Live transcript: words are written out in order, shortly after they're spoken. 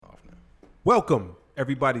Welcome,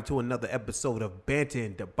 everybody, to another episode of Banter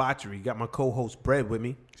and Debauchery. Got my co-host, Brad, with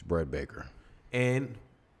me. It's Brad Baker. And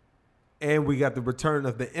we got the return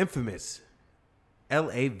of the infamous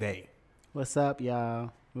L.A. Vay. What's up,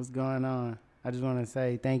 y'all? What's going on? I just want to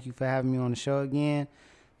say thank you for having me on the show again.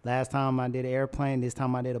 Last time I did an airplane, this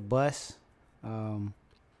time I did a bus.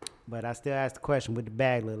 But I still asked the question, what the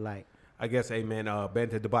bag look like? I guess, hey, man,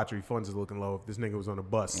 Banter and Debauchery funds is looking low if this nigga was on a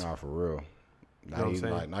bus. Nah, for real. Not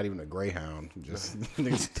even a Greyhound. Just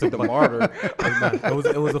niggas took the martyr.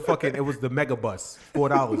 It was the mega bus.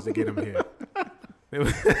 $4 to get him here.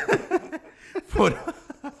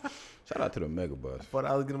 Shout out to the Megabus.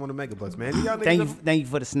 $4 to get him on the mega bus, man. Thank you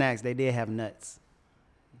for the snacks. They did have nuts.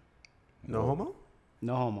 No homo?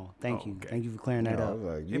 No homo. Thank you. Okay. Thank you for clearing that I up. was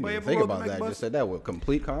like, you Anybody didn't ever think rode the about that. Megabus? Just said that with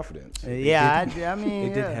complete confidence. Yeah, I mean,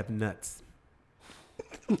 They did have nuts.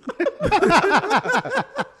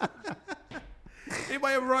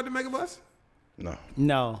 Anybody ever rode the mega bus?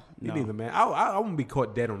 No. Me neither, man. I won't be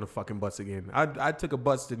caught dead on the fucking bus again. I took a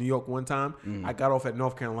bus to New York one time. I got off at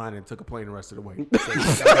North Carolina and took a plane the rest of the way.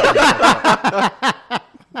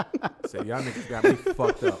 So y'all niggas got me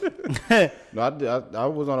fucked up. No, I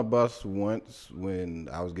was on a bus once when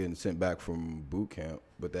I was getting sent back from boot camp,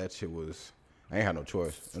 but that shit was, I ain't had no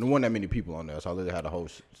choice. And there wasn't that many people on there, so I literally had a whole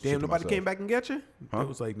shit Damn, to nobody myself. came back and get you? Huh? It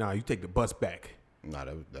was like, nah, you take the bus back. Nah,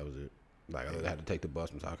 that was it. Like, I literally had to take the bus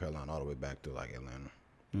from South Carolina all the way back to, like, Atlanta.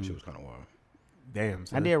 That shit was kind of wild. Damn. I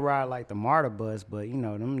Son. did ride like the MARTA bus, but you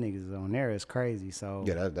know, them niggas on there is crazy. So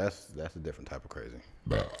Yeah, that's a different type of crazy.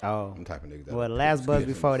 oh. Them type of niggas. Well, the last bus Excuse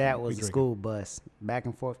me. before that was We the school bus, back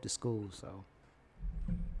and forth to school. So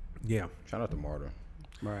Yeah. Shout out to Martyr.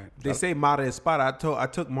 right. They say MARTA is spot. I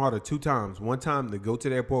took MARTA 2 times. One time to go to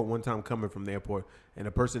the airport, one time coming from the airport. And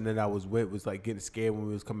the person that I was with was like getting scared when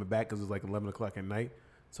we was coming back because it was like 11 o'clock at night.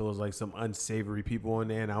 So it was like some unsavory people on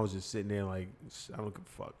there. And I was just sitting there like, I don't give a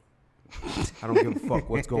fuck. I don't give a fuck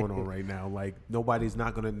what's going on right now. Like, no one's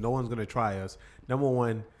going to try us. Number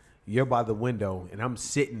one, you're by the window and I'm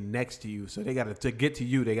sitting next to you. So they got to get to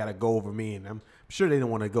you, they got to go over me. And I'm sure they don't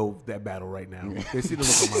want to go that battle right now. They see the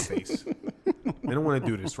look on my face. They don't want to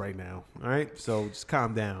do this right now. All right. So just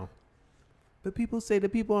calm down. But people say the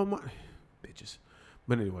people on my bitches.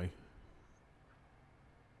 But anyway,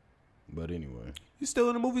 you still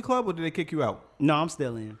in the movie club or did they kick you out? No, I'm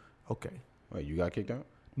still in. Okay. Wait, you got kicked out?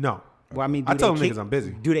 No. Well, I mean, I tell them niggas I'm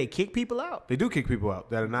busy. Do they kick people out? They do kick people out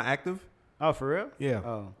that are not active. Oh, for real? Yeah.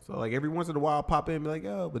 Oh. So like every once in a while, I'll pop in and be like,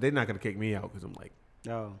 oh, but they're not gonna kick me out because I'm like,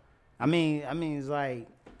 Oh, I mean, it's like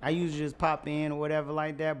I usually just pop in or whatever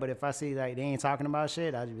like that. But if I see like they ain't talking about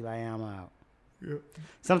shit, I just be like, yeah, I'm out. yeah.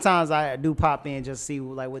 Sometimes I do pop in just see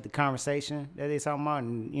like what the conversation that they talking about,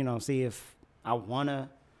 and you know, see if I wanna,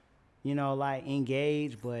 you know, like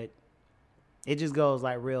engage. But it just goes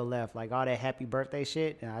like real left, like all that happy birthday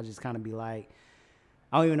shit, and I just kind of be like,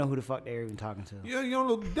 I don't even know who the fuck they're even talking to. Yeah, you don't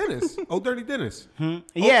know Dennis. Oh, Dirty Dennis. Yeah.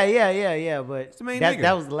 But the main nigga.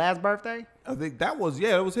 that was the last birthday. I think that was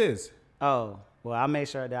his. Oh, well, I made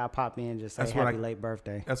sure that I pop in and just say That's what happy late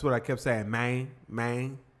birthday. That's what I kept saying, man.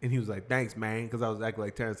 And he was like, thanks, man, because I was acting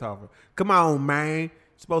like Terrence Harper. Come on, man. You're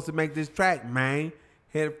supposed to make this track, man.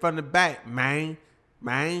 Hit it from the back, man.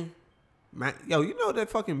 Yo, you know that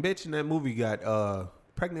fucking bitch in that movie got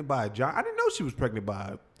pregnant by a John? I didn't know she was pregnant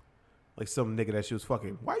by like some nigga that she was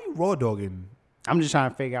fucking. Why you raw dogging? I'm just trying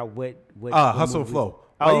to figure out what Hustle movie. Flow.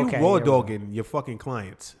 Oh, Why okay, you raw there we go. dogging your fucking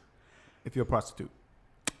clients if you're a prostitute?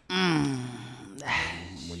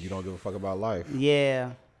 When you don't give a fuck about life.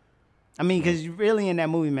 Yeah. I mean, because really in that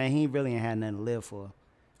movie, man, he really ain't had nothing to live for.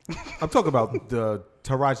 I'm talking about the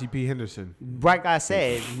Taraji P. Henderson. Like I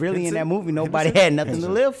said, really in that movie, nobody Henderson? had nothing to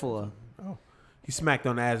live for. Oh, he smacked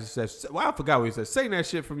on the ass and said, well, I forgot what he said. Saying that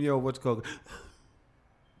shit from your, what's it called?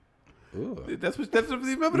 Ooh. That's what you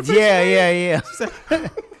remember the Yeah.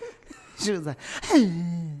 She was like,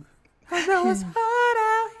 I know it's hard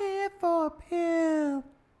out here for a pimp.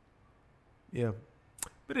 Yeah.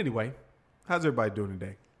 But anyway, how's everybody doing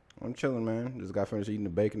today? I'm chilling, man. Just got finished eating the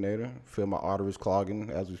Baconator. Feel my arteries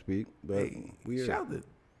clogging as we speak. But Hey, shout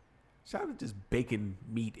out just bacon,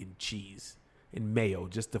 meat, and cheese and mayo.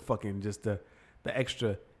 Just the extra.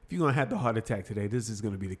 If you're gonna have the heart attack today, this is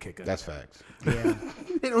gonna be the kicker. that's facts. yeah.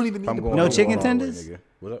 They don't even need I'm to going No home chicken all the way, tenders? nigga.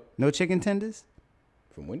 What up? No chicken tenders?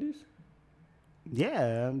 From Wendy's?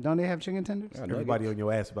 Yeah. Don't they have chicken tenders? Yeah, Everybody nuggets. on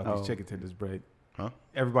your ass about Oh. these chicken tenders, Brad. Huh?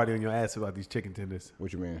 Everybody on your ass about these chicken tenders.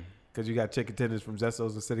 What you mean? Because you got chicken tenders from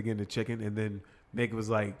Zesso's instead of getting the chicken. And then Nick was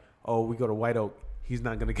like, oh, we go to White Oak. He's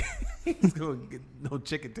not going to he's gonna get no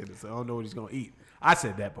chicken tenders. So I don't know what he's going to eat. I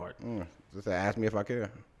said that part. Just ask me if I care.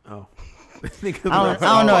 Oh. I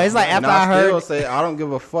don't know. It's like after I still heard. say I don't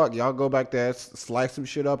give a fuck. Y'all go back there, slice some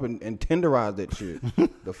shit up and tenderize that shit.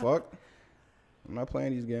 The fuck? I'm not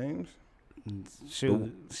playing these games.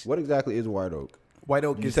 Shoot. What exactly is White Oak? White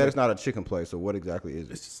Oak. You said it's not a chicken place, so what exactly is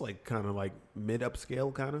It's it? just like kind of like mid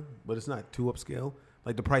upscale kind of, but it's not too upscale.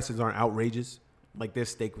 Like the prices aren't outrageous. Like their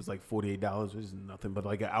steak was like $48, which is nothing. But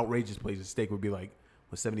like an outrageous place, a steak would be like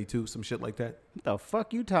 $72, some shit like that. What the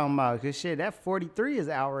fuck you talking about? Cause shit, that 43 is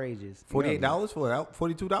outrageous. $48 for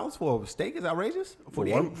 $42 for a steak is outrageous. For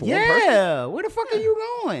 48 one person? Yeah, where the fuck are you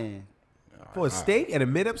going? for a steak at a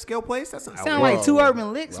mid upscale place. That's not Sound outrageous. like two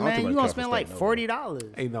urban licks, well, I don't man. too You much gonna care spend for like steak,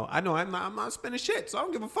 $40. Hey, no, I know I'm not spending shit, so I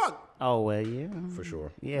don't give a fuck. Oh well, yeah, For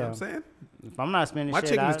sure. yeah. You know what I'm saying? If I'm not spending My shit,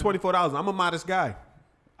 chicken is $24. I'm a modest guy.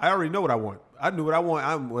 I already know what I want. I knew what I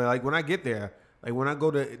want. Like when I get there, like when I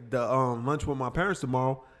go to the lunch with my parents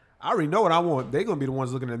tomorrow, I already know what I want. They're gonna be the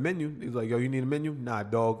ones looking at the menu. He's like, "Yo, you need a menu?" Nah,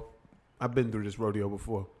 dog. I've been through this rodeo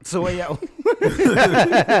before. So where y'all?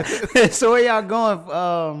 So where y'all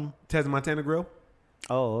going? Taz Montana Grill.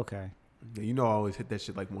 Oh, okay. Yeah, you know I always hit that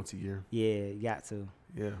shit like once a year. Yeah, you got to.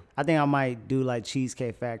 Yeah. I think I might do like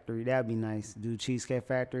Cheesecake Factory. That'd be nice. Do Cheesecake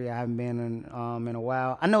Factory. I haven't been in a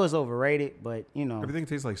while. I know it's overrated, but you know, Everything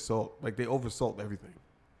tastes like salt. Like they over salt everything.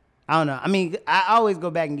 I don't know. I mean, I always go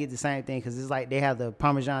back and get the same thing because it's like they have the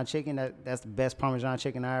Parmesan chicken. That's the best Parmesan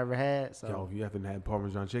chicken I ever had. So Yo, you haven't had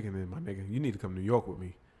Parmesan chicken then, my nigga. You need to come to New York with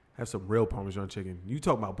me. Have some real Parmesan chicken. You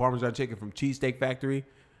talk about Parmesan chicken from Cheesecake Factory.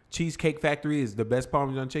 Cheesecake Factory is the best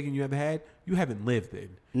Parmesan chicken you ever had. You haven't lived then.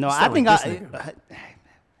 no, You I sound think like this nigga.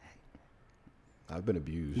 I've been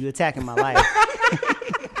abused. You attacking my life.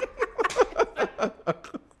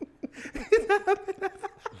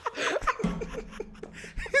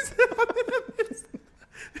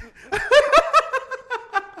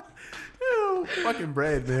 Yo, fucking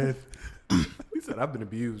bread, man. He said I've been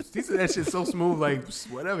abused. He said that shit so smooth, like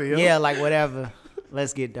whatever, yo. Yeah, like whatever.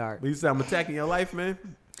 Let's get dark. But he said I'm attacking your life, man.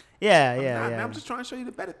 Yeah, Nah, yeah, man, yeah. I'm just trying to show you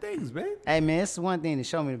the better things, man. Hey man, it's one thing to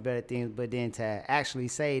show me the better things, but then to actually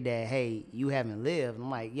say that, hey, you haven't lived.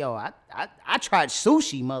 I'm like, yo, I tried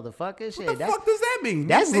sushi, motherfucker. Shit, What the fuck does that mean?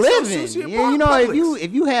 that's They sell living. sushi in Yeah, you know, if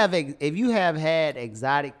Publix. you have had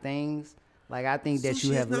exotic things, like I think that Sushi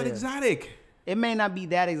you is have not lived. exotic. It may not be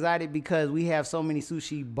that exotic because we have so many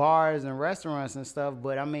sushi bars and restaurants and stuff,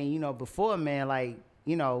 but I mean, you know, before, man, like,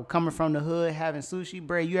 you know, coming from the hood, having sushi,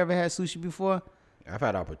 Bray, you ever had sushi before? I've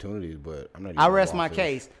had opportunities, but I'm not. I even rest raw my fish.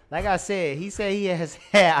 case. Like I said, he said he has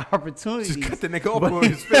had opportunities. Just cut the nigga off when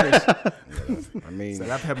he's finished. I mean,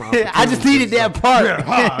 Said, I've had my I just needed that part.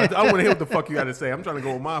 I want to hear what the fuck you got to say. I'm trying to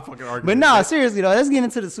go with my fucking argument. But no, seriously though, let's get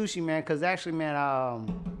into the sushi, man. Because actually, man,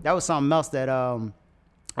 that was something else that I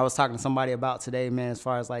was talking to somebody about today, man. As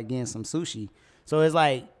far as like getting some sushi, so it's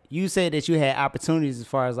like you said that you had opportunities as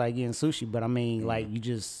far as like getting sushi, but I mean, like you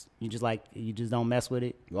just don't mess with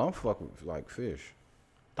it. well, I'm fucking with like fish.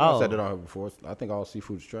 I Oh, said it on here before. I think all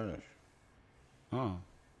seafood is trash. oh,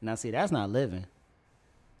 now see, that's not living,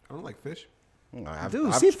 I don't like fish.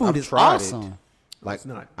 dude. Seafood is tried it. awesome. Like It's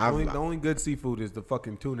not. I've, The only good seafood is the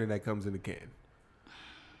fucking tuna that comes in the can.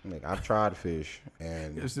 like, I've tried fish,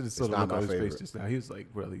 and This is it's sort of not look on my his face favorite. just now. He was like,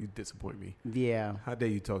 "Really, you disappoint me. Yeah, How dare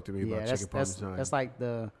you talk to me yeah. about That's chicken parmesan?" that's like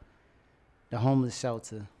the homeless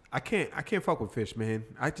shelter. I can't fuck with fish, man.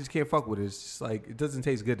 I just can't fuck with it. It's just like it doesn't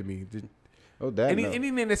taste good to me. Oh, that no.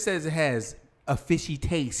 Anything that says it has a fishy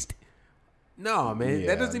taste, no, man, Yeah,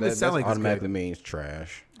 that doesn't even sound that like it's automatically good. means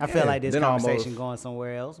trash. I feel Yeah, like this then conversation almost- going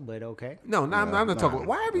somewhere else, but okay. No, I'm not nah. talking.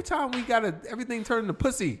 Why every time we gotta everything turn into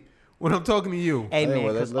pussy when I'm talking to you? Hey man,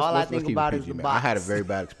 Anyway, because let's- all I let's think keep it about is PG, the man. box. I had a very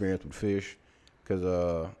bad experience with fish because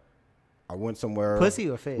I went somewhere. Pussy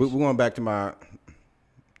or fish? We're going back to my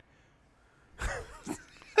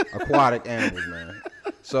aquatic animals, man.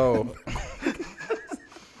 So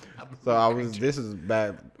I was. This is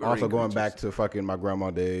back. Also going back to fucking my grandma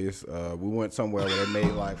days. We went somewhere where they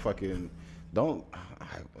made like fucking.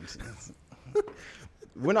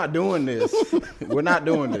 We're not doing this. We're not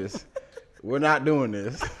doing this. We're not doing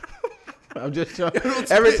this. I'm just trying.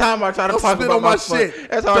 Every time I try to Don't talk spit about on my my shit.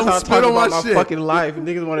 every time I Don't try to spit talk on about my my shit. fucking life,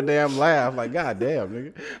 niggas want to damn laugh. Like, god damn,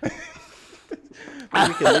 nigga.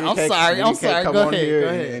 I'm sorry. Come Go on ahead, here go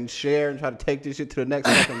and, ahead. and share and try to take this shit to the next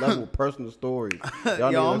fucking level with personal stories.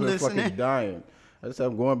 Y'all Yo, I'm niggas are fucking listening. dying. I just said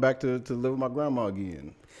I'm going back to live with my grandma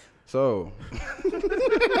again. So,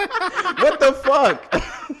 what the fuck?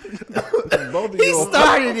 Both of He you are-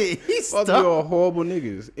 started it. He both of you started. are horrible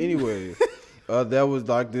niggas. Anyway, there was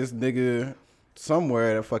like this nigga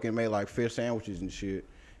somewhere that fucking made like fish sandwiches and shit.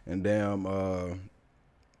 And damn,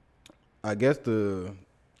 I guess I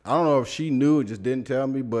don't know if she knew and just didn't tell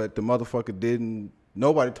me, but the motherfucker didn't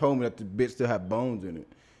Nobody told me that the bitch still had bones in it.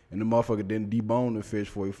 And the motherfucker didn't debone the fish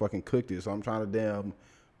before he fucking cooked it. So I'm trying to damn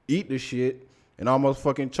eat the shit and almost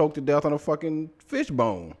fucking choke to death on a fucking fish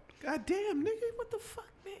bone. God damn, nigga, what the fuck,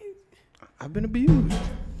 man? I've been abused.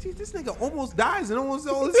 See, this nigga almost dies in almost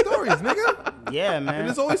all his stories, nigga. Yeah, And man.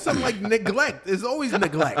 there's always something like neglect. There's always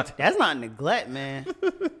neglect. That's not neglect, man.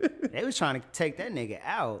 They was trying to take that nigga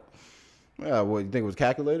out. Yeah, what, you think it was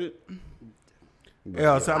calculated?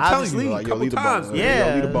 Yeah, so I'm telling Obviously. you, Like, a yo, couple leave the times. bones. Yeah,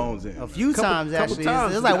 Yo, leave the bones in. A few Couple- times couple actually.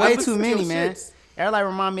 times. It's like I way listened too to your many, man. shits. Everybody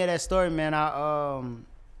remind me of that story, man.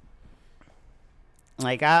 It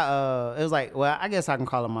was like, well, I guess I can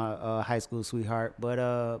call her my high school sweetheart,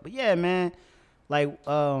 but yeah, man, like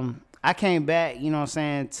I came back, you know what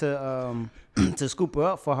I'm saying, to scoop her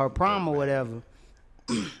up for her prom or whatever,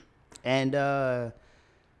 and Are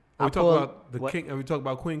I we talking pulled- about the what? king? Are we talking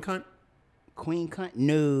about Queen Cunt? Queen Cunt?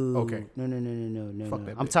 No. Okay. No. Fuck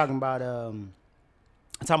that I'm bitch. talking about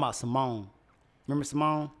Simone. Remember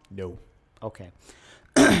Simone? No. Okay.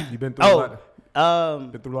 You've been through a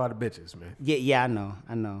lot. Been through a lot of bitches, man. Yeah, I know.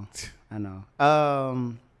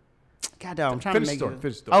 Goddamn, I'm trying Finish to make the story, it.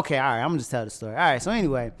 finish the story. Okay, all right, I'm gonna just tell the story. All right, so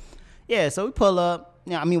anyway, yeah, so we pull up.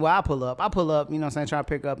 I pull up, you know what I'm saying, try to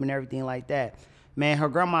pick up and everything like that. Man, her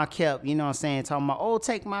grandma kept, you know what I'm saying, talking about, oh,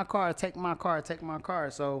 take my car.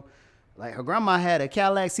 So, like, her grandma had a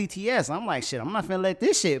Cadillac CTS. I'm like, shit, I'm not finna let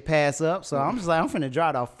this shit pass up. So I'm just like, I'm finna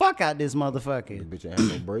drive the fuck out this The motherfucker. bitch ain't have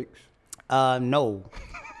no brakes. No.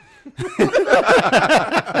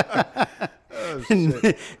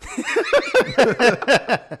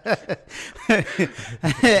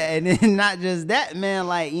 And then not just that, man,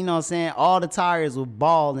 like, you know what I'm saying, all the tires were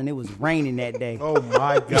bald and it was raining that day. Oh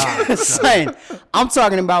my god. Son, I'm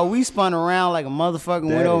talking about we spun around like a motherfucker,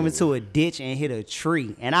 went That over is- into a ditch and hit a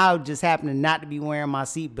tree. And I just happened not to be wearing my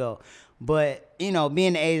seatbelt. But, you know,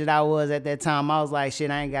 being the age that I was at that time, I was like,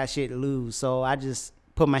 shit, I ain't got shit to lose. So I just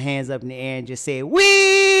put my hands up in the air and just said,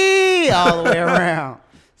 wee, all the way around.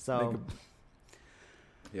 So,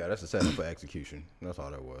 Yeah, that's a setup for execution. That's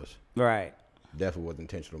all that was. right. Definitely was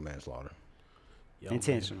intentional manslaughter. Yo,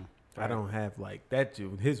 Intentional. man, I don't have like that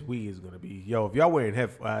dude. His weed is gonna be if y'all wearing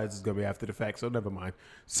this is gonna be after the fact, so never mind.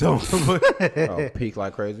 So Oh, peak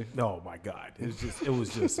like crazy. oh my god, it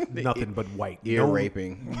was just nothing but white. Ear no,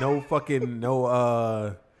 raping. No fucking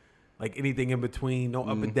like anything in between, no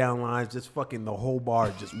up and down lines, just fucking the whole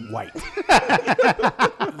bar just white.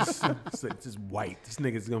 it's just white. This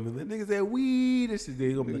nigga's gonna be niggas say weed. This is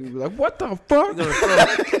they gonna be like, Like, what the fuck?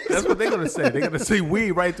 that's what they're gonna say. They're gonna say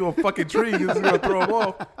weed right through a fucking tree. It's gonna throw them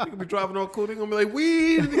off. They're gonna be driving all cool. They're gonna be like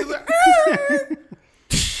weed. And niggas like,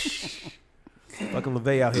 fucking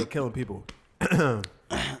LeVay out here killing people.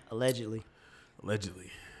 Allegedly.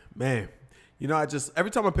 Allegedly, man. You know,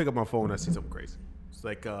 every time I pick up my phone, I see something crazy. It's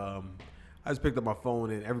like I just picked up my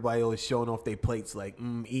phone and everybody always showing off their plates, like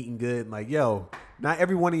eating good. And like, yo, not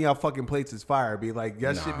every one of y'all fucking plates is fire. Be like,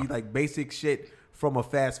 that should be like basic shit from a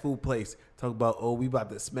fast food place. Talk about, oh, we about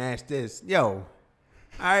to smash this, yo.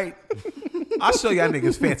 All right, I'll show y'all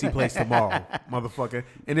niggas fancy place tomorrow, motherfucker.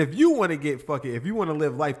 And if you want to if you want to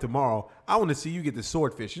live life tomorrow, I want to see you get the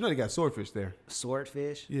swordfish. You know they got swordfish there.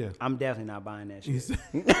 Swordfish? Yeah. I'm definitely not buying that shit.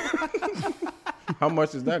 How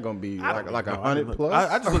much is that gonna be? Like No, 100 plus?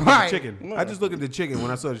 I just look Right. at the chicken. I just look at the chicken.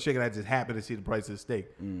 When I saw the chicken, I just happened to see the price of the steak.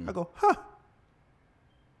 I go, huh?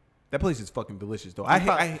 That place is fucking delicious, though. I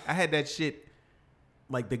had that shit.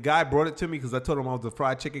 Like the guy brought it to me because I told him I was a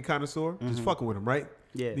fried chicken connoisseur. Just fucking with him, right?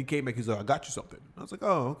 Yeah. And he came back. He's like, I got you something. I was like,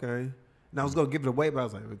 oh, okay. And I was gonna give it away, but I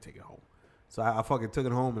was like, let me take it home. So I fucking took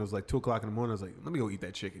it home, and it was like 2:00 in the morning. I was like, let me go eat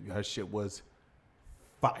that chicken. That shit was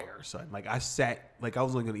fire, son. Like I sat, like I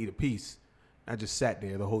was only gonna eat a piece. I just sat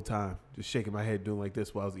there the whole time, just shaking my head, doing like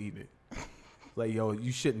this while I was eating it. Like, yo,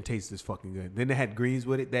 you shouldn't taste this fucking good. Then they had greens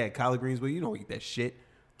with it. They had collard greens with it. You don't eat that shit.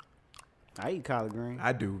 I eat collard green.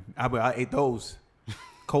 I do. I ate those.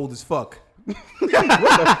 Cold as fuck. Not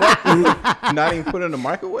even put in the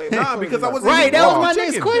microwave? Nah, because I wasn't Right, eating that was raw my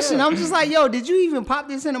chicken. next question. I'm just like, yo, did you even pop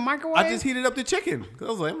this in the microwave? I just heated up the chicken. 'Cause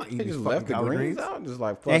I was like, I'm not He eating just these left fucking the collard greens greens. out? Just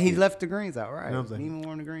like, fuck And he it. left the greens out, right? You know what I'm saying? He even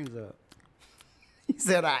warm the greens up. He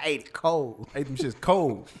said I ate it cold. I ate them shits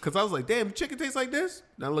cold. Because I was like, damn, chicken tastes like this?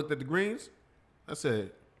 And I looked at the greens. I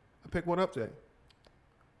said, I picked one up today.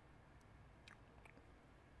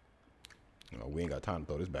 No, we ain't got time to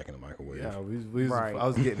throw this back in the microwave. Yeah, Right. I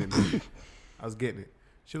was getting it. Man. I was getting it.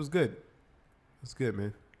 Shit was good. It's good,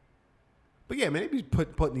 man. But yeah, man, they be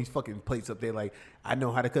putting these fucking plates up there. Like I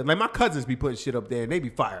know how to cook. Like my cousins be putting shit up there, and they be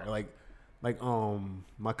fire. Like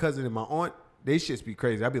my cousin and my aunt, they shits be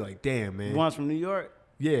crazy. I be like, damn, man. The ones from New York?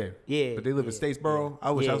 Yeah. Yeah, But they live in yeah, Statesboro. yeah.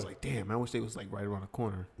 I wish I Yeah. was like, damn, I wish they was like right around the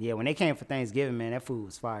corner. Yeah, when they came for Thanksgiving, man, that food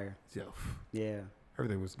was fire. Yo, Yeah.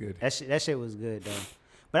 everything was good. That shit was good though.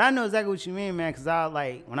 But I know exactly what you mean, man, because I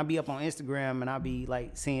like when I be up on Instagram and I be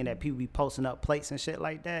like seeing that people be posting up plates and shit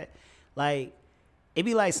like that, like it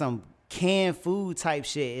be like some canned food type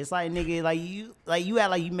shit. It's like nigga, like you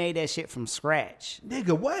act like you made that shit from scratch.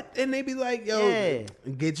 Nigga, what? And they be like, yo, Yeah.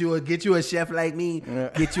 get you a chef like me,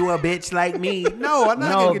 get you a bitch like me. No, I'm not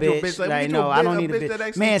No, gonna get you a bitch. bitch like Like, me. no, I don't need a that bitch.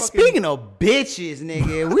 actually Man, fucking- speaking of bitches,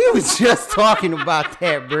 nigga, we was just talking about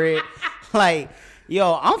that, Britt. Like,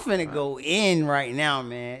 yo, I'm finna go in right now,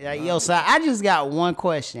 man. Like, yo, so I just got one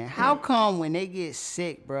question. How come when they get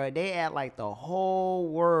sick, bro, they act like the whole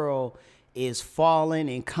world is falling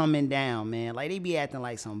and coming down, man? Like, they be acting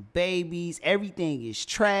like some babies. Everything is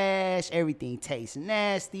trash. Everything tastes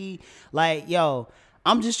nasty. Like, yo,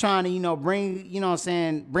 I'm just trying to, bring, what I'm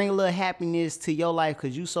saying, bring a little happiness to your life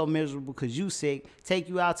because you so miserable because you sick. Take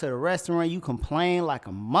you out to the restaurant. You complain like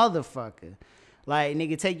a motherfucker. Like,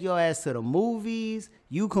 nigga, take your ass to the movies.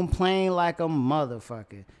 You complain like a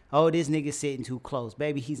motherfucker. Oh, this nigga sitting too close.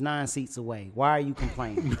 Baby, he's 9 seats away. Why are you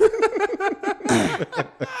complaining?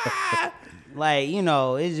 Like,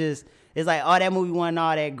 it's like, oh, that movie wasn't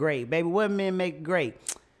all that great. Baby, what men make great?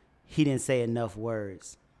 He didn't say enough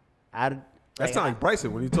words. That sounds like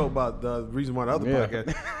Bryson when he talked about the reason why the other Yeah.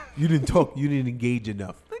 podcast. You didn't engage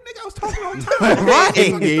enough. Like, nigga, I was talking all the time. Right.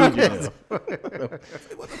 Engaging.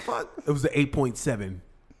 What the fuck? It was the 8.7.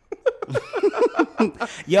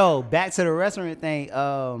 Yo, back to the restaurant thing.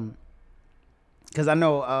 Cause I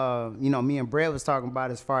know, me and Brett was talking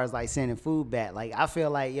about as far as like sending food back. Like, I feel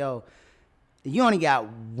like, yo, you only got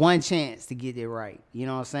one chance to get it right. You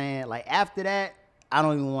know what I'm saying? Like, after that, I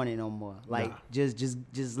don't even want it no more. Like, Nah.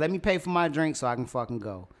 just let me pay for my drink so I can fucking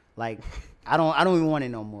go. Like, I don't even want it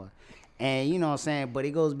no more. And you know what I'm saying? But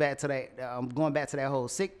it goes back to that. I'm going back to that whole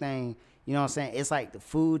sick thing. You know what I'm saying? It's like the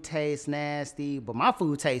food tastes nasty, but my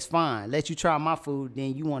food tastes fine. Let you try my food,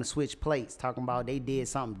 then you want to switch plates, talking about they did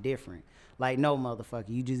something different. Like, no, motherfucker,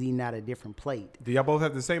 you just eating out a different plate. Do y'all both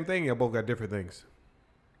have the same thing? Y'all both got different things.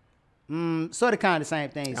 Sort of kind of the same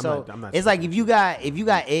thing. So I'm not it's like if you got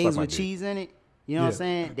eggs my with dick. cheese in it, you know what I'm Yeah.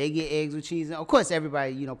 saying? They get eggs with cheese in it. Of course,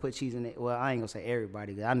 everybody, put cheese in it. Well, I ain't gonna say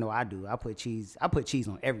everybody, 'cause I know I do. I put cheese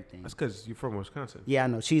on everything. That's because you're from Wisconsin. Yeah, I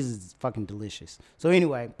know. Cheese is fucking delicious. So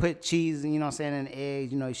anyway, put cheese, you know what I'm saying, in the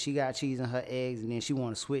eggs. She got cheese in her eggs, and then she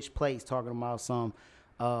want to switch plates talking about some,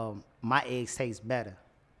 my eggs taste better.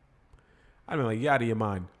 I mean, like, you out of your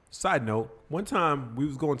mind. Side note, one time we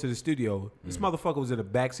was going to the studio. This motherfucker was in the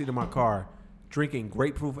backseat of my car drinking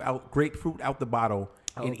grapefruit out the bottle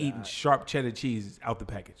and eating sharp cheddar cheese out the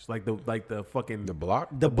package. Like the fucking... The block?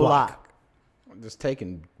 The block. Just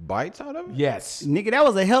taking bites out of it? Yes. Nigga, that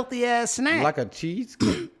was a healthy ass snack. Like a cheese?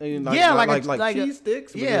 Yeah, like a- cheese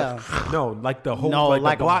sticks? but yeah. No, like the whole... No,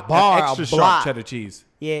 like the a block, bar, extra a sharp block. cheddar cheese.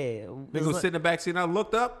 Yeah. Nigga was sitting in the backseat and I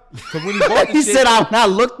looked up. Because when he bought He this shit... said I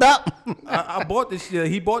looked up. I bought this shit.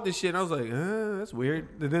 He bought this shit, and I was like, that's weird.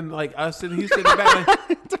 And then, like, he's sitting in the back,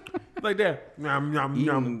 like that. Yum, yum,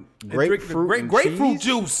 yum. Eating grapefruit and grapefruit cheese?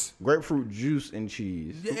 juice. Grapefruit juice and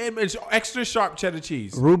cheese. Yeah, and it's extra sharp cheddar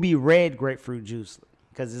cheese. Ruby red grapefruit juice,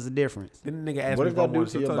 because there's a difference. Then the nigga asked What me does if I that do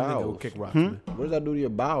wanted to your so I told the nigga, bowels? go kick rocks, man. What does that do to your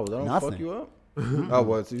bowels? That don't Nothing. fuck you up? Oh,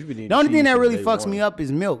 well, so you been eating The only thing cheese that since really day fucks one. me up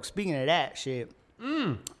is milk. Speaking of that shit,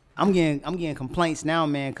 I'm getting complaints now,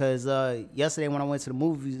 man. Cause yesterday when I went to the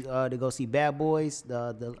movies to go see Bad Boys,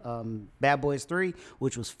 the Bad Boys 3,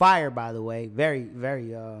 which was fire, by the way, very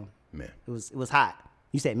very Man, it was hot.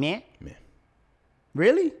 You said man, man,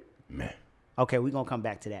 really? man. Okay, we're gonna come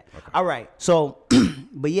back to that. All right. So,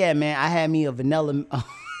 but yeah, man, I had me a vanilla.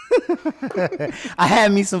 I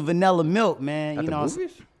had me some vanilla milk, man. At you the know.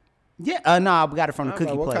 movies? Yeah. No, I got it from the I was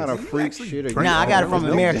cookie like, what place. kind of freak actually shit are you drank Nah, I on? got it from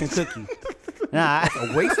Milk? American Cookie. Nah,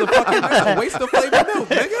 A waste of fucking a waste of flavored milk,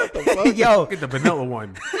 nigga. yo, Get the vanilla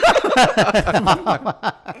one.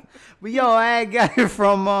 but yo, I got it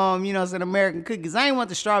from some American Cookies. I ain't want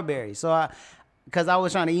the strawberry, so because I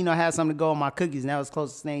was trying to have something to go on my cookies, and that was the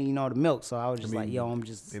closest thing to milk. So I was just like, yo, I'm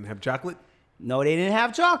just Didn't have chocolate. no, they didn't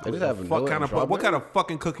have They chocolate. just have vanilla and What strawberry? kind of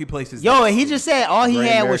fucking cookie place is Yo, that? and he just said all he Great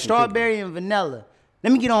had American was strawberry and vanilla.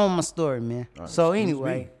 Let me get on with my story, man. So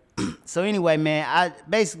anyway, man, I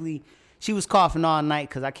basically she was coughing all night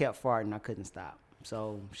because I kept farting. I couldn't stop.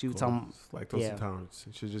 So she was talking. It's lactose Yeah. intolerance.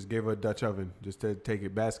 You should just give her a Dutch oven just to take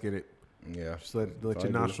it, basket it. Yeah. Just let all your I do.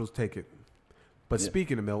 nostrils take it. But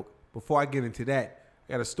speaking of milk, before I get into that,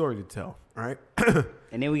 I got a story to tell. All right.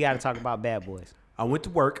 And then we got to talk about Bad Boys. I went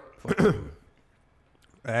to work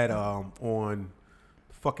at on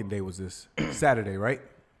fucking day was this Saturday, right?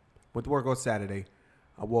 Went to work on Saturday.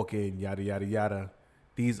 I walk in, yada yada yada.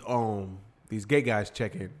 These gay guys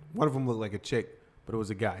check in. One of them looked like a chick, but it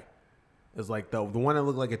was a guy. It's like the one that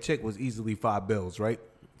looked like a chick was easily $5, right?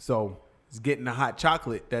 So he's getting the hot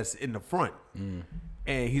chocolate that's in the front.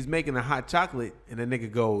 And he's making the hot chocolate, and the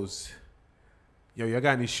nigga goes, yo, y'all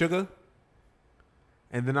got any sugar?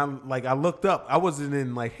 And then I looked up. I wasn't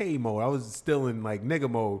in like hey mode. I was still in like nigga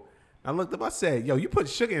mode. I looked up. I said, yo, you put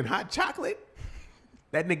sugar in hot chocolate?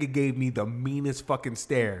 That nigga gave me the meanest fucking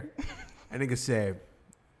stare. That nigga said,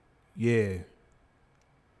 yeah.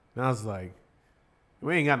 And I was like,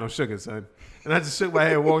 we ain't got no sugar, son. And I just shook my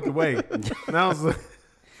head and walked away. And I was like,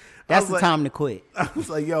 That's the time to quit. I was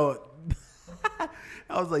like, yo,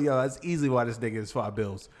 that's easily why this nigga is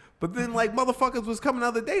 $5. But then, like, motherfuckers was coming the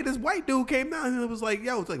other day. This white dude came down and it was like,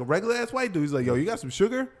 yo, it's like a regular ass white dude. He's like, yo, you got some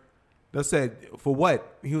sugar? And I said, for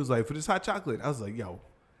what? He was like, for this hot chocolate. I was like, yo,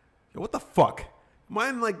 what the fuck? Am I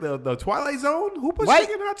in like the Twilight Zone? Who puts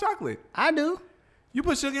sugar in hot chocolate? I do. You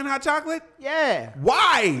put sugar in hot chocolate? Yeah.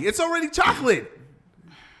 Why? It's already chocolate.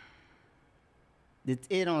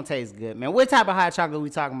 It don't taste good, man. What type of hot chocolate we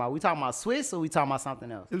talking about? We talking about Swiss or we talking about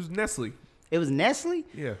something else? It was Nestle. It was Nestle?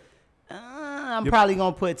 Yeah. I'm probably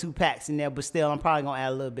going to put 2 packs in there, but still, I'm probably going to add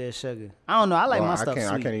a little bit of sugar. I don't know. I like my stuff sweet.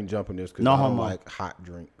 I can't even jump in this because No I don't homo. like hot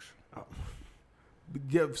drinks.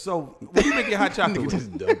 Yeah, so what do you make your hot chocolate with?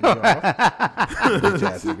 Just dump me off. Bitch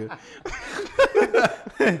ass nigga.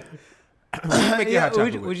 What do you make your hot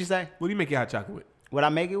chocolate with? What'd you say? What do you make your hot chocolate with? What I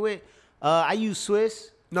make it with? I use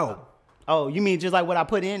Swiss. No. Oh, you mean just like what I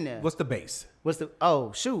put in there? What's the base? What's the?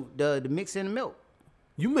 Oh, shoot, the mix in the milk.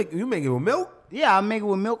 You make it with milk? Yeah, I make it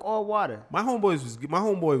with milk or water. My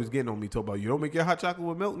homeboy was getting on me talking about you don't make your hot chocolate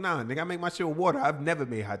with milk. Nah, nigga, I make my shit with water. I've never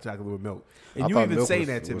made hot chocolate with milk. And I you thought even milk say was-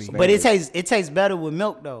 that to was me. snack. But it tastes better with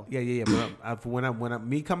milk though. Yeah. But when I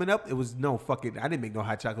me coming up, it was no fucking. I didn't make no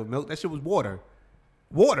hot chocolate with milk. That shit was water.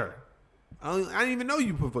 Water. I didn't even know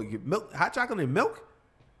you put fucking milk, hot chocolate in milk.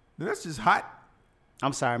 Then that's just hot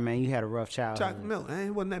I'm sorry, man. You had a rough childhood. chocolate milk. It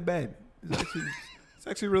wasn't that bad. It's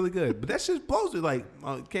actually really good. But that shit blows it. Like,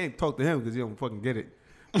 can't talk to him because he don't fucking get it.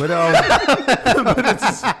 But but it's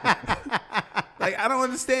just, like I don't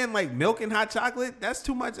understand like milk and hot chocolate. That's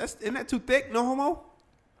too much. Isn't that too thick? No homo.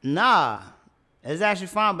 Nah, it's actually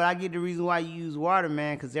fine. But I get the reason why you use water,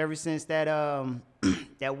 man. Because ever since that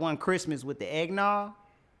that one Christmas with the eggnog.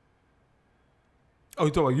 Oh,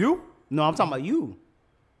 you talking about you? No, I'm talking about you.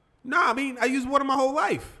 Nah, I mean I use water my whole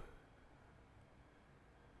life.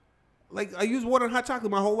 Like I use water and hot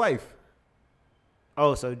chocolate my whole life.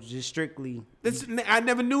 Oh, so just strictly. I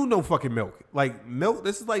never knew no fucking milk. Like milk.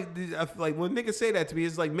 This is like when niggas say that to me,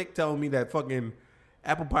 it's like Mick telling me that fucking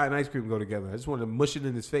apple pie and ice cream go together. I just want to mush it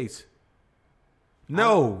in his face.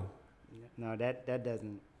 No, No, that doesn't.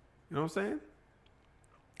 you know what I'm saying?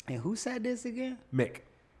 And who said this again? Mick.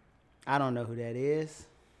 I don't know who that is.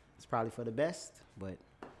 It's probably for the best, but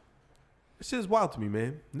This shit is wild to me,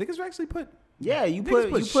 man. Niggas actually put. yeah, you Niggas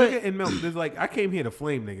put sugar in milk. There's like I came here to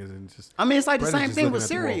flame niggas and just. I mean, it's like the Brother same just thing looking with at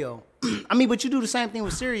the wall. cereal. I mean, but you do the same thing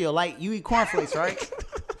with cereal. Like you eat cornflakes, right?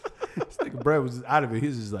 This nigga Brad was out of it. He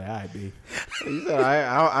was just like, all right, B. He said,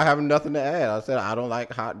 I have nothing to add. I said, I don't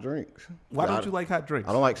like hot drinks. Why don't you like hot drinks?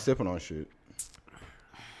 I don't like sipping on shit.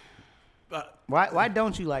 Why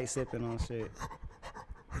don't you like sipping on shit?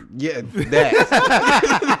 Yeah, that.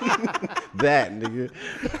 That, nigga.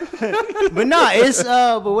 But no, it's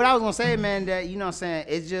but what I was gonna say, man, that you know what I'm saying,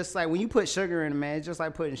 it's just like when you put sugar in it, man, it's just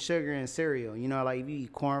like putting sugar in cereal. You know, like if you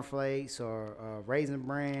eat cornflakes or Raisin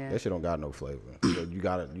Bran. That shit don't got no flavor. So you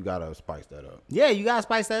gotta spice that up. Yeah, you gotta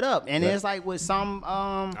spice that up. And Yeah. it's like with some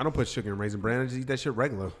I don't put sugar in Raisin Bran. I just eat that shit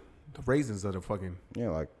regular. The raisins are the fucking.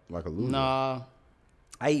 Yeah, like a loser. nah.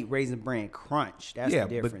 I eat Raisin Bran Crunch. That's Yeah, the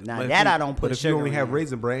difference. but Now if that you- I don't put But if sugar you only in. have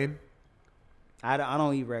Raisin Bran, I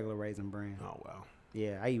don't eat regular Raisin Bran. oh wow.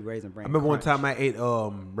 Yeah, I eat Raisin Bran. I remember one Crunch. time I ate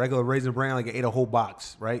regular Raisin Bran, like I ate a whole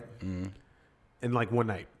box, right? In like one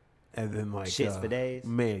night, and then like Shits for days.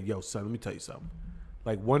 Man, yo, son, let me tell you something.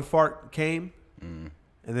 Like one fart came, and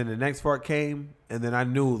then the next fart came, and then I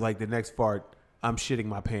knew like the next fart, I'm shitting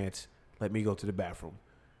my pants. Let me go to the bathroom.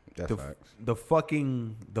 That's facts. The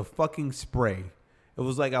fucking spray. It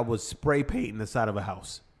was like I was spray painting the side of a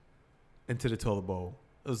house into the toilet bowl.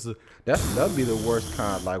 It was That'd be the worst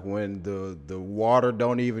kind. Like when the water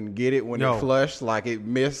don't even get it when No. it flush. Like it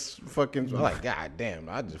miss fucking. Like god damn,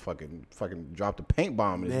 I just fucking dropped a paint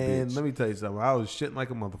bomb in this man. bitch. Let me tell you something. I was shitting like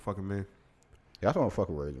a motherfucker, man. That's why I don't fuck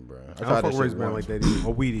with Raisin Bran. I don't fuck Raisin Bran like that either.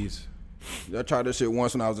 Or Wheaties. I tried this shit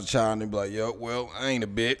once when I was a child and they be like, yo, well, I ain't a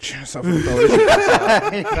bitch. So I'm finna throw this shit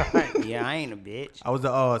outside. Yeah, I ain't a bitch. I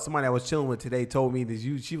was somebody I was chilling with today told me that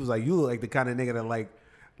she was like, you look like the kind of nigga that like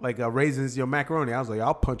raisins, your macaroni. I was like,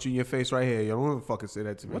 I'll punch you in your face right here. You don't even fucking say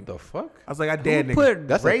that to me. What the fuck? I was like, I dare Who nigga. put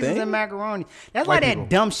That's a raisins thing? in macaroni? That's White like people. that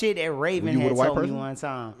dumb shit that Raven You with had a white told me person? one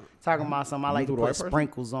time. Talking about something I like to with a white put person?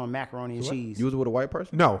 sprinkles on macaroni and cheese. You was with a white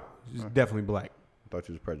person? No, she's definitely black. I thought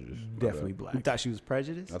you was prejudiced. My Definitely bad. black. You thought she was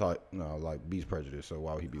prejudiced? I thought no, like B's prejudiced. So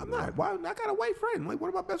why would he be? I'm with not. Why? I got a white friend. Like one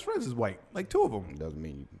of my best friends is white. Like 2 of them. It doesn't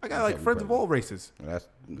mean you. I got like friends of all races. That's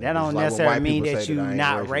That don't necessarily mean that you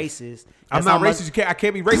not racist. I'm That's not how much- racist. I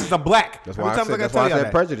can't be racist. I'm black. That's How why many I times said. I gotta That's tell why I y'all said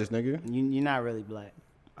that? prejudice, nigga. You're not really black.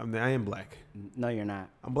 I am black. No, you're not.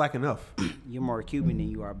 I'm black enough. You're more Cuban than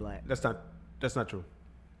you are black. That's not true.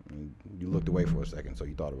 You looked away for a second, so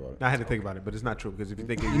you thought about it. I had to think about it, but it's not true because if you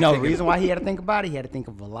think You know the reason why he had to think about it? He had to think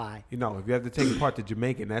of a lie. if you have to take apart the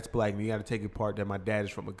Jamaican, that's black, and you got to take apart that my dad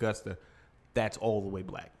is from Augusta, that's all the way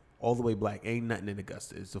black. All the way black. Ain't nothing in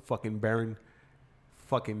Augusta. It's a fucking barren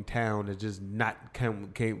fucking town that just not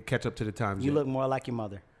can't catch up to the times. You yet. look more like your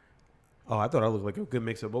mother. Oh, I thought I looked like a good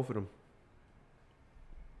mix of both of them.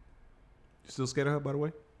 You still scared of her, by the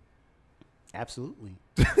way? Absolutely.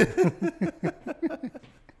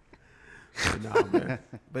 Nah, man.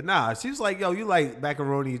 But nah, she was like, yo, you like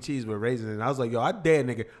macaroni and cheese with raisins. And I was like, yo, I dare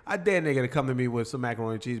nigga to come to me with some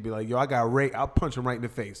macaroni and cheese. Be like, yo, I got I'll punch him right in the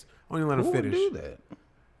face. I don't even let him Who would finish. do that?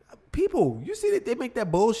 People, you see that they make that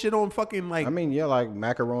bullshit on fucking like. I mean, yeah, like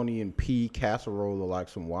macaroni and pea casserole or like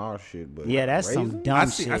some wild shit, but Yeah, that's some raisins? dumb I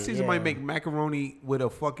shit. see somebody yeah. make macaroni with a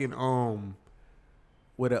fucking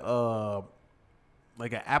with a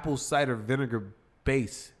like an apple cider vinegar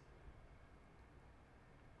base.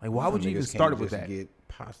 Like, why would you even Niggas start it can't with just that? Get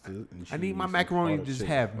pasta and I need my cheese macaroni and to just shit.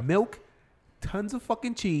 have milk, tons of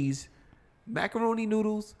fucking cheese, macaroni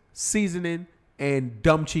noodles, seasoning, and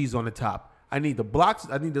dumb cheese on the top. I need the blocks.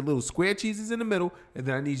 I need the little square cheeses in the middle, and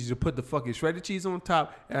then I need you to put the fucking shredded cheese on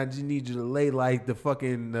top, and I just need you to lay like the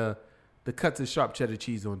fucking the cuts of sharp cheddar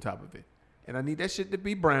cheese on top of it. And I need that shit to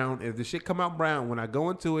be brown. If the shit come out brown, when I go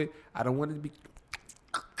into it, I don't want it to be.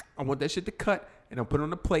 I want that shit to cut, and I'll put it on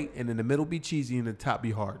the plate, and in the middle be cheesy, and the top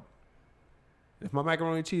be hard. If my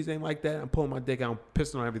macaroni and cheese ain't like that, I'm pulling my dick out, I'm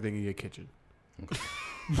pissing on everything in your kitchen.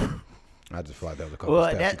 I just feel like that was a couple Well,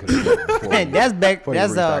 steps. that- you could've taken before you- that's before you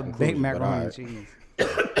that's reached that big conclusion, but macaroni alright. and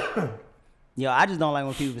cheese. Yo, I just don't like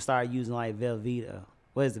when people start using like Velveeta.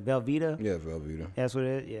 What is it, Velveeta? Yeah, Velveeta. That's what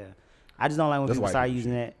it is. Yeah, I just don't like when That's people white start people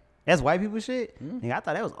using shit. that. That's white people shit. Nigga, I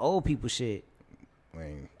thought that was old people shit. I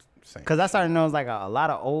mean, same. Cause I started to know it's like a lot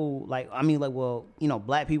of old, like I mean, like well, you know,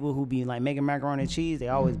 black people who be like making macaroni and cheese, they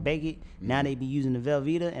always bake it. Now they be using the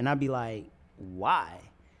Velveeta, and I be like, why?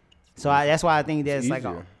 So that's why I think that's like a,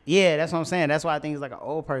 easier. yeah, that's what I'm saying. That's why I think it's like an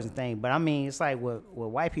old person thing. But I mean, it's like with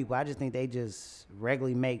white people, I just think they just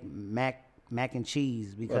regularly make mac and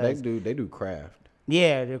cheese because Well, they do craft.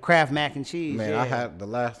 yeah, the Kraft mac and cheese. Man, yeah. I had the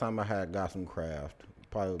last time I had got some craft,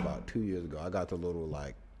 probably about 2 years ago. I got the little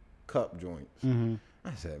like cup joints. Mm-hmm.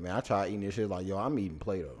 I said, man, I tried eating this shit like, yo, I'm eating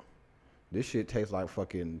Play-Doh. This shit tastes like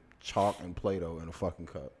fucking chalk and Play-Doh in a fucking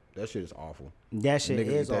cup. That shit is awful. That shit Niggas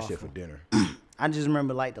is eat that awful. shit for dinner. I just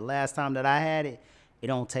remember like the last time that I had it, it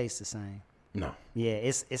don't taste the same. No. Yeah,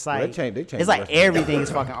 it's Well, like they changed it's the like recipe. everything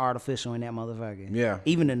is fucking artificial in that motherfucker. Yeah.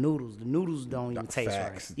 Even the noodles don't even taste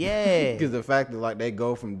Facts. right. Yeah. Because the fact that like they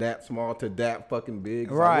go from that small to that fucking big.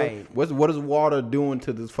 It's Right. Like, what is water doing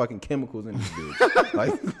to this fucking chemicals in this bitch?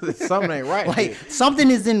 Like something ain't right. Like here. something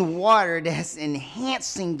is in water that's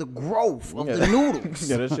enhancing the growth of the noodles.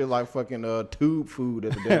 Yeah, that shit like fucking tube food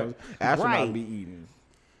that the damn astronaut Right. be eating.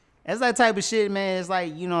 That's that type of shit, man. It's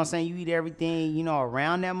like, you know what I'm saying, you eat everything, you know,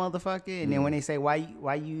 around that motherfucker, and then when they say why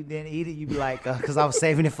you didn't eat it, you be like, cause I was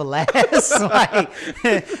saving it for last. Like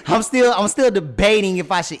I'm still debating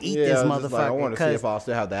if I should eat this I was just like, I motherfucker. want to see 'cause- if I'll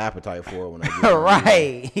still have the appetite for it when I get it.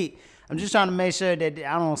 right. I'm just trying to make sure that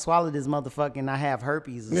I don't swallow this motherfucker and I have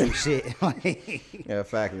herpes or some shit. Like, Yeah,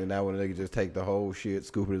 fact, and then that one they could just take the whole shit,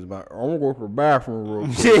 scoop it in his mouth. I'm gonna go to the bathroom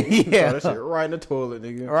real quick. Yeah. Throw that shit right in the toilet,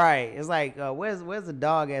 nigga. right. It's like, where's the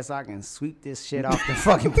dog at so I can sweep this shit off the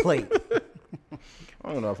fucking plate?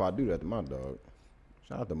 I don't know if I do that to my dog.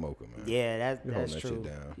 Shout out to Mocha, man. Yeah, You that's holding that true. shit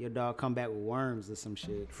down. Your dog come back with worms or some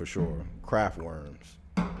shit. For sure. Craft worms.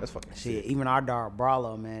 That's fucking Shit, sick. even our dog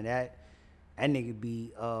Brawler, man, that nigga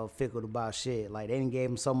be fickle about shit. Like they done gave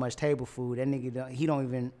him so much table food. That nigga he don't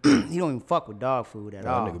even fuck with dog food at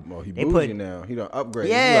all. That nigga, well, he They bougie now. He done upgraded. He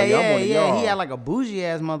Yeah, like, "Yo, I'm yeah, one of yeah. y'all." He had like a bougie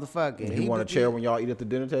ass motherfucker. He want a chair when y'all eat at the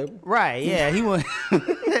dinner table? Right, yeah. He want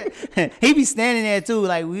he be standing there too.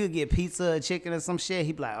 Like we'll get pizza or chicken or some shit.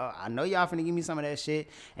 He be like, oh, I know y'all finna give me some of that shit.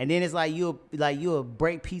 And then it's like you'll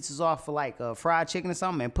break pizzas off for like fried chicken or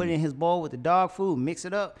something and put it in his bowl with the dog food, mix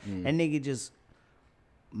it up. And nigga just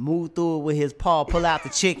move through it with his paw, pull out the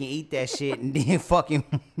chicken, eat that shit, and then fucking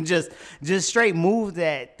just straight move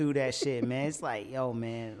that through that shit, man. It's like, yo,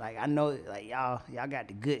 man, like I know, like y'all got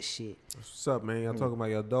the good shit. What's up, man? Y'all talking about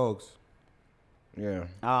your dogs? Yeah.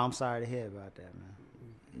 Oh, I'm sorry to hear about that,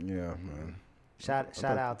 man. Yeah, man.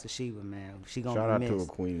 Shout out to Sheba, man. She gonna Shout be out missed.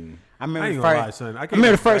 to a queen. I remember I ain't the gonna first, lie, son. I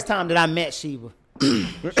remember the first time that I met Sheba.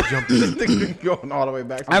 Going all the way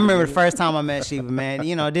back. I remember the first time I met Sheba, man.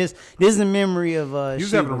 You know, this is a memory of You was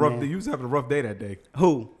Sheba, having a rough. man. You was having a rough day that day.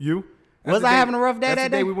 Who? You? Was the I having a rough day that's that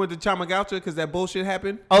the day day? we went to Chamagoucha because that bullshit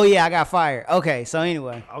happened. Oh yeah, I got fired. Okay, so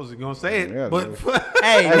anyway. I was gonna say it, Yeah, but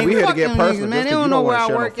Hey, Hey, we nigga, had to fuck get them personal niggas, man. just They 'cause don't you know don't where wanna I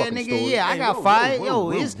share no work at, fucking nigga. story. Yeah, I Hey, got whoa, fired. whoa,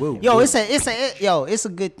 whoa, Yo, whoa. it's a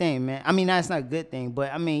good thing, man. I mean, that's not a good thing,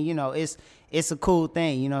 but I mean, you know, it's a cool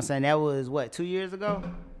thing. You know what I'm saying? That was what, 2 years ago?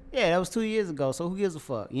 Yeah, that was 2 years ago. So who gives a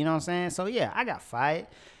fuck? You know what I'm saying? So yeah, I got fired,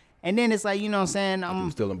 and then it's like, you know what I'm saying?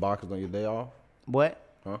 You still in boxes on your day off? What?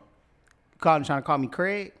 Huh? Trying to call me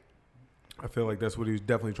Craig? I feel like that's what he was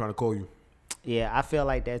definitely trying to call you. Yeah, I feel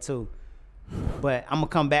like that too. But I'm gonna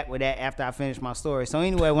come back with that after I finish my story. So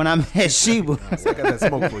anyway, when I met Sheba, I got that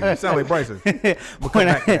smoke for you. You sound like Bryson.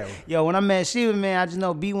 when I met Sheba, man, I just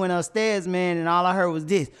know B went upstairs, man, and all I heard was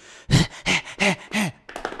this.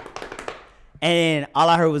 And all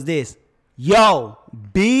I heard was this. Yo,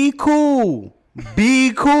 be cool.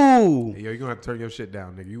 Be cool. Hey, yo, you're gonna have to turn your shit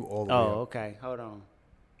down, nigga. You all the Oh, way up. okay. Hold on.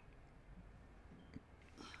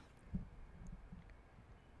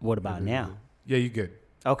 What about now? Yeah, you good.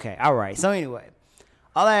 Okay, all right. So anyway,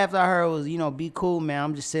 all after I heard was, you know, be cool, man.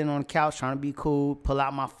 I'm just sitting on the couch trying to be cool, pull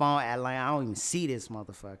out my phone, act like I don't even see this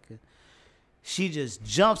motherfucker. She just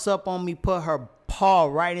jumps up on me, put her paw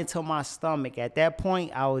right into my stomach. At that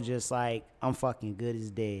point, I was just like, I'm fucking good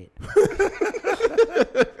as dead.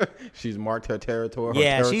 She's marked her territory.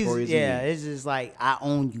 Yeah, her territory is in. it's just like, I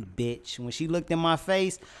own you, bitch. When she looked in my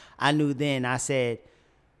face, I knew then. I said,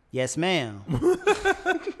 yes, ma'am.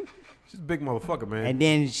 She's a big motherfucker, man. And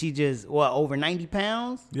then she just, over 90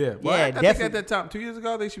 pounds? yeah, well, Yeah, I think definitely. at that time, 2 years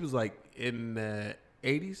ago, I think she was like in the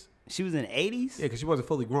 80s. She was in the 80s? Yeah, because she wasn't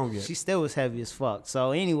fully grown yet. She still was heavy as fuck.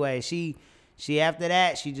 So anyway, she after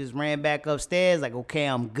that, she just ran back upstairs like, okay,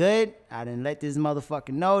 I'm good. I didn't let this motherfucker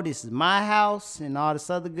know this is my house and all this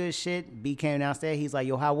other good shit. B came downstairs. He's like,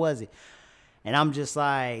 yo, how was it? And I'm just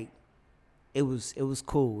like, it was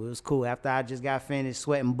cool. It was cool. After I just got finished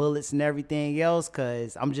sweating bullets and everything else,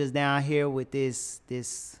 cause I'm just down here with this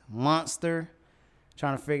monster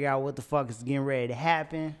trying to figure out what the fuck is getting ready to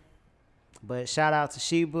happen. But shout out to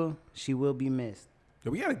Sheba. She will be missed. Yeah,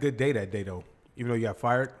 we had a good day that day, though. Even though you got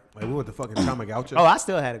fired. Like, we went to fucking Chamagoucha. Oh, I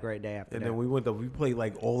still had a great day after and that. then we played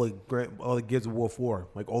like all the Gears of War 4,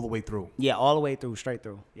 like all the way through. Yeah, all the way through, straight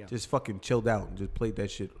through. Yeah. Just fucking chilled out and just played that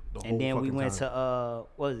shit the whole And then we fucking went time. to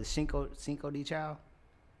what was it, Cinco de Chao?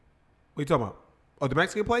 What you talking about? Oh, the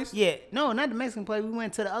Mexican place? Yeah, no, not the Mexican place. We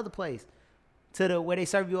went to the other place, where they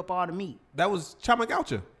serve you up all the meat. That was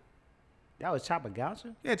Chamagoucha. That was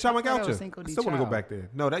Chapagoucha? Yeah, I thought that was Chamagoucha. Cinco I de still want to go Chao. back there.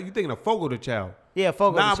 No, that you thinking of Fogo de Chao. Yeah,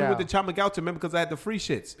 Fogo Nah, de we Chao. went to Chamagoucha, remember, because I had the free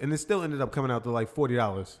shits. And it still ended up coming out to like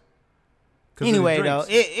 $40. Anyway, though,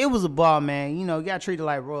 it was a ball, man. You know, you got to treat it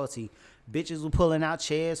like royalty. Bitches were pulling out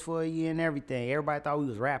chairs for you and everything. Everybody thought we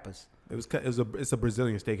was rappers. It's a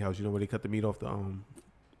Brazilian steakhouse, you know, where they cut the meat off the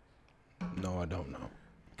No, I don't know.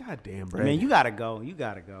 God damn, I bro. mean, you got to go. You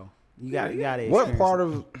got to go. You got to What part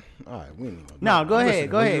of? All right, we ain't even. No, go ahead. Listen,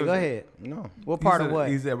 Go what ahead. you Go gonna- ahead. No. What part of what?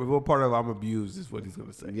 He said, what part of I'm abused is what he's going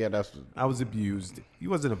to say. Yeah, that's. I was abused. You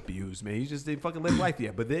wasn't abused, man. You just didn't fucking live life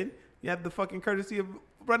yet. But then you have the fucking courtesy of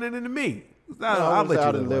running into me. I'll was let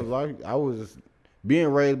out you and live live life. I was being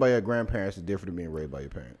raised by your grandparents is different than being raised by your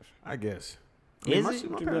parents. I guess. Is my, it? My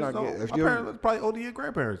What you parents, mean, I don't- guess? If my you're- parents are probably older than your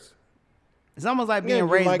grandparents. It's almost like Yeah, being you're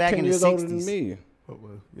raised like back 10 in the years older 60s. than me. Oh,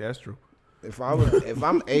 well, yeah, that's true. If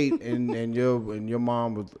I'm 8 and your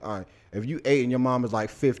mom was if you 8 and your mom is like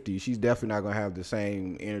 50, she's definitely not gonna have the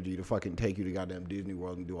same energy to fucking take you to goddamn Disney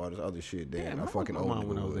World and do all this other shit. Then Yeah, I fucking my old mom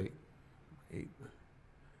when I nigga was would. 8.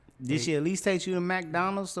 Did she at least take you to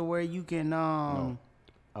McDonald's to where you can Oh,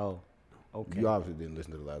 okay. You obviously didn't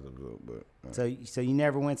listen to the last episode, but So you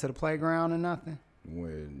never went to the playground or nothing?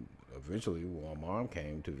 when eventually my mom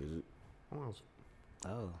came to visit,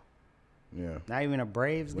 Oh, yeah, not even a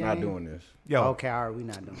Braves we're game. not doing this. Yo, Okay, all right, we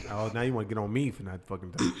not doing. It. oh, now you want to get on me for not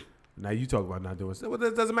fucking doing it. Now you talk about not doing it. Well,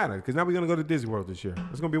 that doesn't matter because now we're going to go to Disney World this year.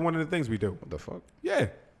 It's going to be one of the things we do. What the fuck? Yeah.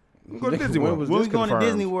 We're going to Disney When World. was When this we going to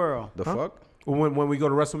confirmed? Disney World? The Huh? fuck? When we go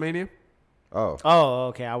to WrestleMania? Oh, Oh,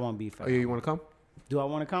 okay. I won't be. Oh, yeah, you want to come? Do I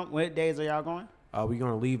want to come? What days are y'all going? We're going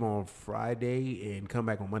to leave on Friday and come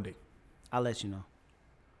back on Monday. I'll let you know.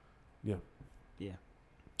 Yeah. Yeah.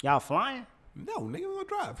 Y'all flying? No, nigga, we gonna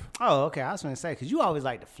drive. Oh, okay. I was gonna say because you always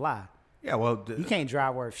like to fly. Yeah, well, You can't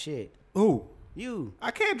drive worth shit. who? You.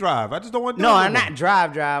 I can't drive. I just don't want to. No, I'm not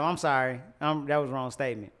drive. I'm sorry. That was a wrong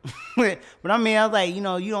statement. But I mean, I was like, you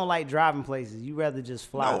don't like driving places. You rather just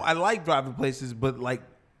fly. No, I like driving places, but like,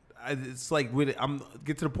 it's like I'm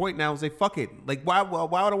get to the point now and say fuck it. Like, why would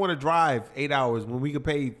I want to drive 8 hours when we could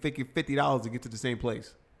pay $50 to get to the same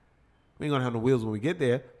place? We ain't gonna have no wheels when we get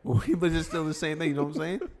there, but it's still the same thing. You know what I'm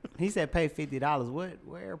saying? He said pay $50.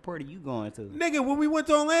 What airport are you going to? Nigga, when we went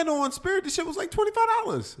to Orlando on Spirit, the shit was like $25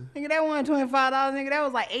 Nigga, that wasn't $25. Nigga, that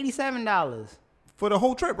was like $87 for the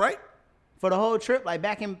whole trip, right? for the whole trip. Like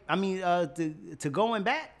to go and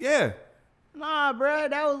back. Yeah. Nah, bro,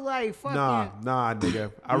 that was like fucking. Nah,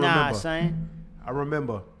 nigga. I Nah, remember. son. I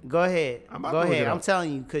remember. Go ahead. I'm about Go to look ahead. it up. I'm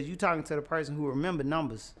telling you, because you talking to the person who remember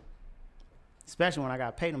numbers. Especially when I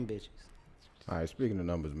got to pay them bitches. All right, speaking of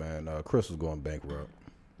numbers, man, Crystal's going bankrupt.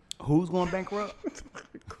 Who's going bankrupt?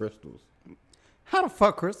 Crystals. How the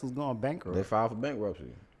fuck Crystal's going bankrupt? They filed for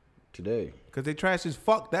bankruptcy today. Because they trash as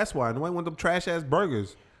fuck. That's why. Nobody want them trash ass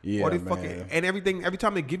burgers. Yeah, Or they man. fucking, and everything, every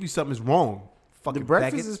time they give you something is wrong. Fucking The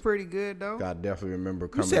breakfast faggots. is pretty good, though. I definitely remember You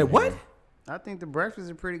coming. said in what? here. I think the breakfast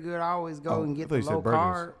is pretty good. I always go and I get thought the you said low burgers.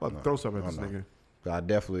 carb. I'll throw something at this no. nigga. I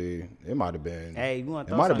definitely. It might have been. Hey, you want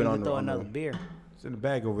It to throw might have something, been you on can the- throw on the- another beer. It's in the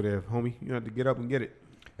bag over there, homie. You have to get up and get it.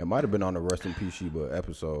 It might have been on the Rest in Peace Sheba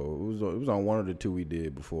episode. It was on one of the two we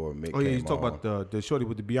did before Mick Oh yeah, came you talk on. about the shorty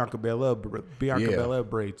with the Bianca Belair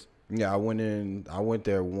braids. Yeah, I went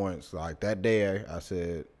there once. Like that day, I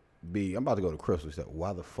said, "B, I'm about to go to Crystal." He said,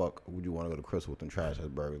 "Why the fuck would you want to go to Crystal with them trash ass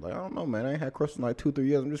burgers?" Like, I don't know, man. I ain't had Crystal in like 2-3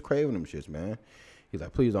 years. I'm just craving them shits, man. He's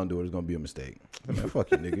like, "Please don't do it. It's gonna be a mistake." I said, "Man,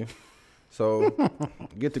 fuck you, nigga." So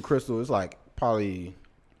get to Crystal. It's like probably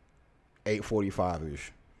 8:45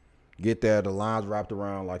 ish. Get there, the line's wrapped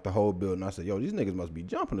around like the whole building. I said, "Yo, these niggas must be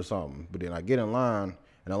jumping or something." But then I get in line,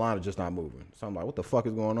 and the line is just not moving. So I'm like, "What the fuck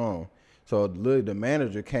is going on?" So literally, the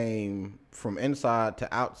manager came from inside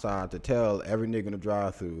to outside to tell every nigga in the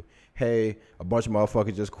drive-thru, "Hey, a bunch of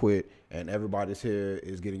motherfuckers just quit, and everybody's here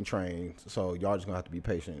is getting trained. So y'all just gonna have to be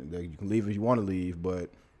patient. You can leave if you want to leave, but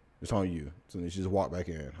it's on you." So then she just walked back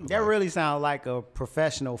in. I'm That like, really sounds like a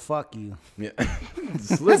professional fuck you. yeah.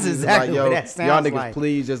 That's That's exactly what that y'all sounds niggas, like.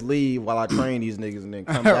 please just leave while I train these niggas and then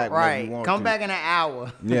come back. whenever you Right. want Come to. back in an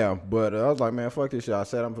hour. Yeah, but I was like, man, fuck this shit. I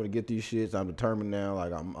said I'm gonna get these shits. I'm determined now.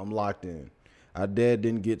 Like I'm locked in. I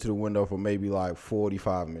didn't get to the window for maybe like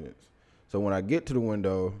 45 minutes. So when I get to the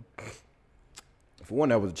window, for one,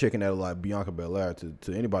 that was a chicken that was like Bianca Belair.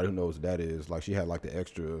 To anybody who knows what that is, like she had like the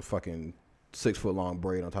extra fucking 6 foot long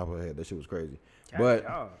braid on top of her head. That shit was crazy. But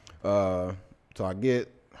so I get,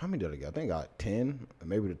 how many did I get? I think I got 10,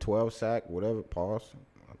 maybe the 12 sack, whatever. Pause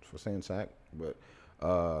for saying sack, but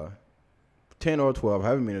 10 or 12,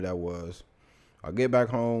 however many that was. I get back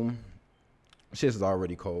home, shit is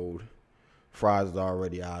already cold. Fries is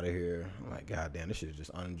already out of here. I'm like, God damn, this shit is just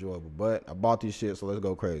unenjoyable. But I bought these shit, so let's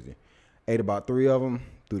go crazy. Ate about 3 of them,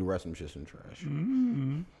 threw the rest of them shits in the trash.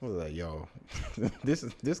 I was like, yo,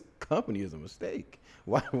 this company is a mistake.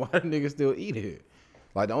 Why the niggas still eat here?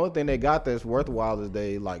 Like, the only thing they got that's worthwhile is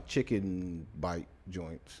they, like, chicken bite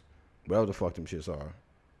joints. Whatever the fuck them shits are.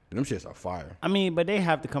 And them shits are fire. I mean, but they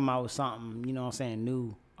have to come out with something, you know what I'm saying,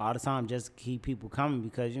 new all the time just to keep people coming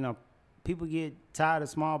because, you know, people get tired of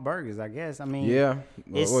small burgers, I guess. I mean, Yeah.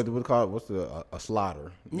 It's- What's called? What's a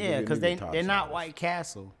slaughter? yeah, because they're not White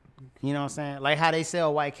Castle. You know what I'm saying? Like how they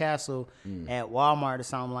sell White Castle at Walmart or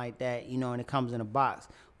something like that, you know, and it comes in a box,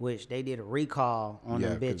 which they did a recall on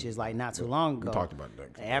them Yeah, 'cause bitches like not too long ago. We talked about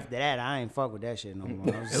that. After that, I ain't fuck with that shit no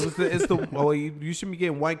more. It's the oh you should be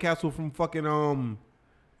getting White Castle from fucking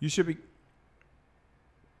you should be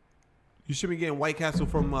getting White Castle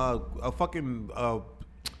from a fucking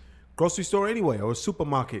grocery store anyway or a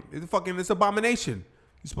supermarket. It's abomination.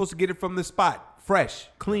 You're supposed to get it from the spot, fresh,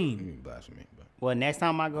 clean. Blasphemy. But Well, next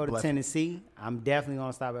time I go to Bless Tennessee, I'm definitely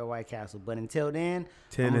gonna stop at White Castle. But until then,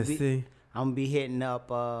 Tennessee. I'm gonna be hitting up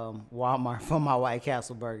Walmart for my White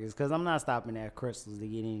Castle burgers because I'm not stopping at Crystals to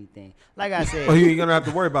get anything. Like I said, Oh, you ain't gonna have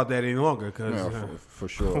to worry about that any longer because yeah, for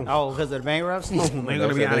sure. oh, because of the bankruptcy. they're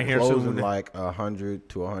gonna be out of here closing soon. like 100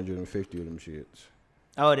 to 150 of them shits.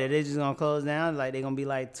 Oh, they're just gonna close down? Like they're gonna be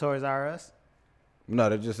like Toys R Us? No,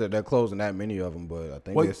 they just said they're closing that many of them, but I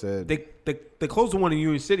think Well, they said they closed the one in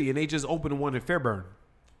Union City and they just opened the one in Fairburn.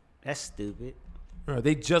 That's stupid.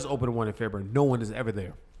 They just opened the one in Fairburn. No one is ever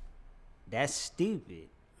there. That's stupid.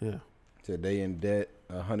 Yeah. said they in debt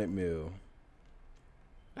 $100 million.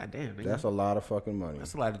 God damn, nigga. That's a lot of fucking money.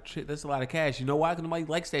 That's a lot of that's a lot of cash. You know why? Because nobody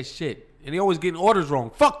likes that shit, and they always getting orders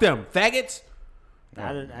wrong. Fuck them, faggots.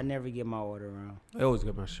 I never get my order wrong. I always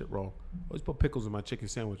get my shit wrong. I always put pickles in my chicken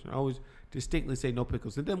sandwich. And I always distinctly say no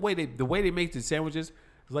pickles. And then the way they make the sandwiches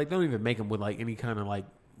is like they don't even make them with like any kind of like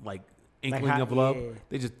inkling hot- of love. yeah.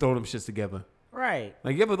 They just throw them shits together. Right.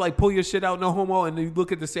 Like you ever like pull your shit out, no homo, and then you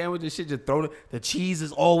look at the sandwich and shit, just throw it. The cheese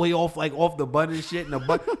is all the way off, like off the bun and shit, and the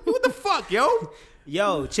bun. What the fuck, yo?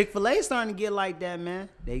 Yo, Chick-fil-A starting to get like that, man.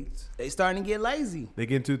 They starting to get lazy. They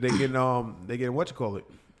getting what you call it?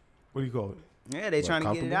 What do you call it? Yeah, they trying to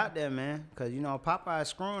get it comfortable? out there, man. Cause you know Popeye's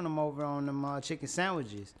screwing them over on them chicken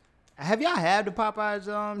sandwiches. Have y'all had the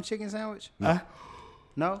Popeyes chicken sandwich?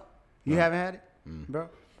 No, you haven't had it, bro.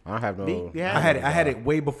 I don't have no. B, you had I had it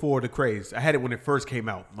way before the craze. I had it when it first came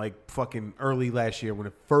out, like fucking early last year when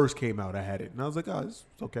it first came out. I had it, and I was like, oh, it's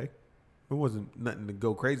okay. It wasn't nothing to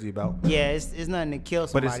go crazy about. Yeah, it's nothing to kill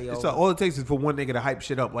But somebody it's over. all it takes is for one nigga to hype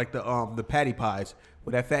shit up, like the patty pies.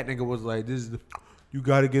 Where that fat nigga was like, you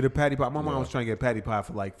got to get a patty pie. My mom was trying to get a patty pie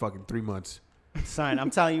for like fucking 3 months. Son, I'm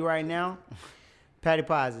telling you right now, Patty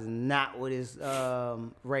Pies is not what is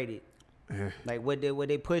rated. Like what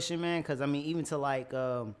they pushing, man. Cause I mean, even to like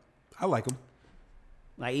I like them.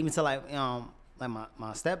 like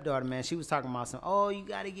my stepdaughter, man, she was talking about some. Oh, you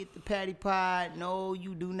got to get the patty pie. No,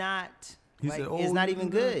 you do not. He Like, said, "Oh, it's not you even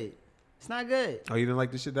do not." good. It's not good. Oh, you didn't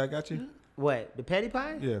like the shit that I got you? What, the patty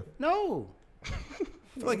pie? Yeah. No, I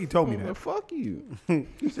feel like he told me Man, that. fuck you.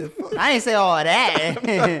 He said, fuck. I ain't say all of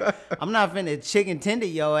that. I'm not finna chicken tender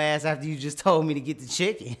your ass after you just told me to get the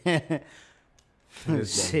chicken.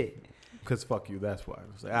 Shit. Because fuck you, that's why.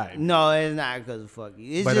 I was like, all right. No, it's not because of fuck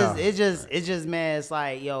you. It's But, it's just, man. It's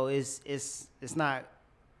like, yo, it's not.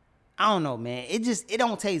 I don't know, man. It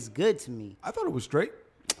don't taste good to me. I thought it was straight.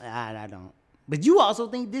 I don't. But you also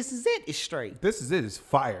think this is it? It's straight. This is it. It's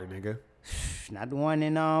fire, nigga. Not the one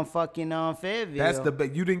in fucking Fayetteville. That's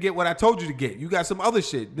you didn't get what I told you to get. You got some other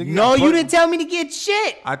shit. Nigga, No, you didn't tell me to get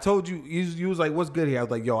shit. I told you, you was like, what's good here? I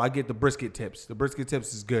was like, yo, I get the brisket tips. The brisket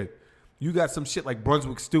tips is good. You got some shit like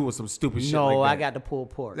Brunswick stew or some stupid shit like No, that. I got the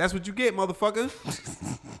pulled pork. That's what you get, motherfucker.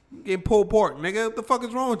 You getting pulled pork, nigga. What the fuck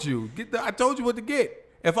is wrong with you? I told you what to get.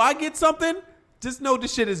 If I get something, just know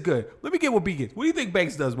this shit is good. Let me get what B gets. What do you think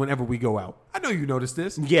Banks does whenever we go out? I know you noticed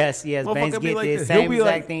this. Yes, Banks be get like this He'll same be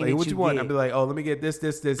exact like, thing like, that what you want? get. I'll be like, oh, let me get this,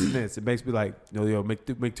 and this. And Banks be like, yo, make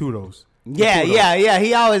two of those. Yeah, Two of those. yeah.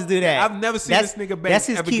 He always do that. I've never seen this nigga That's Banks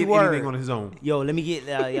his ever key get word. anything on his own. Yo, let me get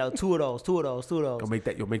two of those. Yo, make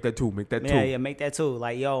that two. Make that two. Yeah, make that too.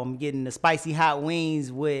 Like, yo, I'm getting the spicy hot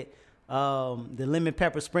wings with the lemon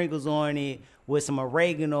pepper sprinkles on it with some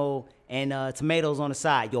oregano and tomatoes on the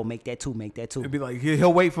side. Yo, make that too. It'd be like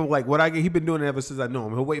he'll wait for like what I get. He been doing it ever since I know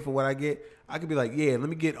him. He'll wait for what I get. I could be like, yeah, let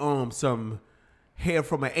me get some hair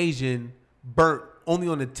from an Asian burnt only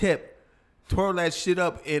on the tip. Twirl that shit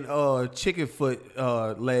up in chicken foot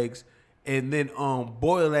legs, and then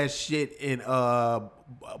boil that shit in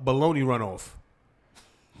bologna runoff.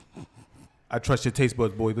 I trust your taste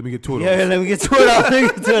buds, boy. Let me get two of those. Yeah, let me get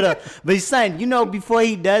to it. But son, you know, before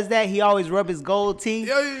he does that, he always rub his gold teeth.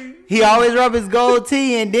 Yeah. He always rub his gold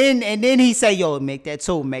teeth, and then he say, "Yo, make that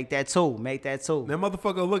too. That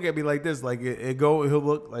motherfucker will look at me like this, like it go. He'll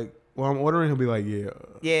look like while I'm ordering. He'll be like, yeah.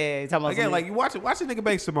 Yeah, talking about Again, some- like you watch a nigga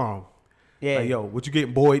Banks tomorrow. yeah. Like, yo, what you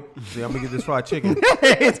getting, Boyd? Yeah, I'm gonna get this fried chicken.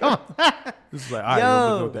 This is like, all right, I'm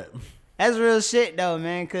gonna go with that. That's real shit though,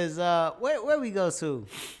 man. Cause where we go to?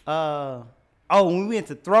 When we went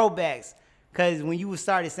to throwbacks. Cause when you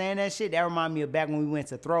started saying that shit, that reminded me of back when we went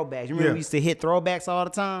to throwbacks. You remember Yeah. we used to hit throwbacks all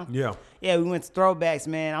the time? Yeah. Yeah, we went to throwbacks,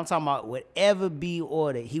 man. I'm talking about whatever B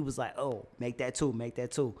ordered. He was like, oh, make that too.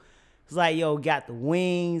 It's like, yo, got the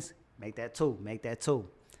wings, make that too.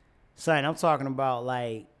 Son, I'm talking about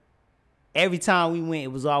like every time we went,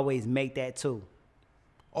 it was always make that too.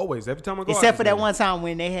 Always, every time I go. Except out, for that one time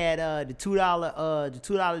when they had the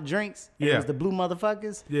 $2 drinks. And Yeah. It was the blue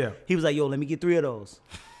motherfuckers. Yeah. He was like, yo, let me get 3 of those.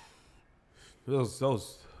 Those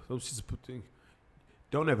shits put thing.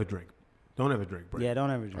 Don't ever drink, bro. Yeah, don't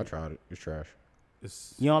ever I drink. tried it. It's trash.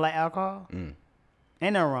 It's, You don't like alcohol? Mm.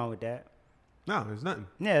 Ain't nothing wrong with that. no, there's nothing.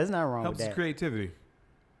 Yeah, there's nothing wrong Helps with his that. creativity.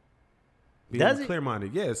 Does it? Clear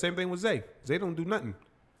minded. Yeah, same thing with Zay. Zay don't do nothing.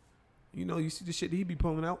 You know, you see the shit that he be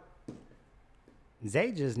pulling out.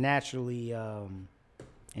 Zay just naturally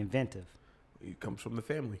inventive. He comes from the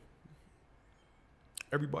family.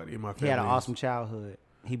 Everybody in my He family. had an is- awesome childhood.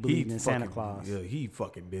 He believed in Santa fucking- Claus. Yeah, he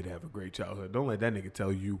fucking did have a great childhood. Don't let that nigga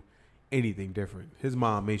tell you anything different. His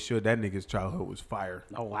mom made sure that nigga's childhood was fire.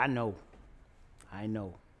 Oh, I know.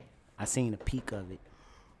 I seen a peek of it.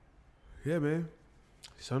 Yeah, man.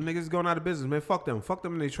 Some niggas going out of business, man. Fuck them. Fuck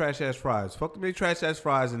them and they trash ass fries. Fuck them and they trash ass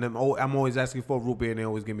fries. And them. Oh, I'm always asking for a root beer and they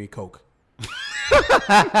always give me Coke.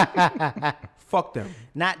 Fuck them.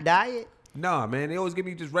 Not diet. Nah, man, they always give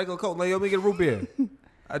me just regular Coke. Like, yo, let me get a root beer.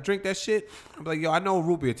 I drink that shit. I'm like, yo, I know what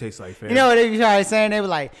root beer tastes like, fam. You know what they be trying to say? They were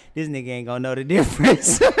like, this nigga ain't gonna know the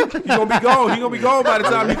difference. He gonna be gone. He gonna be gone by the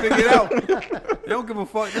time he figure it out. They don't give a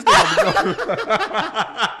fuck. This nigga gonna be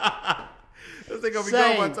gone. This nigga gonna be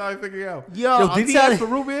gone by the time he figure it out. Yo, did he ask for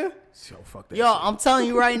root beer? Yo, fuck that Yo, shit. I'm telling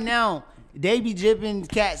you right now, they be jipping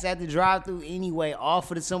cats at the drive-thru anyway, all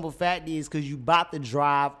for the simple fact is because you about to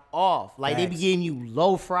drive off. Like, they be Facts. giving you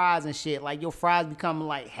low fries and shit. Like, your fries becoming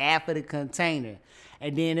like half of the container.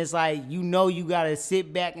 And then it's like, you know you got to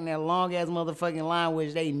sit back in that long-ass motherfucking line,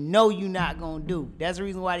 which they know you not going to do. That's the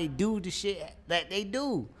reason why they do the shit that they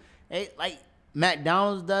do. Like,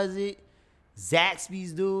 McDonald's does it.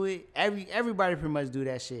 Zaxby's do it. Everybody pretty much do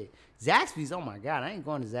that shit. Zaxby's, oh my God, I ain't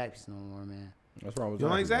going to Zaxby's no more, man. What's wrong with You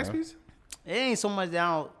don't like Zaxby's, man? Zaxby's? It ain't so much that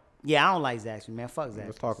I don't. Yeah, I don't like Zaxby's, man. Fuck Zaxby's.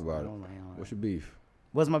 Let's talk about I it. don't like. What's your beef?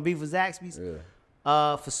 What's my beef with Zaxby's?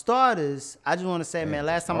 Yeah. For starters, I just want to say, Man, man,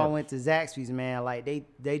 last time I start. went to Zaxby's, man, like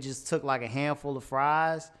they just took like a handful of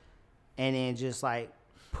fries and then just like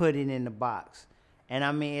put it in the box. And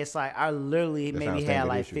I mean, it's like I literally That maybe sounds had standard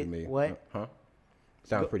like issue to me. what Huh?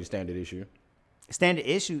 Sounds pretty standard issue. standard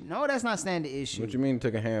issue? No, that's not standard issue. What you mean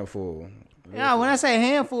took a handful? Yeah, when I say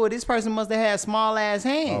handful, this person must have had small ass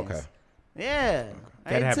hands. Okay. Yeah.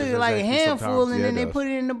 That They happens took at like a Zaxby's handful sometimes. and Yeah, then it they does. put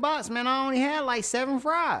it in the box. Man, I only had like 7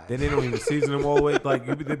 fries. Then they don't even season them all the way. Like,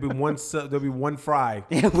 there'll be one fry.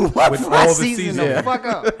 What With fry all the season seasoning. the fuck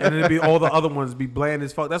up? And then it'd be all the other ones be bland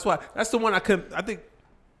as fuck. That's the one I couldn't, I think,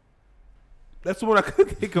 that's the one I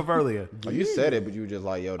couldn't think of earlier. Oh, you said it, but you were just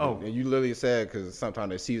like, yo, Oh. you literally said because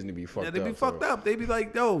sometimes the seasoning be fucked Yeah, up. they be so- fucked up. They be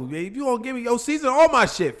like, yo, if you gonna give me, season all my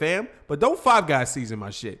shit, fam. But don't Five Guys season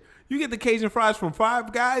my shit. You get the Cajun fries from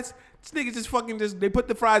Five Guys, this nigga they put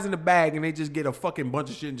the fries in the bag and they just get a fucking bunch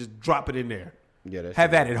of shit and just drop it in there. Yeah, that's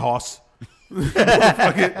Have at it, Hoss.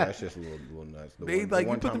 That's just a little nuts. The They one, like, the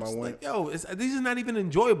one you put time them, I went, like, yo, these are not even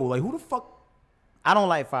enjoyable. Like, who the fuck? I don't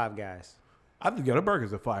like Five Guys. I think the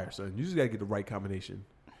burgers are fire, son. You just gotta get the right combination.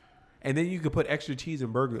 And then you can put extra cheese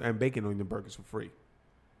and bacon on the burgers for free.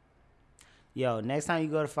 Yo, next time you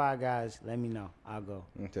go to Five Guys, let me know. I'll go.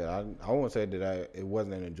 I won't say that it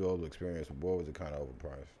wasn't an enjoyable experience, but boy, was it kind of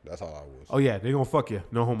overpriced. That's all I was. Oh yeah, they gonna fuck you.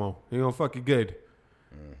 No homo. They gonna fuck you good.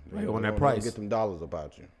 Right on that price. Get them dollars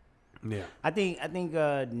about you. Yeah. I think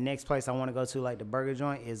the next place I want to go to, like the burger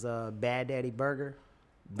joint, is Bad Daddy Burger.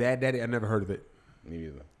 Bad Daddy, I never heard of it. Me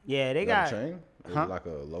neither. Yeah, they Is that got. a chain? Or is Huh? it like a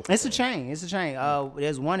local It's a chain. It's a chain.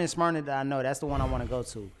 There's one in Smyrna that I know. That's the one I want to go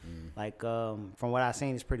to. Like, from what I've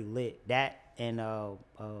seen, it's pretty lit. That and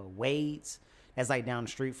Wade's. That's like down the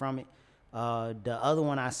street from it. The other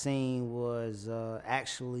one I seen was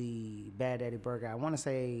actually Bad Daddy Burger. I want to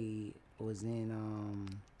say it was in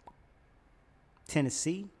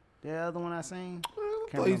Tennessee. The other one I seen.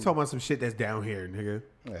 I thought you talking about some shit that's down here, nigga.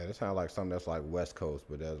 Yeah, that sounds like something that's like West Coast,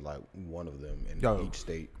 but there's like one of them in Yo. each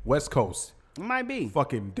state. West Coast. It might be.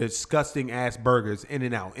 Fucking disgusting ass burgers.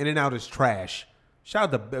 In-N-Out. In-N-Out is trash.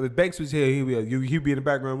 Shout out to if Banks was here, he'd be in the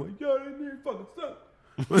background like, yo, that nigga fucking suck.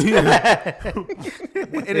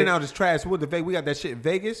 In-N-Out is trash. What the we got that shit in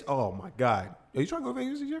Vegas? Oh my God. Are you trying to go to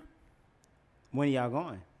Vegas this year? When are y'all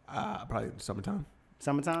going? Probably in the summertime.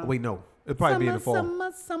 Summertime? Wait, no. It'll probably be in the fall.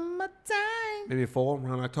 Summertime. Maybe in fall,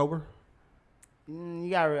 around October. You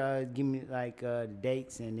gotta give me like the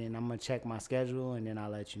dates, and then I'm gonna check my schedule, and then I'll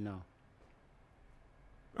let you know.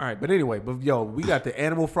 All right, but anyway, we got the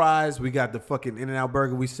animal fries, we got the fucking In-N-Out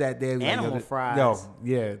burger. We sat there. We Animal like, fries? Yo,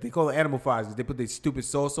 yeah, they call it animal fries because they put their stupid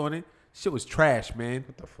sauce on it. Shit was trash, man.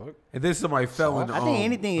 What the fuck? And then somebody fell in. I think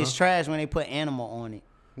anything is trash when they put animal on it.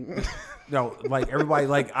 No, like everybody,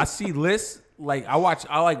 like I see lists. Like I watch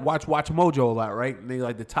Watch Mojo a lot, right? And they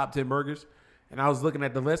like the top 10 burgers. And I was looking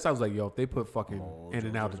at the list. I was like, yo, if they put fucking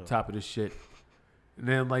In-N-Out at the top of this shit. And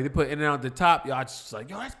then like they put In-N-Out at the top, yo, I just like,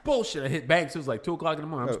 yo, that's bullshit. I hit Banks. It was like 2:00 in the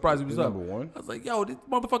morning. I'm surprised he was up. Number one? I was like, yo, this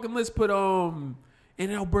motherfucking list put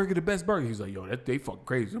In-N-Out burger the best burger. He's like, yo, they fucking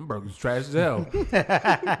crazy. Them burgers trash as hell.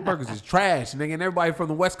 Burgers is trash. And everybody from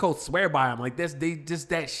the West Coast swear by them. Like they just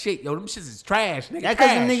that shit. Yo, them shits is trash. Nigga, That's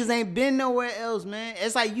because trash. the niggas ain't been nowhere else, man.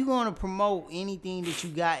 It's like you gonna promote anything that you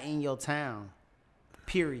got in your town,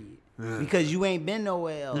 period. Because you ain't been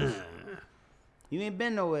nowhere else. You ain't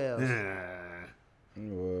been nowhere else.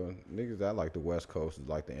 Well, niggas that like the West Coast is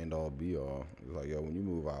like the end all be all. It's like, yo, when you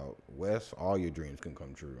move out west, all your dreams can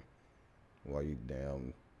come true. While you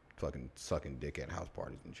damn fucking sucking dick at house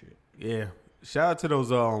parties and shit. Yeah. Shout out to those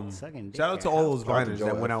Sucking dick shout out at to all those Shout out to viners Joe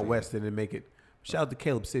that went out Epstein. west and didn't make it. Shout out to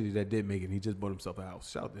Caleb City that did make it. He just bought himself a house.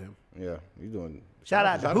 Shout out to him. Yeah, you doing. Shout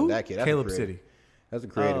out to who? That kid. That's Caleb a creative. City. That's a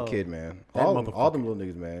creative kid, man. That All motherfucker. them little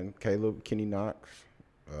niggas, man. Caleb, Kenny Knox,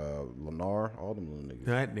 Lennar, all them little niggas.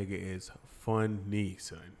 That nigga is funny,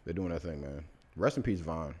 son. They're doing that thing, man. Rest in peace,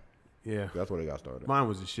 Vine. Yeah. That's where they got started. Vine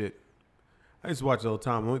was the shit. I used to watch it all the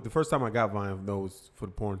time. The first time I got Vine, though, was for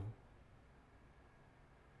the porn.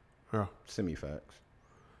 Yeah. Semi-facts.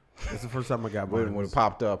 That's the first time I got Vine. When it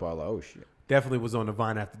popped up, I was like, oh, shit. Definitely was on the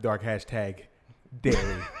Vine After Dark hashtag daily.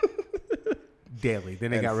 Daily.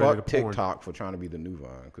 Then they And got rid of the fuck porn. TikTok for trying to be the new Vine.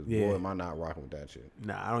 Because, Yeah. boy, am I not rocking with that shit.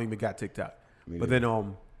 Nah, I don't even got TikTok. Me But neither.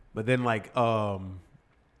 then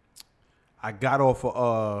I got off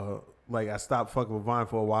of I stopped fucking with Vine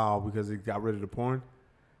for a while because it got rid of the porn.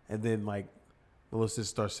 And then like my little sister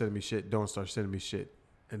started sending me shit, Dawn started sending me shit.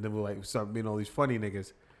 And then we started being all these funny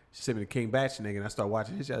niggas. She sent me the King Batch nigga and I started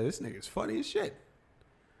watching his shit. This nigga's funny as shit.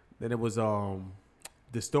 Then it was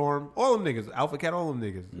The Storm, all them niggas, Alpha Cat, all them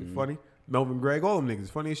niggas. Funny. Melvin Gregg, all them niggas,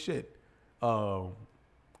 funny as shit.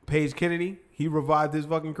 Paige Kennedy, he revived his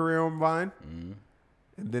fucking career on Vine.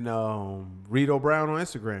 And then Rito Brown on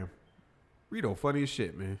Instagram. Rito, funny as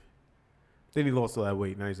shit, man. Then he lost all that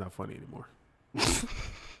weight. Now he's not funny anymore.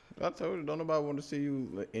 I told you, don't nobody want to see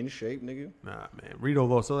you in shape, nigga. Nah, man. Rito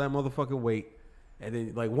lost all that motherfucking weight. And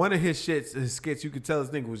then, like, one of his skits, you could tell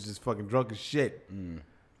this nigga was just fucking drunk as shit.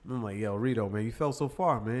 I'm like, yo, Rito, man, you fell so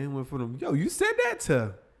far, man. Went from them, yo, you said that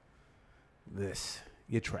to this.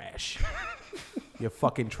 You're trash. You're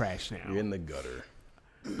fucking trash now. You're in the gutter.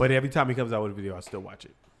 But every time he comes out with a video, I still watch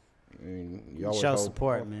it. I mean, you always Show hope-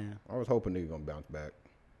 support, man. I was hoping nigga gonna bounce back.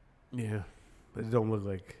 Yeah. But it don't look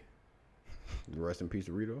like. Rest in peace,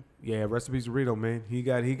 Rito. Yeah, rest in peace, Rito, man. He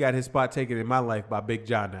got his spot taken in my life by Big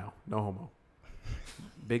John now. No homo.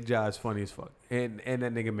 Big John is funny as fuck. And that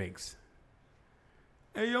nigga Minx.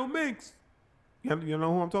 Hey, yo, Minx. You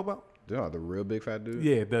know who I'm talking about? Yeah, the real big fat dude.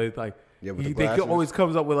 Yeah, with the he glasses. always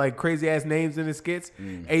comes up with like crazy ass names in his skits.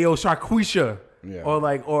 Hey, yo, Sharquisha. Yeah.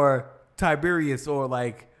 Or Tiberius or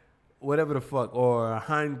like whatever the fuck. Or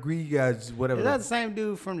Hein Grigas, whatever. Is that the same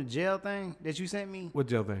dude from the jail thing that you sent me? What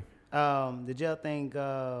jail thing? The jail thing,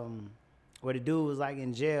 where the dude was like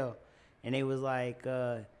in jail, and they was like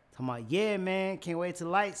talking about, yeah, man, can't wait till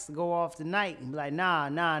lights go off tonight. And be like, nah,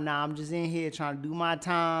 I'm just in here trying to do my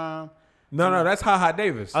time. No, that's Ha Ha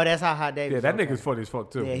Davis. Oh, that's how Davis. Yeah, that okay. nigga's funny as fuck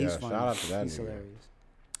too. Yeah, he's Yeah, funny. shout out to that He's nigga. hilarious.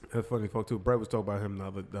 That's funny as fuck too. Brett was talking about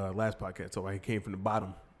him the last podcast. So he came from the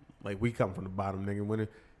bottom. Like we come from the bottom, nigga. When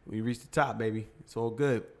we reach the top, baby, it's all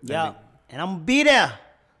good. Yeah, and I'm gonna be there.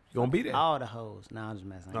 You gonna be there? All the hoes. Nah, I'm just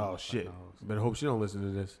messing. Oh shit! Better hope she don't listen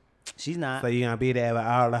to this. She's not. So you gonna be there with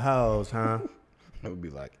all the hoes, huh? It would be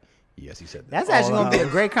like, yes, he said that. That's actually all gonna the be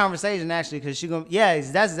a great conversation, actually, because she gonna, that's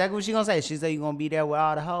exactly what she gonna say. She said you gonna be there with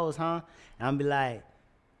all the hoes, huh? And I'm be like,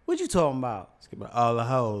 what you talking about? Skip about all the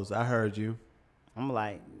hoes. I heard you. I'm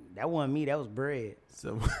like, that wasn't me, that was bread.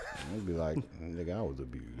 So It would be like, nigga, I was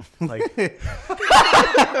abused. like,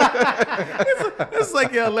 it's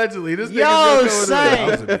like yeah, allegedly this Yo, nigga's son. I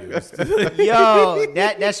was abused. Yo,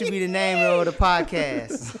 that should be the name of the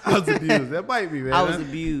podcast. I was abused. That might be, man. I was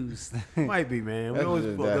abused. Might be, man. We That's always,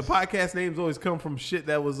 just- the that's- podcast names always come from shit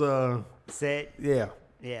that was Said, yeah,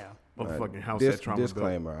 yeah. motherfucking house that trauma built.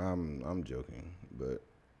 Disclaimer, I'm joking, but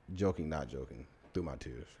not joking through my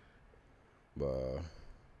tears. But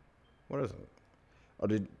what is it? Oh,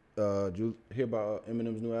 did you hear about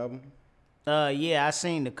Eminem's new album? Yeah, I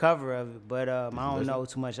seen the cover of it, but I don't listen? know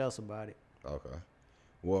too much else about it. Okay.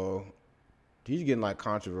 Well, he's getting like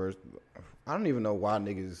controversy. I don't even know why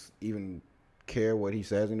niggas even care what he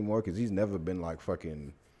says anymore, because he's never been like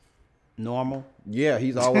fucking. Normal. Yeah,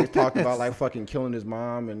 he's always talked about like fucking killing his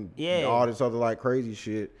mom and Yeah. all this other like crazy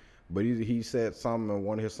shit. But he said something in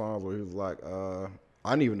one of his songs where he was like, I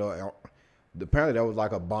didn't even know. Apparently there was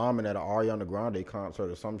like a bombing at an Ariana Grande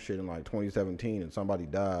concert or some shit in like 2017, and somebody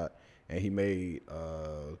died, and he made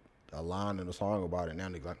a line in a song about it. Now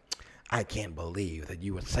niggas like, I can't believe that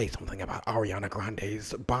you would say something about Ariana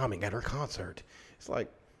Grande's bombing at her concert. It's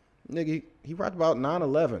like, nigga, he rapped about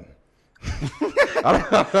 9/11.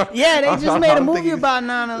 Yeah, they I just don't made a think movie it's- about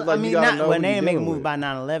 9/11. it's like I you mean, gotta not know well, who they you didn't make a dealing movie with. about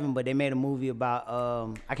 9/11, but they made a movie about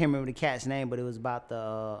I can't remember the cat's name, but it was about the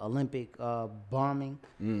Olympic bombing.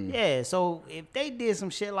 Yeah, so if they did some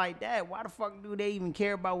shit like that, why the fuck do they even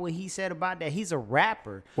care about what he said about that? He's a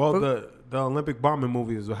rapper. Well, the Olympic bombing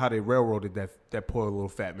movie is how they railroaded that poor little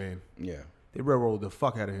fat man. Yeah. They railroaded the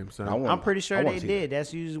fuck out of him, son. I I'm pretty I sure wanna they see did.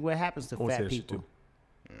 That's usually what happens to I wanna see fat that shit people.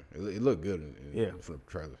 too. It looked good Yeah. from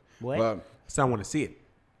the trailer. What? But, So I want to see it.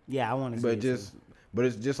 Yeah, I want to see but it just too. but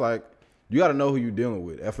it's just like, you got to know who you're dealing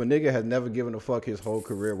with. If a nigga has never given a fuck his whole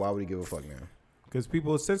career, why would he give a fuck now? Because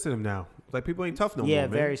people are sensitive now. Like, people ain't tough no Yeah, more,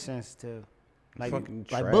 man. very sensitive. Fucking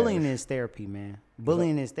Like trash. bullying is therapy, man.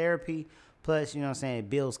 Bullying is therapy. Plus, you know what I'm saying, it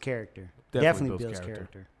builds character. Definitely builds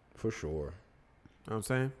character. For sure. You know what I'm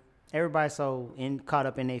saying? Everybody's so caught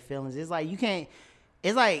up in their feelings. It's like you can't.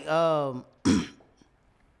 It's like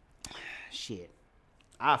shit.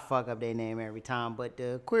 I fuck up their name every time, but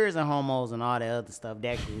the queers and homos and all that other stuff,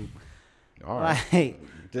 that group. All right. Like,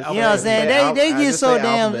 Just you know what I'm saying? They get just so say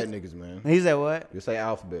damn. alphabet niggas, man. He said what? You say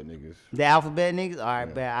alphabet niggas. The alphabet niggas? All right,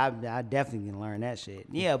 but I definitely can learn that shit.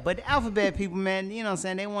 Yeah, but the alphabet people, man, you know what I'm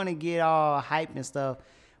saying? They want to get all hype and stuff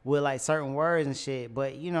with like certain words and shit.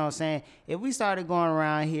 But you know what I'm saying? If we started going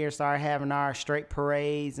around here, start having our straight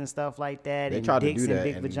parades and stuff like that, They and tried to dicks do that, and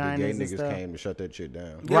big and the vaginas gay and niggas stuff. came to shut that shit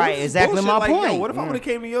down. Yeah, Right, this is exactly bullshit. my Like, yo, point. what if I would have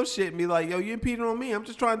came to your shit and be like, yo, you impeding on me? I'm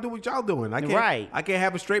just trying to do what y'all doing. I can't. Right. I can't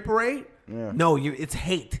have a straight parade. Yeah. No, it's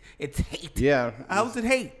hate. It's hate. Yeah. How's it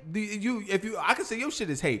hate? I can say your shit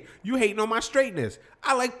is hate. You hating on my straightness.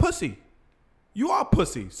 I like pussy. You are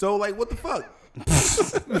pussy. So like, what the fuck?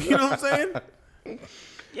 You know what I'm saying?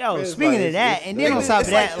 Yo, It's speaking like- of that, and then on It's top of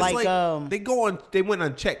that, it's like they went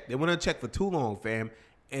unchecked. They went unchecked for too long, fam.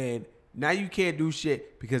 And now you can't do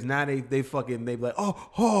shit because now they be like,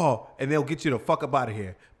 oh, and they'll get you the fuck up out of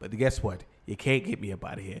here. But guess what? You can't get me up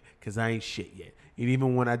out of here because I ain't shit yet. And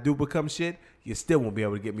even when I do become shit, you still won't be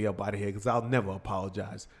able to get me up out of here because I'll never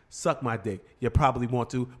apologize. Suck my dick. You probably want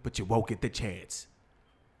to, but you won't get the chance.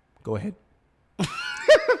 Go ahead.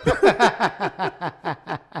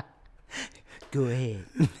 Go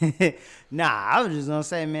ahead. Nah, I was just gonna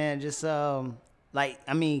say, man, just like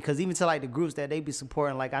I mean, cause even to like the groups that they be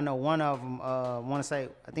supporting, like I know one of them want to say,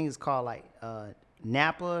 I think it's called like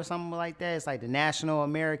NAPA or something like that. It's like the National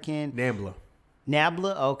American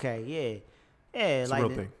NAMBLA. Okay, yeah, a like real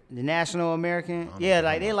the, thing. the National American. Yeah,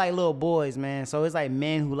 like they like little boys, man. So it's like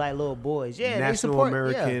men who like little boys. Yeah, they National support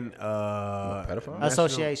American pedophile?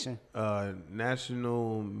 Association.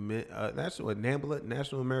 National NAMBLA,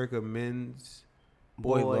 National America Men's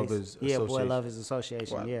Boy Lovers Yeah, Association. Boy Lovers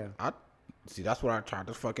Association. Well, Yeah. See, that's what I tried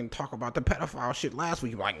to fucking talk about the pedophile shit last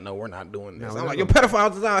week. Like, no, we're not doing this. No, I'm we're like, not your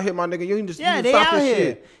pedophiles is out here, my nigga. You can just Yeah, you they stop out this here.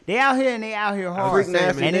 shit. They out here and they out here hard. Freak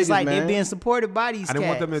nasty And it's niggas, like man. they're being supported by these I didn't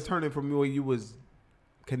want them to cats. turn it from where you was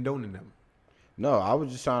condoning them. No, I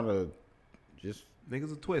was just trying to just.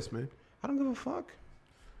 Niggas a twist, man. I don't give a fuck.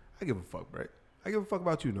 I give a fuck, right? I give a fuck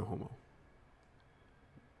about you, no homo.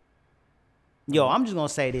 Yo, I'm just gonna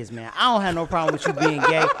say this, man. I don't have no problem with you being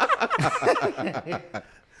gay.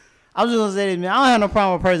 I'm just gonna say this, man. I don't have no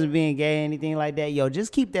problem with a person being gay or anything like that. Yo,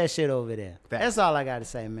 just keep that shit over there. Facts. That's all I gotta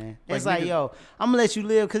say, man. It's Like, like, niggas- yo, I'm gonna let you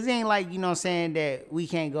live, cause it ain't like, you know what I'm saying, that we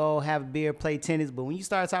can't go have a beer, play tennis. But when you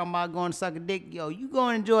start talking about going to suck a dick, yo, you go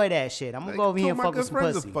and enjoy that shit. I'm gonna go over here and fuck with some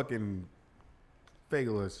pussy. Fucking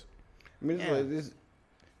fageless. I mean, it's Yeah. like this.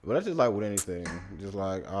 But that's just like with anything. Just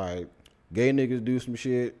like, all right, gay niggas do some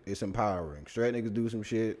shit, it's empowering. Straight niggas do some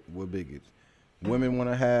shit, we're bigots. Women want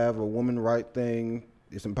to have a woman right thing,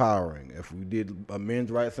 it's empowering. If we did a men's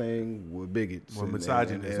right thing, we're bigots. We're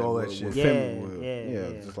misogynists, all that shit.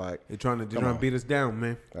 Yeah. Just like, They're trying to Come on. beat us down,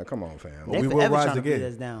 man. like, come on, fam. Well, They we will forever rise trying to beat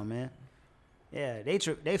again. us down, man. Yeah,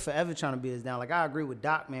 they forever trying to beat us down. Like I agree with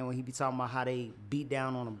Doc, man, when he be talking about how they beat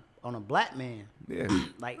down on a black man. Yeah.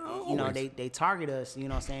 Like you know, Always. they target us. You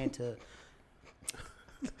know what I'm saying? To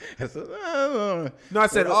No, I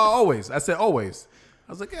said always. I said always.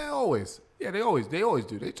 I was like, yeah, always. Yeah, they always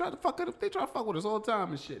do. They try to fuck it up. They try to fuck with us all the time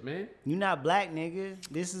and shit, man. you not black, nigga.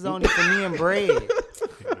 This is only for me and bread.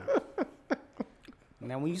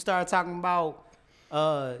 Now when you start talking about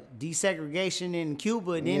desegregation in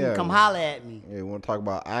Cuba, then Yeah. come holler at me. Yeah, want to talk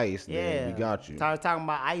about ICE? Yeah, Then we got you. Start talking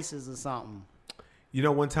about ISIS or something. You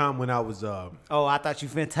know, one time when I was Oh, I thought you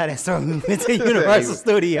finna tell that story. We went to Universal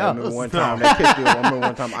Studios. I remember one time they picked you. I remember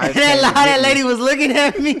one time ICE And came to that get me. lady was looking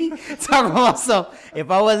at me, talking about some. If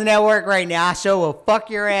I wasn't at work right now, I sure would fuck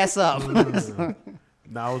your ass up. no,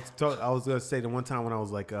 I was gonna say the one time when I was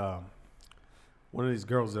like one of these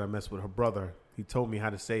girls that I messed with, her brother, he told me how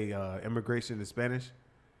to say immigration in Spanish.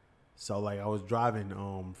 So like I was driving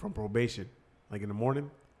from probation, like in the morning.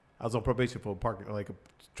 I was on probation for a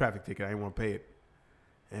traffic ticket. I didn't want to pay it.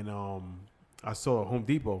 And I saw a Home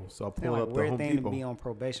Depot, so I pulled like up the weird Home thing Depot. to be on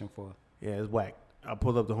probation for. Yeah, it's whack. I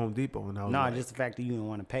pulled up the Home Depot and I was No, like, just the fact that you didn't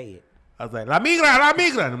want to pay it. I was like, La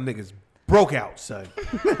migra, them niggas broke out, son.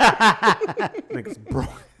 Niggas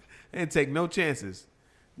broke. They didn't take no chances.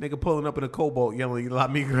 Nigga pulling up in a cobalt yelling, La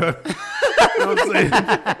migra. You know what I'm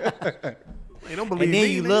saying? They don't believe And then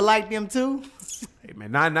me. you nigga. look like them too. Hey,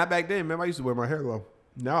 man, not back then. Remember, I used to wear my hair low.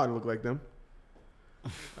 Now I look like them.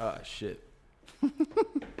 Shit.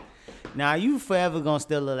 Now you forever gonna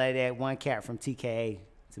still look like that one cat from TKA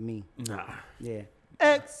to me. Nah. Yeah.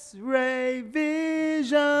 X-ray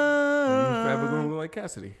vision. You forever gonna look like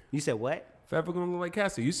Cassidy. You said what? Forever gonna look like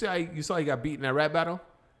Cassidy. You saw he got beat in that rap battle.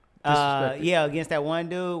 Disrespected. Yeah, against that one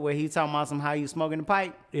dude where he talking about how you smoking the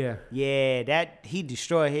pipe. Yeah. Yeah, that he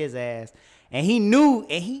destroyed his ass, and he knew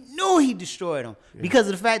he destroyed him because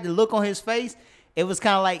of the fact, the look on his face. It was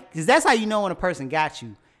kind of like, because that's how you know when a person got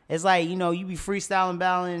you. It's like, you know, you be freestyling,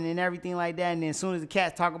 battling, and everything like that, and then as soon as the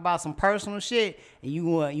cats talk about some personal shit, and you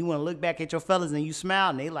want to look back at your fellas and you smile,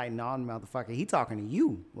 and they like, no, motherfucker, he talking to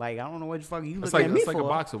you. Like, I don't know what the fuck you looking at me It's for. like a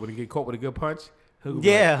boxer when he get caught with a good punch.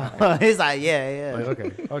 Yeah, it's like, yeah. Like, okay.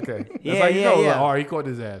 That's Yeah, how you know. yeah. Like, oh, he caught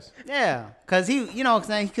his ass. Yeah, cause he, you know what I'm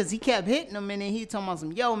saying, because he kept hitting him, and then he talking about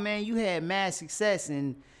some, yo, man, you had mad success,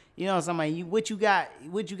 and you know something, what you got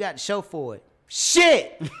to show for it?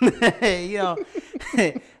 Shit, you know.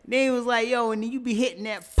 Then he was like, yo, and then you be hitting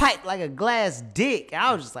that pipe like a glass dick. And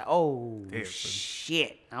I was just like, oh damn,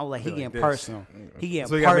 shit. I was like, he Like getting this. personal. He getting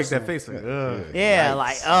So you gotta make personal. that face like, ugh. Yeah,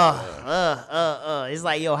 like, It's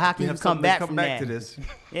like, yo, how can you come back from that? To this.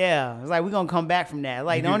 Yeah, it's like we're gonna come back from that.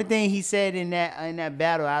 Like the only thing he said in that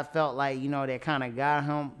battle, I felt like, you know, that kind of got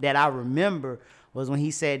him, that I remember, was when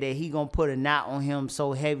he said that he gonna put a knot on him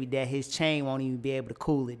so heavy that his chain won't even be able to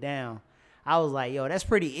cool it down. I was like, yo, that's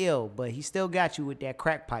pretty ill, but he still got you with that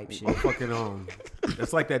crack pipe shit. Fucking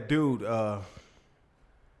it's like that dude,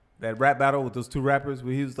 that rap battle with those two rappers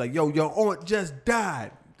where he was like, yo, your aunt just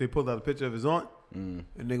died. They pulled out a picture of his aunt, and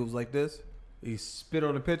nigga was like this. He spit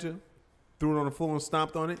on the picture, threw it on the floor and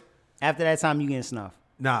stomped on it. After that time, you getting snuffed.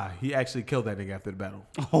 Nah, he actually killed that nigga after the battle.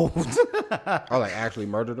 Oh, like actually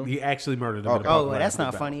murdered him? He actually murdered him. Okay. in the Oh, parking well, lot that's after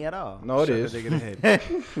not the funny at all. No, it battle. is. Shot that nigga in the head.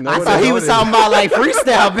 No, I it thought is. he was talking about like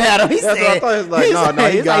freestyle battle. He That's what I said, thought. He was like, no,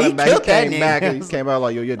 he he's got like, him back. He killed that came back nigga. and he came out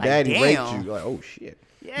like, yo, your Like, daddy damn. raped you. Like, oh, shit.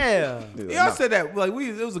 Yeah. Dude, Y'all no. said that like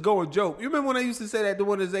it was a going joke. You remember when I used to say that to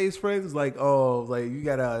one of Zay's friends? Like, oh, like you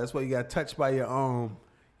got that's why you got touched by your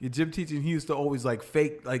gym teacher. He used to always like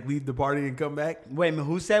fake, like leave the party and come back. Wait a minute,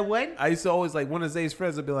 who said what? I used to always like one of Zay's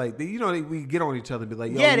friends would be like, we get on each other, and be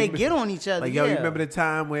like, yo, Yeah, you they remember- get on each other. Like, yo, you yeah. remember the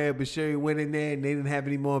time where Bashiri went in there and they didn't have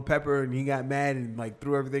any more pepper and he got mad and like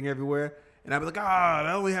threw everything everywhere? And I'd be like, that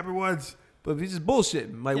only happened once. But he's just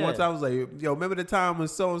bullshitting. Like, Yeah. once I was like, yo, remember the time when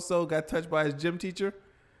so-and-so got touched by his gym teacher?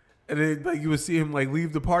 And then like you would see him like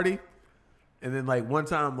leave the party. And then like one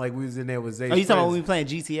time like we was in there with Zay's Oh, you talking about friends. when we playing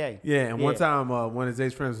GTA? Yeah, and one time one of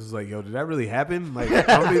Zay's friends was like, yo, did that really happen? Like, I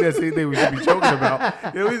don't think that's anything we should be joking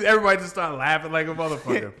about. You know, everybody just started laughing like a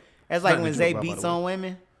motherfucker. That's like Nothing when to Zay joke about, by beats the way. on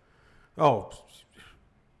women. Oh,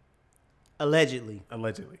 Allegedly.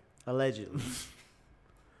 allegedly.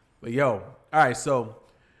 But yo, all right, so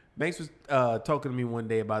Banks was talking to me one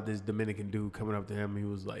day about this Dominican dude coming up to him. He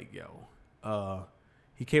was like, yo,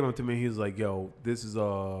 he came up to me. He was like, yo, this is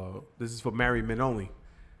for married men only.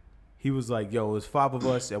 He was like, yo, it's 5 of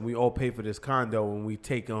us and we all pay for this condo and we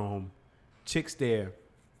take chicks there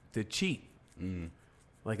to cheat.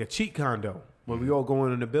 Like a cheat condo. Where we all go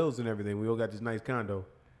in on the bills and everything. We all got this nice condo.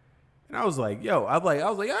 And I was like, yo, I was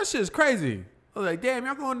like, yo, that shit's crazy. I was like, damn,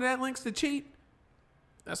 y'all going to that links to cheat?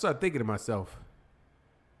 I started thinking to myself,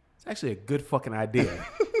 it's actually a good fucking idea.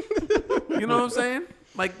 You know what I'm saying?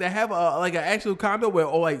 Like to have an actual condo where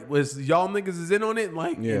y'all niggas is in on it,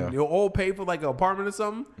 like Yeah. and you'll all pay for like an apartment or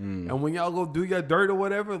something. And when y'all go do your dirt or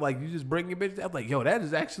whatever, like you just bring your bitch. I'm like, yo, that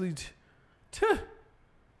is actually. I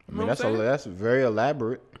mean, that's very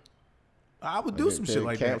elaborate. I would do some shit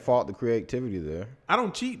like Can't that. fault the creativity there. I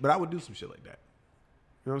don't cheat, but I would do some shit like that.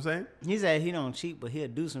 You know what I'm saying? He said he don't cheat, but he'll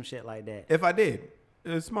do some shit like that. If I did,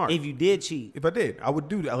 it's smart. If you did cheat. If I did, I would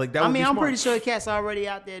do that. Like that. I would mean, be I'm smart. pretty sure cats already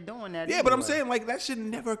out there doing that. Yeah, but I'm anyway. saying like that shit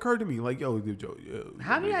never occurred to me. Like, yo,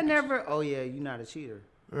 How did I never? Oh yeah, you're not a cheater.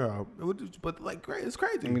 Yeah, but like, it's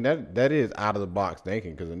crazy. I mean, that is out of the box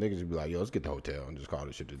thinking because the niggas would be like, yo, let's get the hotel and just call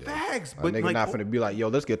this shit today. Facts, A but nigga like, not finna be like, yo,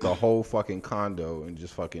 let's get the whole fucking condo and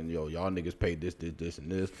just fucking, yo, y'all niggas paid this, and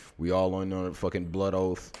this. We all on a fucking blood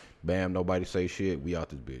oath. Bam, nobody say shit. We out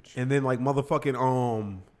this bitch. and then like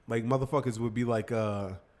motherfucking like motherfuckers would be like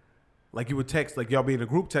you would text like y'all be in a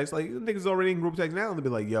group text like niggas already in group text now and they'd be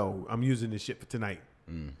like, yo, I'm using this shit for tonight,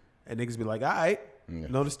 and niggas be like, all right,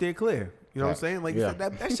 know to steer clear. You know what I'm saying? Like Yeah.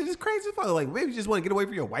 that shit is crazy as fuck. Like maybe you just want to get away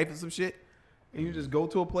from your wife or some shit, and you just go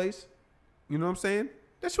to a place. You know what I'm saying?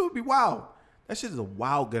 That shit would be wild. That shit is a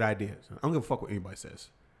wild good idea. I don't give a fuck what anybody says.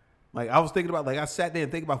 Like I was thinking about, like I sat there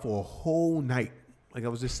and thinking about for a whole night. Like I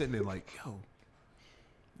was just sitting there like, yo,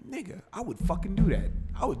 nigga, I would fucking do that.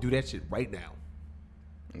 I would do that shit right now.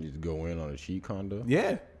 And just go in on a cheat condo.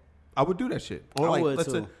 Yeah, I would do that shit. Or I like would,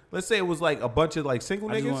 too. let's say it was like a bunch of like single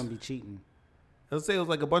I just want niggas. to be cheating. Let's say it was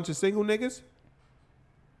like a bunch of single niggas.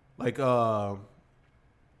 Like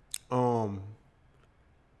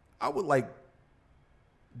I would like,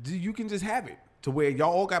 you can just have it to where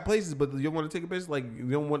y'all all got places, but you don't want to take a bitch. Like you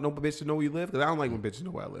don't want no bitch to know where you live, because I don't like when bitches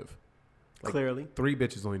know where I live. Like, Clearly. 3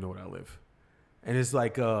 bitches only know where I live, and it's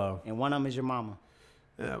like, And one of them is your mama.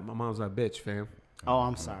 yeah, my mom's not a bitch, fam. Oh,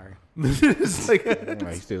 I'm sorry. It's like,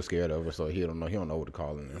 He's still scared of her, so he don't know. He don't know what to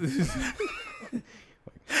call her.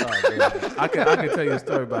 I can tell you a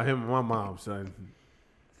story about him and my mom, son.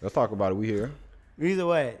 Let's talk about it. We here. Either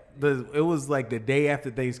way. It was like the day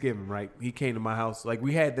after Thanksgiving, right? He came to my house. Like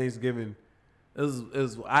we had Thanksgiving. It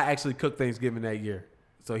was I actually cooked Thanksgiving that year.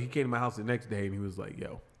 So he came to my house the next day and he was like,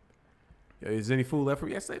 yo, is any food left for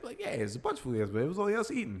me yesterday? Like, yeah, there's a bunch of food yesterday. It was only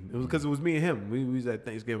us eating. It was because it was me and him. We was at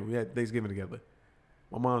Thanksgiving. We had Thanksgiving together.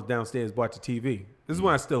 My mom's downstairs watching TV. This is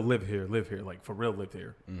when I still live here, like for real lived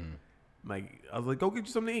here. Like, I was like, go get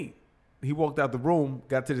you something to eat. He walked out the room,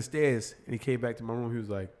 got to the stairs, and he came back to my room. He was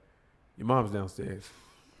like, your mom's downstairs.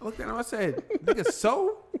 I looked at him, I said, nigga,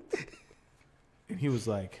 so? And he was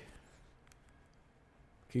like,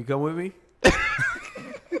 can you come with me?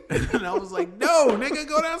 And I was like, no, nigga,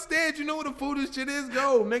 go downstairs. You know where the food and shit is?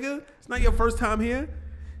 Go, nigga. It's not your first time here.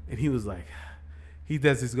 And he was like, he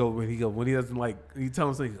does this when he doesn't like, you tell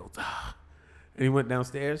him something, he goes, ah. And he went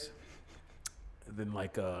downstairs. And then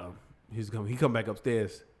like, he come back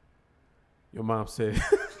upstairs. Your mom said,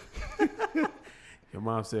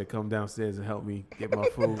 come downstairs and help me get my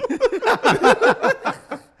food.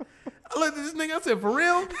 I looked at this nigga, I said, for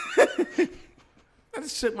real? I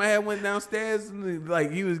just shook my head, went downstairs, and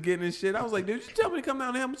like he was getting his shit. I was like, dude, you tell me to come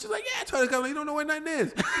down to him? She's like, yeah, I told her to come. You don't know where nothing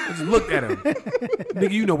is. I just looked at him. Nigga,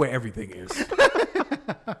 you know where everything is.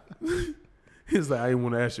 He's like, I didn't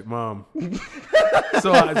want to ask your mom.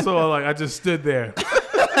 So I just stood there.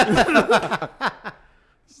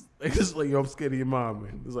 It's like, yo, I'm scared of your mom,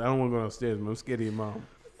 man. It's like, I don't want to go downstairs, man. I'm scared of your mom.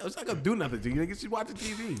 It's not going to do nothing to you. Nigga, she's watching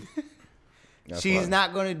TV. She's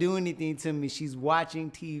not going to do anything to me. She's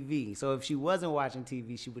watching TV. So if she wasn't watching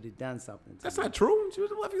TV, she would have done something to That's me. not true. She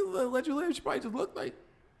would have let you live. She probably just looked like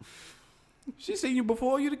she seen you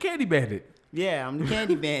before. You the candy bandit. Yeah, I'm the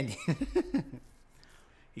candy bandit.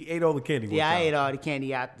 He ate all the candy. Yeah, I ate all the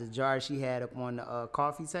candy out the jar she had up on the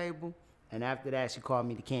coffee table. And after that, she called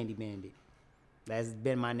me the candy bandit. That's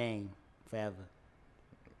been my name forever.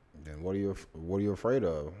 Then what are you afraid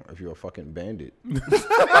of if you're a fucking bandit?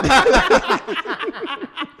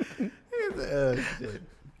 Shit.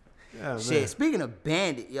 Oh, Shit, man. speaking of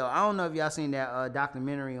bandit, yo, I don't know if y'all seen that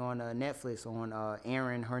documentary on Netflix on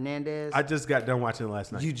Aaron Hernandez. I just got done watching it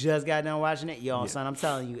last night. You just got done watching it? Yo, Yeah. son, I'm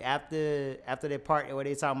telling you, after that part where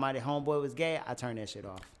they talking about the homeboy was gay, I turned that shit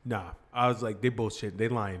off. Nah, I was like, they bullshit. They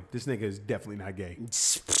lying. This nigga is definitely not gay.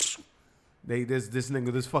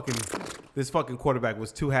 This fucking quarterback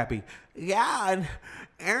was too happy. Yeah, and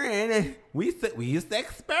Aaron, we used to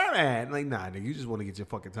experiment. Like, nah, nigga, you just want to get your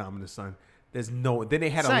fucking time in the sun. There's no. Then they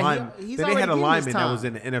had Son, a line. he's Then they already had a getting his lineman that time. was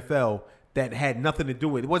in the NFL that had nothing to do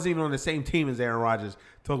with it. Wasn't even on the same team as Aaron Rodgers.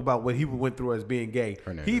 Talk about what he went through as being gay.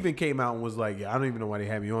 Hernandez. He even came out and was like, "Yeah, I don't even know why they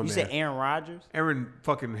have me on You there." said Aaron Rodgers? Aaron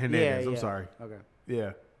fucking Hernandez. I'm sorry. Okay.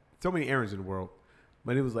 Yeah, so many Aarons in the world,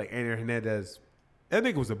 but it was like Aaron Hernandez. That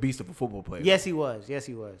nigga was a beast of a football player. Yes, he was. Yes,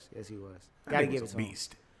 he was. Yes, he was. That Gotta nigga give it was to a him.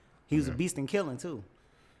 beast. He was a beast in killing, too.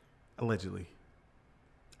 Allegedly,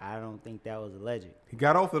 I don't think that was alleged. he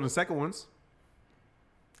got off on the second ones.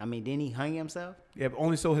 I mean, didn't he hung himself? Yeah, but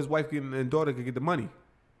only so his wife and daughter could get the money.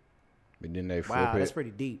 But then they flip Wow, it. that's pretty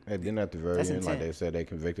deep. And then at the very That's end, like intense. they said, they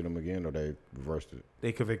convicted him again or they reversed it.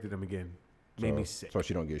 They convicted him again. Made me sick. So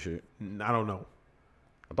she don't get shit. I don't know.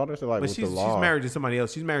 I thought they said like But with she's the law. married to somebody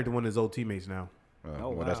else. She's married to one of his old teammates now. Oh,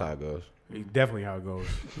 Well, that's wow. how it goes. Definitely how it goes.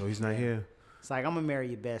 So he's not here. It's like, I'm going to marry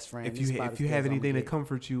your best friend. If This you about if as you good have as I'ma anything to get.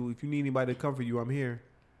 comfort you, if you need anybody to comfort you, I'm here.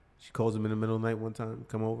 She calls him in the middle of the night one time.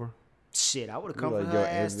 Come over. Shit, I would have Be come for like, her yo,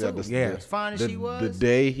 ass, and too. the- Yeah. As fine as The she was. the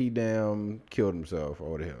day he damn killed himself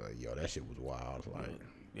or the hell, like, yo, that shit was wild. Like,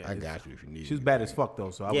 Yeah, I it's- got you if you need. She was me, bad man. as fuck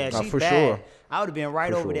though. So I Yeah, would, Nah, she's for bad. sure. I would have been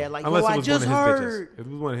right For over sure. there like, unless yo, it I was just one of his heard. bitches. If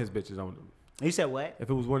it was one of his bitches, I would. You said what? If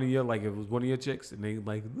it was one of your if it was one of your chicks and they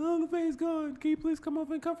like, oh, LeVay's gone. Can you please come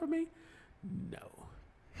over and comfort me? No,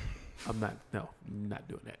 I'm not. No, I'm not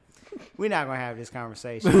doing that. We're not going to have this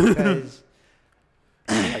conversation because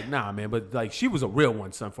Like, nah, man. But like, she was a real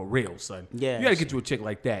one, son. For real, son. Yeah, you gotta she- get you a chick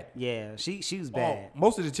like that. yeah, she was Oh, bad.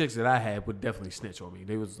 most of the chicks that I had would definitely snitch on me.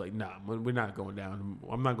 They was like, nah, we're not going down.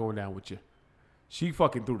 I'm not going down with you. She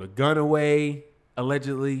fucking threw the gun away,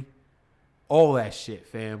 allegedly. All that shit,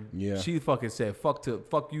 fam. Yeah. She fucking said fuck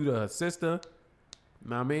you to her sister.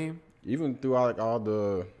 Know what I mean? Even throughout like all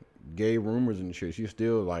the gay rumors and shit, she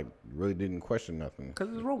still like really didn't question nothing. Because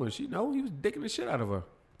it's rumors. She know he was dicking the shit out of her.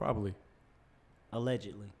 Probably.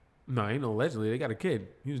 Allegedly. No, ain't no allegedly. They got a kid.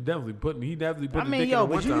 He definitely put I the mean, dick yo, in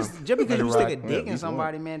but one you time. just because Let you it stick a rock. dick Yeah, in keep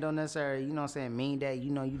somebody, man, don't necessarily, you know what I'm saying, mean that,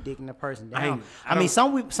 you know, you dicking the person down. I I mean,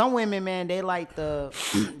 don't- some women, man, they like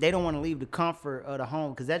they don't want to leave the comfort of the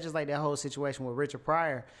home because that's just like that whole situation with Richard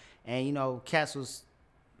Pryor. And, you know, Cass was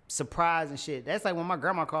surprised and shit. That's like when my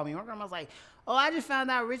grandma called me. My grandma was like, oh, I just found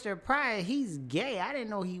out Richard Pryor, he's gay. I didn't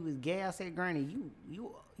know he was gay. I said, Granny,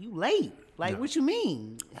 you late. Like, No. what you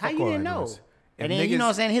mean? How Fuck you all didn't that know? noise. And If then, you know niggas- what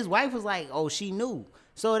I'm saying? His wife was like, oh, she knew.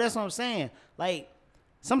 So that's what I'm saying. Like,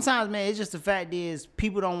 sometimes, man, it's just the fact is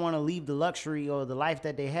people don't want to leave the luxury or the life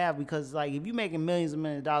that they have because, like, if you making millions and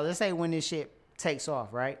millions of dollars, let's say when this shit takes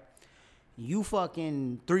off, right? You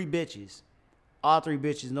fucking 3 bitches. All 3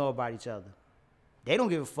 bitches know about each other. They don't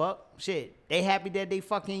give a fuck. Shit. They happy that they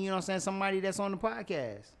fucking, you know what I'm saying, somebody that's on the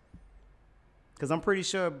podcast. Because I'm pretty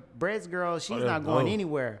sure Brett's girl, she's not going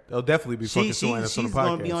anywhere. They'll definitely be fucking somebody that's on the She's podcast.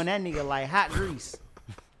 going to be on that nigga like hot grease.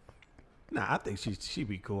 Nah, I think she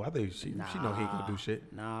be cool. I think she know he ain't gonna do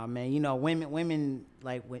shit. Nah, man. You know, women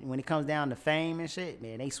like when it comes down to fame and shit,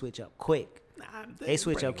 man, they switch up quick. Nah, They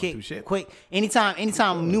switch up ain't gonna do shit. quick.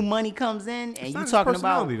 Anytime new money comes in and It's you not his talking about,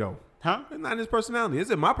 personality though. huh? It's not his personality. It's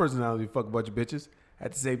in my personality. To fuck a bunch of bitches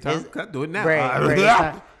at the same time. It's- I do it now.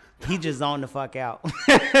 Brad, he just zoned the fuck out.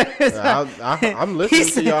 I'm listening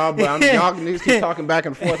to y'all, but y'all niggas keep talking back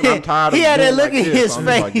and forth, and I'm tired of He had that doing look like in this, his so I'm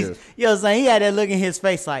just face. like this. You know what I'm saying? He had that look in his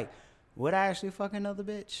face like, would I actually fuck another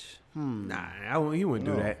bitch? Nah, he wouldn't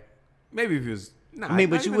do No. that. Maybe if he was. Nah, I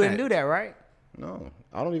mean, not but you even wouldn't do that, right? No,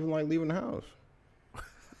 I don't even like leaving the house.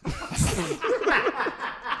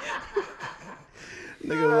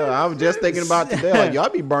 Nigga, look, I was just thinking about today. Like, y'all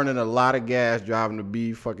be burning a lot of gas driving the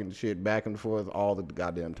B fucking shit back and forth all the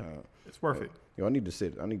goddamn time. It's worth it. Yo, I need to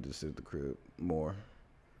sit at the crib more.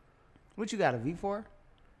 What you got, a V4?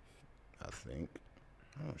 I think.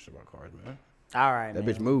 I don't know shit about cars, man. All right, That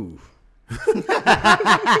man. bitch move.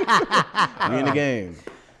 We in the game.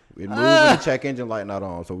 It moves when the check engine light not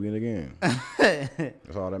on, so we in the game.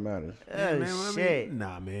 That's all that matters. Oh, Man, I mean, shit.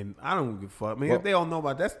 nah, man. I don't give a fuck. I mean, Well- if they all know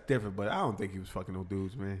about that's different, but I don't think he was fucking no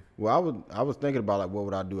dudes, man. Well, I was thinking about like what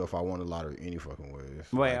would I do if I won the lottery any fucking ways.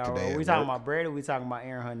 Wait, like, are today we at talking work. about Brady or we talking about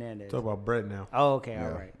Aaron Hernandez? Talk about bread now. Oh, okay, Yeah.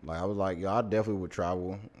 all right. Like I was like, yo, I definitely would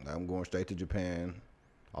travel. I'm going straight to Japan,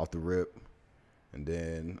 off the rip, and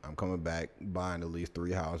then I'm coming back buying at least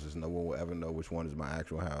 3 houses. No one will ever know which one is my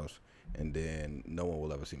actual house, and then no one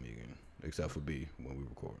will ever see me again except for B when we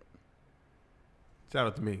record. Shout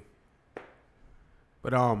out to me.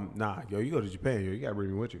 But nah, yo, you go to Japan, yo, you gotta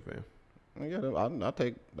bring me with you, fam. Yeah, I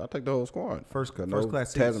take the whole squad. First 'Cause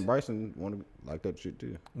class Taz seats. and Bryson want to like that shit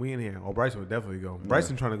too. We in here. Oh, Bryson would definitely go.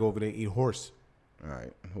 Bryson trying to go over there and eat horse. All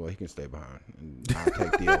right. Well, he can stay behind, and I'll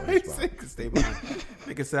take Theo in his spot. He can stay behind.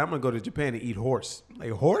 Nigga said, I'm gonna go to Japan and eat horse.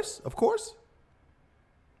 Like horse, of course.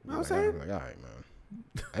 You know what I'm saying? Like, all right,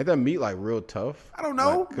 man. Ain't that meat like real tough? I don't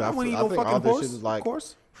know. Like, 'cause I wouldn't eat no think all fucking this horse. shit is like Of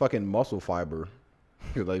course. fucking muscle fiber.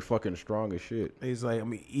 Cause they fucking strong as shit. He's like, I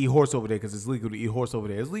mean, eat horse over there because it's legal to eat horse over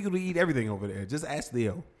there. It's legal to eat everything over there. Just ask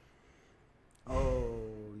Leo.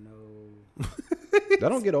 Oh, no. That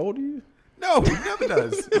don't get old to you? No, he never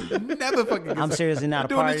does. Never fucking gets I'm seriously not a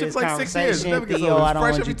Been doing part of this this shit for like 6 years. It conversation. never gets Theo, old. It's I don't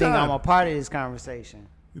fresh want you every to think I'm time. a part of this conversation.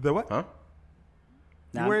 You know what? Huh?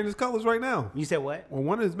 You're Now, wearing his colors right now. you said what? Well,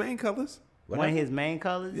 one of his main colors. What One of happened? his main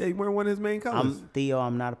colors? Yeah, he's wearing one of his main colors. Theo,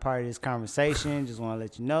 I'm not a part of this conversation. Just want to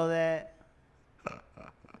let you know that.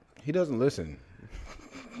 He doesn't listen.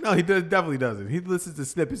 No, he definitely doesn't. He listens to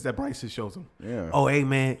snippets that Bryson shows him. Yeah. Oh, hey,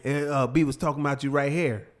 man, B was talking about you right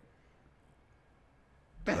here.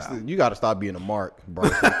 You got to stop being a mark,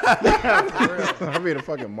 Bryson. I'm being a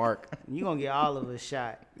fucking mark. You going to get all of us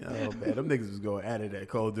shot. Oh, man, them niggas was going at it at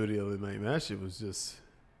Call of Duty the other night, man. That shit was just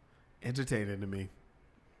entertaining to me.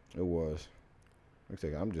 It was. Like I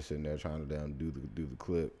said, I'm just sitting there trying to do the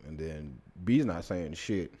clip, and then B's not saying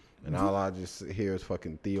shit, and all I just hear is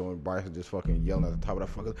fucking Theo and Bryson just fucking yelling at the top of that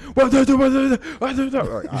fucking.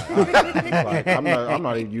 Like, I'm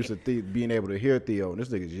not even used to being able to hear Theo, and this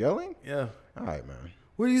nigga's yelling. Yeah. All right, man.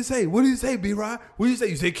 What do you say? What do you say, B-Rod? What do you say?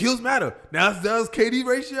 You say kills matter. Now it's does KD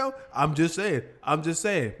ratio? I'm just saying.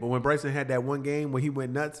 But when Bryson had that one game where he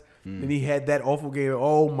went nuts, and he had that awful game,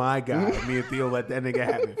 oh my God. Me and Theo let that nigga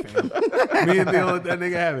have it, fam. Me and Theo let that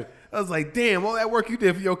nigga have it. I was like, damn, all that work you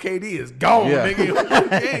did for your KD is gone, Yeah. nigga. In one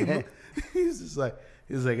game. He's like,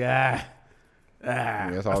 Yeah,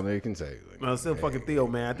 that's all nigga can say. Like, no, still fucking Theo,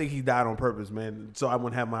 man. I think he died on purpose, man. So I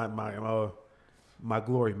wouldn't have my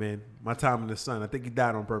glory, man. My time in the sun. I think he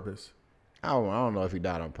died on purpose. I don't know if he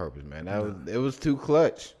died on purpose, man. It was too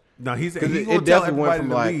clutch. No, he said 'Cause he's it gonna tell definitely went everybody from,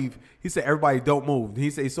 to like- leave. He said everybody don't move.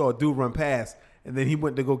 He said he saw a dude run past, and then he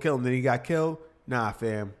went to go kill him. Then he got killed. Nah,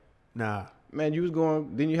 fam. Nah. Man, you was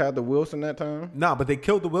going. Then you had the Wilson that time. Nah, but they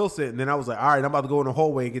killed the Wilson, and then I was like, all right, I'm about to go in the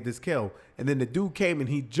hallway and get this kill. And then the dude came and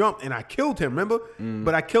he jumped, and I killed him, remember?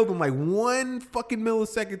 But I killed him like 1 fucking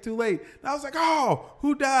millisecond too late. And I was like, oh,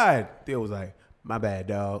 who died? Theo was like, my bad,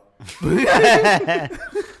 dog.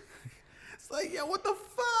 It's like, yo, what the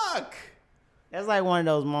fuck? That's like one of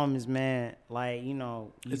those moments, man. Like, you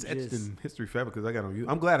know, It's etched in history forever because I got on YouTube.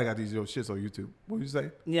 I'm glad I got these shits on YouTube. What you say?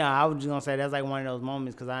 Yeah, I was just gonna say that's like one of those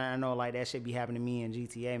moments because I know like that shit be happening to me in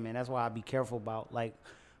GTA, man. That's why I be careful about like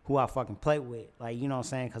who I fucking play with, like, you know what I'm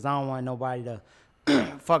saying? Because I don't want nobody to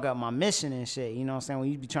fuck up my mission and shit. You know what I'm saying? When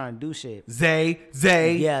you be trying to do shit. Zay.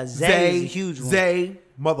 Yeah, Zay is a huge one. Zay,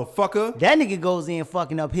 motherfucker. That nigga goes in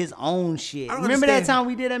fucking up his own shit. I don't Remember that understand. time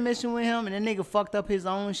we did that mission with him and that nigga fucked up his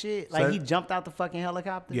own shit? Like Sir? he jumped out the fucking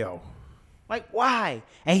helicopter. Yo. Like, why?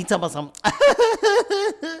 And he talking about something.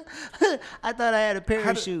 I thought I had a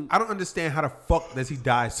parachute. I don't understand how the fuck does he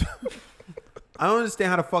die so I don't understand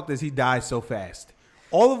how the fuck does he die so fast.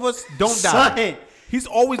 All of us don't die. Son. He's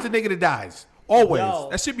always the nigga that dies. Always. Yo,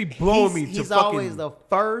 that should be blowing me to He's fucking. always the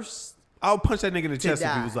first. I'll punch that nigga in the chest if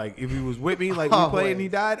die. he was like, if he was with me, like we Always. played and he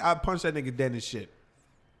died, I'd punch that nigga dead as shit.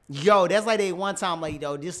 Yo, that's like that one time, like,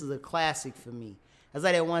 yo, this is a classic for me. That's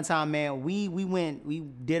like that one time, man, we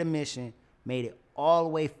did a mission, made it all the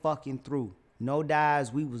way fucking through. No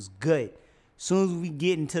dives, we was good. Soon as we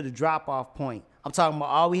get into the drop-off point, I'm talking about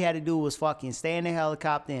all we had to do was fucking stay in the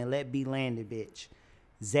helicopter and let be landed, bitch.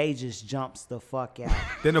 Zay just jumps the fuck out.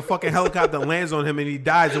 Then the fucking helicopter lands on him and he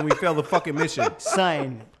dies and we fail the fucking mission.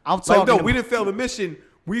 Son, I'm talking Like, no, about, we didn't fail the mission.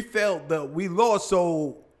 We lost,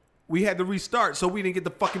 so we had to restart, so we didn't get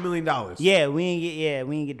the fucking $1 million. Yeah, we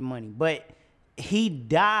ain't get the money. But he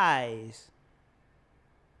dies.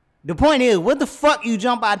 The point is, what the fuck you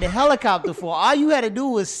jump out the helicopter for? All you had to do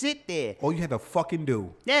was sit there. All you had to fucking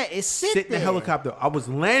do. Yeah, it's sit Sit in the there. helicopter. I was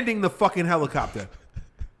landing the fucking helicopter.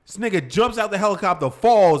 This nigga jumps out the helicopter,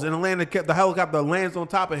 falls, and the helicopter lands on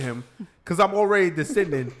top of him because I'm already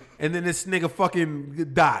descending, and then this nigga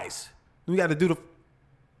fucking dies. We got to do the.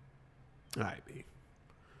 All right, B.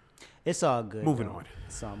 It's all good. Moving though. on.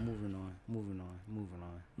 It's all moving on, Moving on,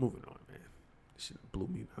 man. This shit blew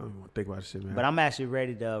me. I don't even want to think about this shit, man. But I'm actually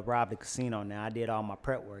ready to rob the casino now. I did all my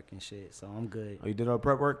prep work and shit, so I'm good. Oh, you did all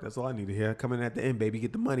prep work? That's all I need to hear. Coming at the end, baby.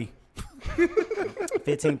 Get the money.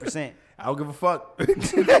 15%. I don't give a fuck.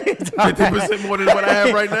 50% more than what I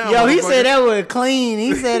have right now. Yo, he motherfucker. said that was clean.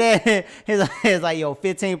 He said that. He's like, yo,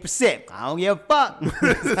 15%. I don't give a fuck.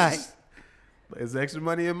 It's like, There's extra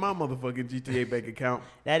money in my motherfucking GTA bank account.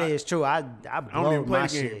 that is true. I I don't blow even play my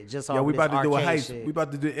the game. shit just Yo, off we this about to do a arcade heist. shit. We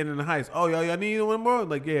about to do the end of the heist. Oh, y'all need one more?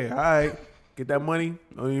 Like, yeah, all right. Get that money.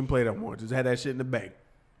 Don't even play that more. Just had that shit in the bank.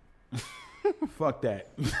 Fuck that.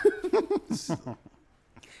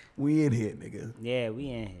 We in here, nigga. Yeah, we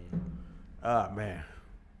in here. Ah, man.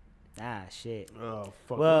 Ah, shit. Oh,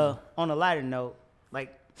 fuck. Well, on a lighter note,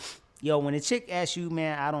 like, yo, when a chick asks you,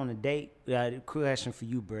 man, out on a date, question for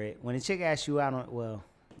you, Brett. When a chick asks you out on, well,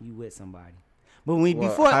 you with somebody. But when Well,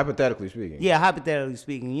 before, hypothetically speaking. yeah, hypothetically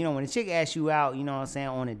speaking, you know, when a chick asks you out, you know what I'm saying,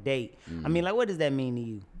 on a date, I mean, like, what does that mean to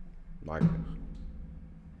you? Like,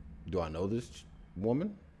 do I know this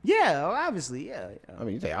woman? Yeah, obviously, yeah. I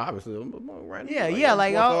mean, you say obviously. I'm random. Yeah,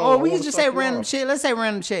 like, I or we wanna can just suck say you random off. chick. Let's say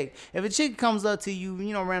random chick. If a chick comes up to you,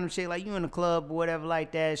 you know, random chick, like you in the club or whatever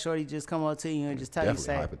like that, shorty just come up to you and just tell you, Definitely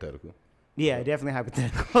say, hypothetical. yeah, definitely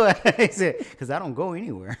hypothetical. Because I don't go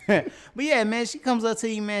anywhere. But yeah, man, she comes up to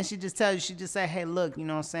you, man. She just tells you, she just say, hey, look, you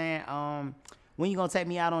know what I'm saying? When you gonna take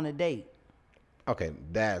me out on a date? Okay,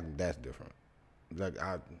 that's different. Like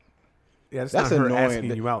yeah, that's that's not her annoying.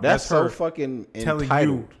 asking you out. That's so her fucking telling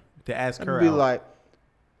entitled. you to ask I'd her be out. like,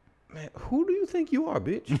 man, who do you think you are,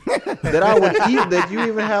 bitch? that you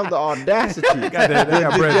even have the audacity got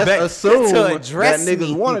Brett just Beck. assume To that address niggas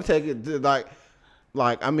me. want to take it to like.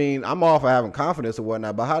 I mean, I'm all for having confidence or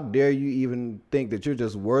whatnot, but how dare you even think that you're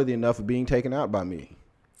just worthy enough of being taken out by me?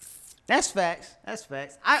 That's facts. That's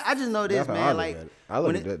facts. I just know this, That's how I man. look Like, at it. I look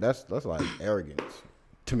when at that. That's like arrogance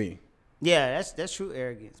to me. yeah, that's true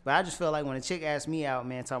arrogance. But I just feel like when a chick asks me out,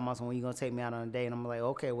 man, talking about when you gonna take me out on a date, and I'm like,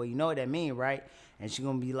 okay, well, you know what that mean, right? And she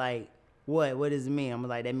gonna be like, what? What does it mean? I'm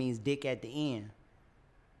like, that means dick at the end.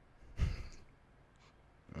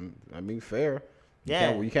 I mean, fair.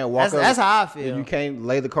 Yeah, You can't walk up. That's how I feel. You can't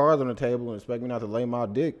lay the cards on the table and expect me not to lay my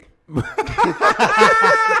dick. I would have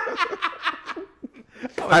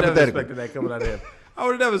never hypothetical. expected that coming out of him. I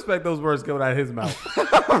would have never expected those words coming out of his mouth.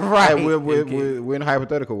 right. Hey, we're in a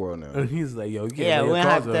hypothetical world now. And he's like, yo, you can't Yeah, lay your we're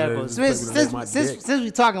cards on there. hypothetical. Just expect me to lay my dick. Since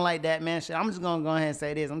we talking like that, man, shit, I'm just gonna go ahead and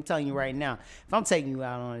say this. I'm telling you right now, if I'm taking you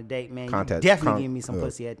out on a date, man, you Contact- definitely give me some uh,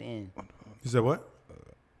 pussy at the end. You said what?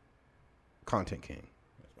 Content King.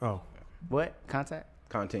 Oh, What? Contact?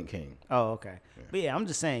 Content King. Oh, okay. But yeah, I'm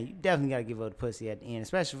just saying, you definitely got to give up the pussy at the end,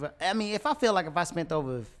 especially if if I feel like if I spent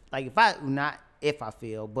over, like if I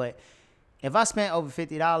spent over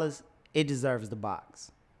 $50, it deserves the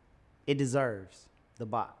box. It deserves the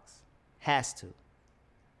box. Has to.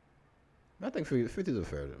 I think 50 is a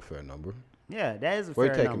fair number. Yeah, that is a Where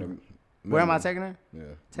fair you taking number. them? Where am I taking her? Yeah.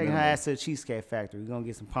 Taking her ass to the Cheesecake Factory. We're going to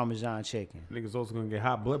get some Parmesan chicken. niggas also gonna get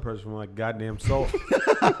high blood pressure from like goddamn salt.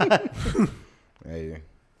 Hey.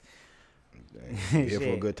 Here for a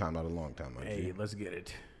Shit. good time, not a long time. My Hey, G. let's get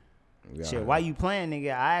it. We Shit, out why here. you playing,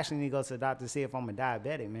 nigga? I actually need to go to the doctor to see if I'm a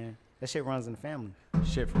diabetic, man. That shit runs in the family.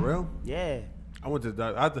 Shit, for real? Yeah. I went to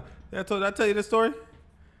the doctor. Did I tell you this story?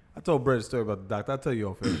 I told Brett a story about the doctor. I'll tell you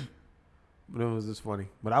off air. But it was just funny.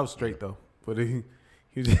 But I was straight though. But he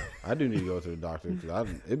was. I do need to go to the doctor because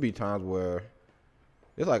it'd be times where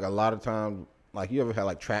it's like a lot of times. Like you ever had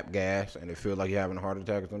like trap gas and it feels like you're having a heart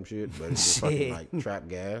attack or some shit, but it's just fucking like trap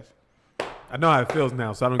gas. I know how it feels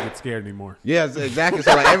now, so I don't get scared anymore. Yes, exactly.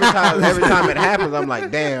 So like every time it happens, I'm like,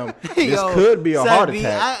 damn, this could be a heart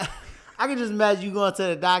attack. I can just imagine you going to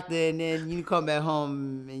the doctor and then you come back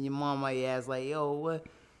home and your mom might ask like, yo,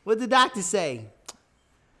 what the doctor say?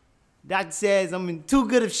 Doctor says I'm in too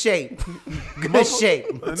good of shape. Good shape.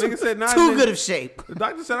 The nigga said, nah, Too good of shape. The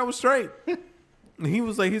doctor said I was straight. And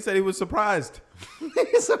he said he was surprised.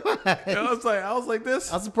 And I was like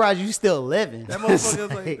this. I'm surprised you still living. That motherfucker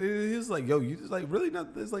was like, he was like, yo, you just like really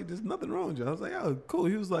not. There's like there's nothing wrong with you. I was like, oh, cool.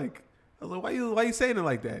 He was like, I was like, why you saying it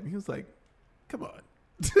like that? And he was like, come on.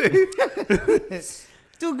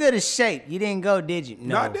 Too good of shape. You didn't go, did you?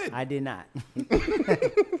 No, I did. I did not.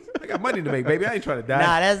 I got money to make, baby. I ain't trying to die.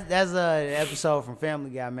 Nah, that's an episode from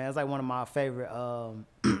Family Guy, man. It's like one of my favorite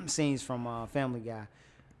scenes from Family Guy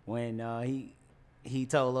when he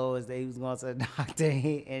told Lois that he was going to the doctor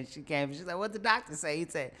and she came. She's like, "What the doctor say?"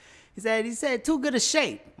 He said too good of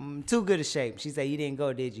shape. Too good of shape. She said, "You didn't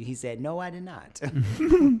go, did you?" He said, "No, I did not."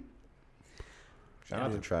 Shout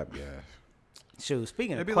out to trap gas. Shoot,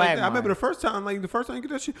 speaking of It'd be like that. I Quagmire, remember the first time you get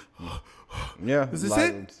that shit. Yeah, Is this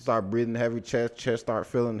like, it? Start breathing heavy, chest start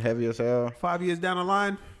feeling heavy as hell. 5 years down the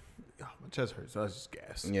line, oh, my chest hurts. So that's just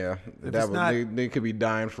gas. Yeah, If that it's was not- they could be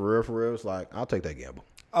dying for real. It's like I'll take that gamble.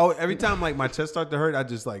 Oh, every time like my chest start to hurt,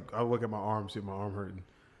 I look at my arm, see if my arm hurting.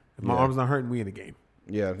 If my arm's not hurting, we in the game.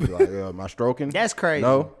 Yeah, he's like, am I stroking? That's crazy.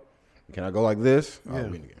 No, can I go like this? Yeah. I'll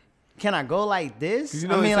win again. can I go like this? 'Cause you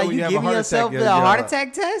know I they mean, say like when you you have a giving heart yourself attack, a you're- heart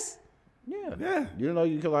attack test? Yeah, Yeah. You know,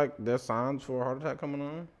 you can like there's signs for a heart attack coming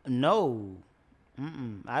on. No.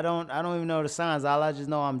 I don't even know the signs. All I just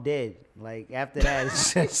know I'm dead. Like after that,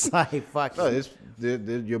 it's just like fuck No, it.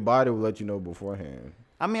 your body will let you know beforehand.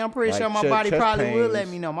 I mean, I'm pretty like sure my chest- body chest probably will let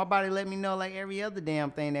pains. me know. My body let me know like every other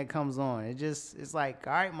damn thing that comes on. It's like,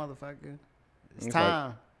 all right, motherfucker, it's It's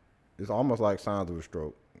time. It's almost like signs of a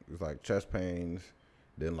stroke. It's like chest pains,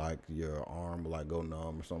 then like your arm will like go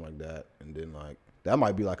numb or something like that, and then like that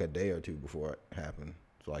might be like a day or two before it happened.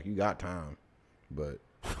 So like you got time, but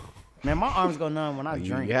Man, my arms go numb when I like,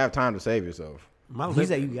 drink. you have time to save yourself. My You lips.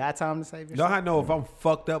 say you got time to save Know yourself? how I know if I'm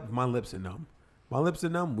fucked up? My lips are numb. My lips are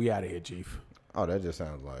numb. We out of here, Chief. Oh, that just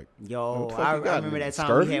sounds like Yo, What the fuck I you got, remember nigga? that time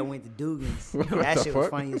Scurvy? we had went to Dugan's. What That the shit was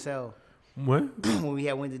fuck? funny as hell. What? When we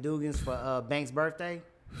had went to Dugan's for Banks' birthday,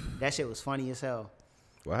 that shit was funny as hell.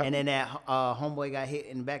 what happened? And then that homeboy got hit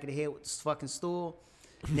in the back of the head with this fucking stool.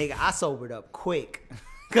 Nigga, I sobered up quick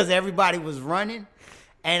because everybody was running,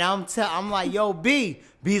 and I'm like, yo,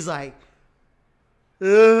 B's like,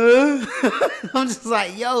 I'm just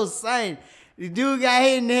like, yo, son, the dude got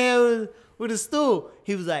hit in the head with a stool.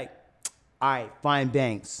 He was like, all right, find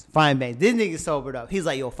Banks. This nigga sobered up. He's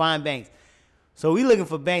like, yo, find Banks. So we looking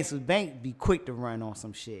for Banks, because Banks be quick to run on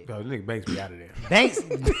some shit. Yo, this nigga Banks be out of there. Banks,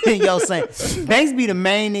 yo, son, Banks be the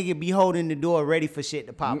main nigga be holding the door ready for shit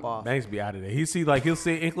to pop off. Banks be out of there. He'll see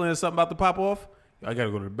an inkling of something about to pop off. Yo, I gotta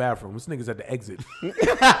go to the bathroom. This nigga's at the exit.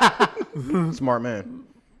 Smart man,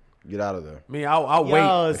 get out of there. Me, I'll Yo,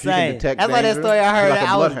 wait. If you can son, detect that's like that danger, story I heard. you're like a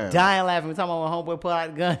I was bloodhound. dying laughing. We talking about when homeboy pulled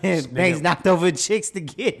out the gun and Banks Nigga. knocked over chicks to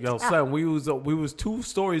get. Yo, son, we was 2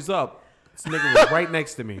 stories up. This nigga was right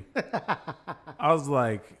next to me. I was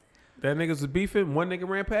like, that niggas was beefing. One nigga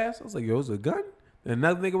ran past. I was like, yo, is a gun? And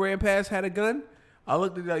another nigga ran past, had a gun. I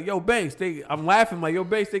looked at like, yo, Banks. I'm laughing like, yo,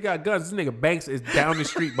 Banks, they got guns. This nigga Banks is down the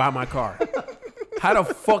street by my car. How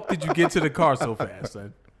the fuck did you get to the car so fast,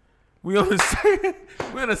 son? We on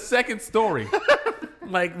the second story.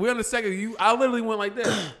 Like, we on the second. I literally went like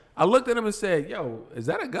this. I looked at him and said, yo, is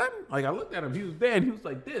that a gun? Like, I looked at him. He was there, and he was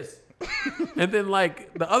like this. And then,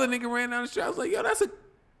 like, the other nigga ran down the street. I was like, yo,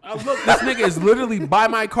 I look, this nigga is literally by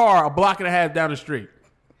my car a block and a half down the street.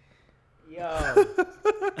 Yo,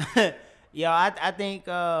 yo, I think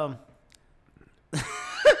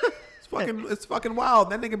It's fucking wild.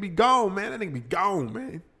 That nigga be gone, man. That nigga be gone,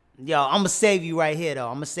 man. yo, I'm gonna save you right here though.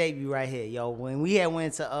 I'm gonna save you right here, yo. When we had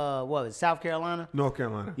went to what was it, South Carolina? North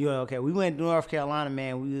Carolina. Yeah, okay. We went to North Carolina,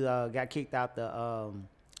 man. We got kicked out the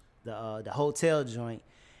hotel joint,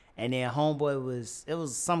 and then homeboy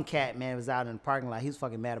was some cat, man, was out in the parking lot. He was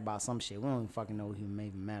fucking mad about some shit. We don't even fucking know what he was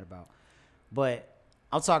even mad about. But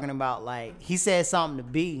I'm talking about like he said something to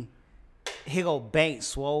B. Here go Banks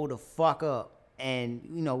swole the fuck up, and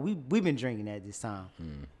you know we been drinking at this time.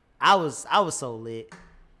 I was so lit,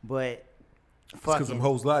 but Because fucking some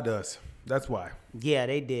hoes lied to us. That's why. yeah,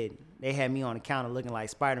 they did. They had me on the counter looking like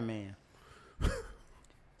Spider-Man.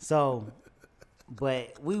 So,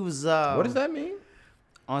 but we was What does that mean?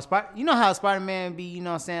 on you know how Spider-Man be, you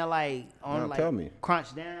know what I'm saying, like on No, like tell me.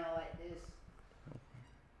 crunch down like this.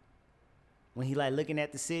 When he like looking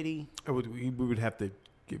at the city. We would have to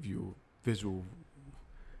give you visual.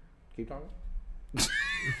 Keep talking.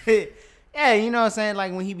 Yeah, you know what I'm saying,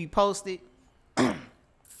 like when he be posted.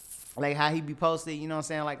 Like how he be posted, you know what I'm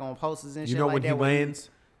saying, like on posters and shit You know like when that. he lands?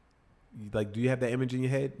 Like, do you have that image in your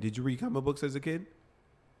head? Did you read comic books as a kid?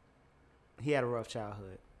 He had a rough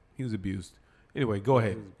childhood. He was abused. Anyway, go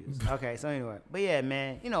ahead. Okay, so anyway, but yeah,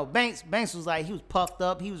 man, you know, Banks was like, he was puffed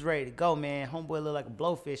up, he was ready to go, man. Homeboy looked like a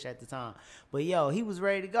blowfish at the time, but yo, he was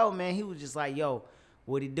ready to go, man. He was just like, yo,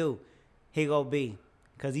 what'd he do? Here go B,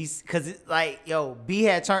 cause it's like, yo, B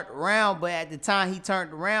had turned around, but at the time he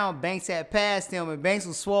turned around, Banks had passed him, and Banks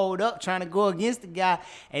was swolled up trying to go against the guy,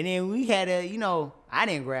 and then we had a, you know, I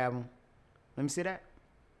didn't grab him. Let me see that.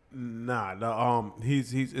 Nah, no,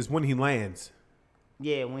 it's when he lands.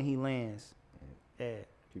 Yeah, when he lands. Yeah.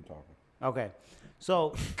 Keep talking. Okay.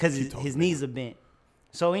 So, because his knees are bent.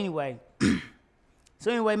 So, anyway.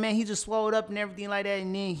 Man, he just swelled up and everything like that.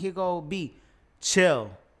 And then here go B.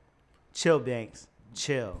 Chill. Chill, Banks.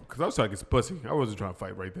 Chill. Because I was trying to get some pussy. I wasn't trying to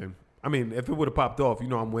fight right then. I mean, if it would have popped off, you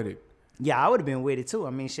know I'm with it. Yeah, I would have been with it, too.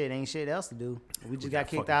 I mean, shit, ain't shit else to do. We just got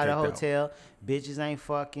kicked out of the hotel. Bitches ain't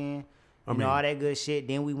fucking. You know, all that good shit.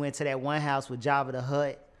 Then we went to that one house with Jabba the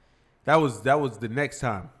Hutt. That was the next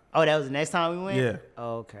time. Oh, that was the next time we went? Yeah.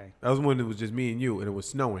 Oh, okay. That was when it was just me and you, and it was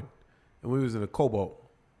snowing. And we was in a cobalt.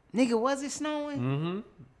 Nigga, was it snowing? Mm-hmm.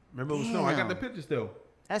 Remember it was snowing? I got the Damn. picture still.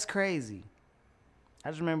 That's crazy. I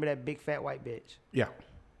just remember that big fat white bitch. Yeah.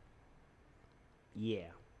 Yeah.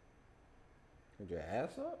 Put your ass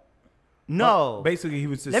up? No. Basically, he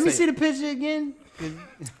was just Let me saying- see the picture again.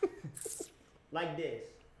 Like this.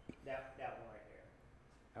 That one right there.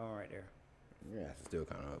 That one right there. Yeah, it's still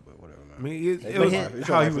kind of up, but whatever, man. I mean, it It's was your life. It's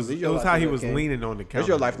your how he life. was. It's It your was life how to he live, was King. leaning on the counter. It's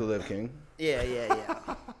your life to live, King.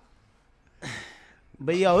 Yeah.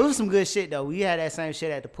 But yo, it was some good shit though. We had that same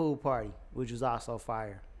shit at the pool party, which was also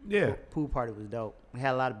fire. Yeah. Pool party was dope. We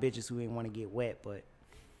had a lot of bitches who didn't want to get wet, but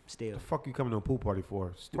still. The fuck you coming to a pool party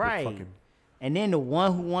for? Stupid Right. fucking. And then the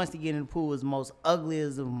one who wants to get in the pool is the most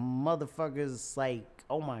ugliest of motherfuckers. Like,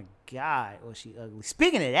 oh my God, was she ugly.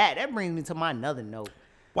 Speaking of that brings me to my another note.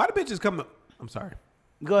 Why do bitches come to? I'm sorry.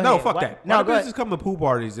 Go ahead. No, fuck Why- that. No, Why go do ahead. bitches come to pool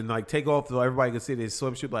parties and like take off so everybody can see their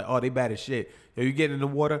swimsuit? Like, oh, they bad as shit. Yo, you getting in the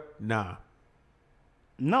water? Nah.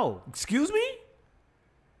 No. Excuse me?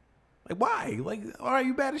 Like, why? Like, all right,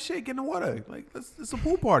 you bad as shit. Get in the water. Like, it's a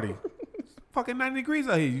pool party. It's fucking 90 degrees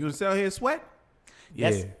out here. You gonna sit out here and sweat?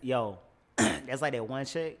 Yeah. Yo, that's like that one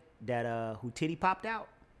chick that who titty popped out.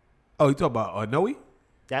 Oh, you talking about Noe?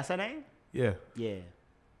 That's her name? Yeah. Yeah.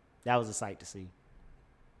 That was a sight to see.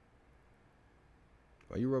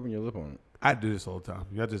 Why you rubbing your lip on it? I do this all the time.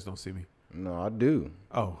 Y'all just don't see me. No, I do.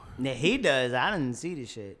 Oh, Yeah, he does. I didn't see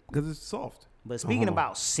this shit. because it's soft. But speaking Uh-huh.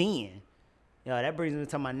 about seeing, yo, that brings me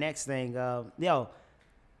to my next thing. Yo,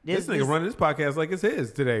 This nigga running this podcast like it's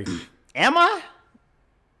his today. Am I?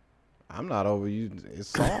 I'm not over you. It's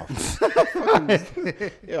soft.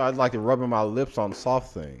 Yeah, I'd like to rubbing my lips on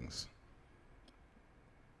soft things.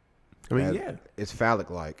 I mean, That- yeah. It's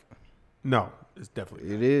phallic-like. No, it's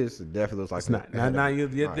definitely It is. It definitely looks like It's not. Now you're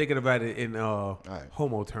Alright. thinking about it in right.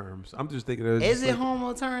 homo terms. I'm just thinking of Is it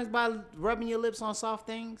homo terms by rubbing your lips on soft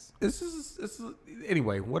things?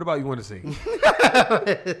 Anyway, what about you want to see?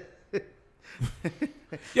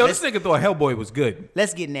 Yo, this nigga thought Hellboy was good.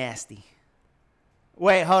 Let's get nasty.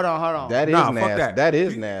 Wait, hold on. That is Nah, fuck nasty. that. That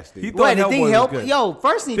is He- nasty. he thought Wait, the Hellboy thing was help? good. Yo,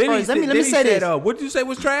 first thing first, let me say this. What did you say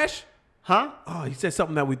was trash? Huh? Oh, he said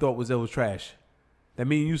something that we thought was trash. That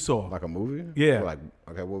me and you saw. Like a movie? Yeah. Like,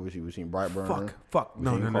 okay, what was she? Was she in Brightburn? Fuck.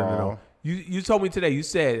 No. Machine Crawl? You told me today. You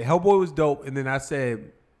said Hellboy was dope, and then I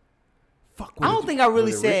said, fuck. I don't think I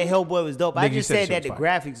really was it said Hellboy was dope. I Nigga, you just said said shit that the was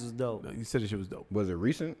fire. graphics was dope. No, you said the shit was dope. Was it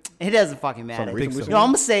recent? It doesn't fucking matter. recent so. Yo, I'm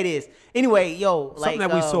gonna say this. Anyway, yo, like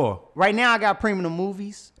that we saw. right now. I got premium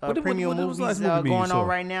movies, What was premium the movies last movie you going saw? on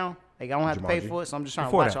right now. Like I don't have to pay Jumanji. for it, so I'm just trying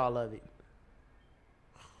Before to watch that. all of it.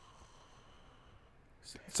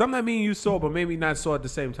 Something that me and you saw, but maybe not saw at the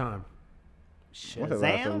same time. What's the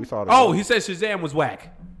last time we Shazam. saw the Oh, he said Shazam was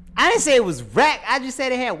whack. I didn't say it was rap. I just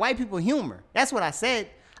said it had white people humor. That's what I said.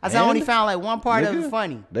 I said I only And? found like one part of Nigga, it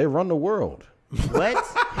funny. They run the world. What?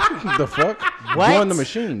 The fuck? What? Join the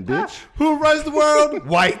machine, bitch. Who runs the world?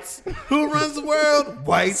 Whites. Who runs the world?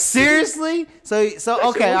 Whites. Seriously? So okay,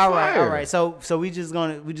 was all right, fire. all right. So we just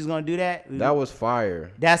gonna do that. That was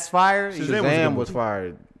fire. That's fire. Shazam was a Shazam good was movie.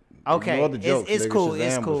 fire. Okay, Ignore the jokes, it's nigga. cool. It's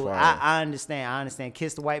Shazam was cool. fire. I understand.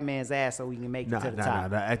 Kiss the white man's ass so we can make it Nah, to the nah,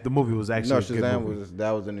 top. nah. The movie was actually No, a good Shazam movie. was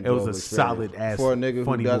that was an It was enjoyable a solid experience. ass for a nigga who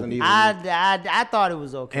funny doesn't movie. even. I thought it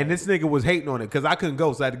was okay. And this nigga was hating on it because I couldn't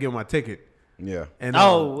go, so I had to give him my ticket. Yeah. And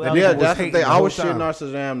Oh, well, nigga Yeah, was that's the hating thing. I whole was shitting time. on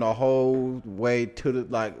Shazam the whole way to the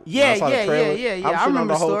when Yeah, I saw the yeah, trailer, yeah. I was I shitting on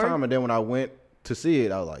remember the whole the story. time, and then when I went to see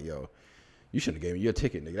it, I was like, "Yo, you shouldn't have gave me your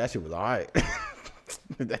ticket, nigga. That shit was all right.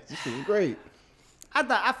 That shit was great."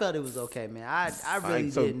 I felt it was okay, man. I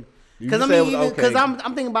really so didn't. you Because I said it mean, was because okay. I'm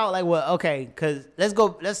thinking about like what because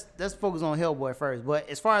let's focus on Hellboy first. But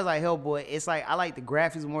as far as like Hellboy, it's like I like the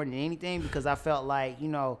graphics more than anything because I felt like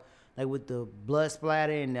like with the blood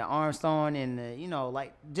splatter and the Armstrong and the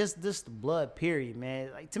like just the blood period,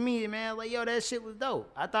 man. Like to me, man, like yo, that shit was dope.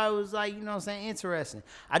 I thought it was like what I'm saying, interesting.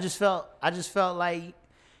 I just felt like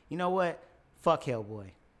what, fuck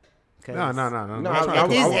Hellboy. No. No,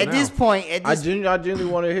 At this point, I genuinely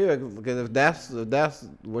want to hear because if that's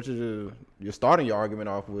what you're starting your argument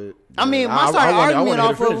off with. I mean, then my starting I wanna argument hear the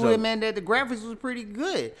off finish of it, it. man, that the graphics was pretty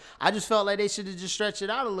good. I just felt like they should have just stretched it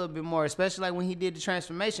out a little bit more, especially like when he did the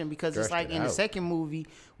transformation, because it's Stretched like it in the out. second movie,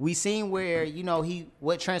 we seen where,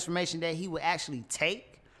 what transformation that he would actually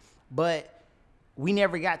take, but we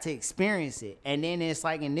never got to experience it. And then it's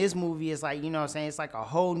like in this movie, it's like, what I'm saying, it's like a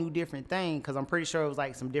whole new different thing, because I'm pretty sure it was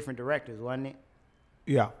like some different directors, wasn't it?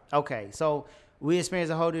 Yeah. Okay, so we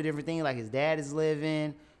experienced a whole new different thing. Like his dad is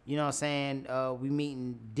living, what I'm saying? We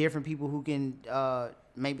meeting different people who can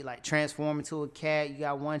maybe like transform into a cat. You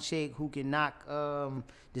got one chick who can knock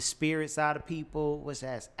the spirits out of people. What's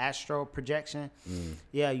that? Astral projection.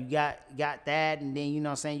 Yeah, you got that, and then what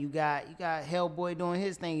I'm saying, you got Hellboy doing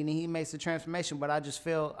his thing, and then he makes the transformation. But I just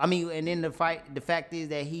feel, and then the fact is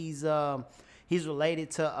that he's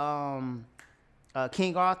related to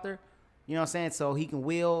King Arthur. You know what I'm saying? So he can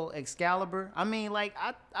wield Excalibur. I mean, like,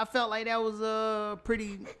 I felt like that was a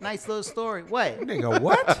pretty nice little story. What? Nigga,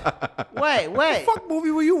 what? What? Fuck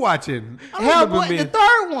movie were you watching? I don't remember Hellboy, the being-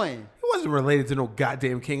 third one. He wasn't related to no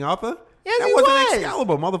goddamn King Arthur. Yes, that he wasn't was.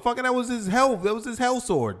 Excalibur, motherfucker. That was his hell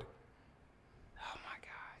sword.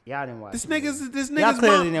 Y'all didn't watch This the movie. nigga's Y'all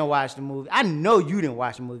clearly mom. didn't watch the movie. I know you didn't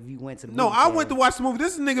watch the movie. You went to the No, movie. I theater. went to watch the movie.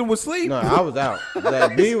 This nigga was asleep. No, I was out.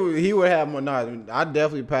 Like, he would have more. No, I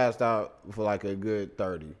definitely passed out for like a good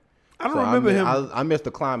 30. I don't remember him. I missed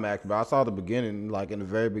the climax, but I saw the beginning, like in the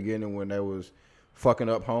very beginning when they was fucking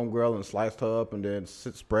up homegirl and sliced her up and then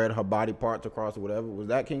spread her body parts across or whatever. Was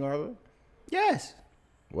that King Arthur? Yes.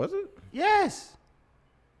 Was it? Yes.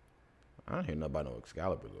 I don't hear nothing about no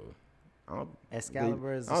Excalibur though.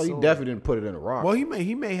 Excalibur is a he sword. definitely didn't put it in a rock. Well, he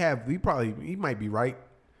might be right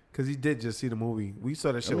because he did just see the movie. We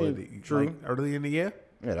saw that shit true. like early in the year.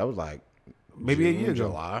 Yeah, that was like Maybe a June, year ago.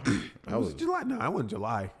 July. It That was was July. No, it wasn't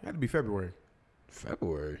July. It had to be February.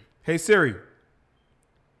 February. Hey Siri,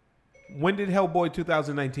 when did Hellboy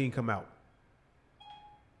 2019 come out?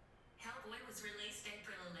 Hellboy was released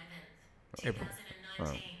April 11th,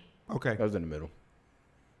 2019. Okay. That was in the middle.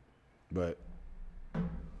 But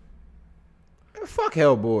fuck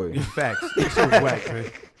Hellboy. Facts. That shit was whack, man.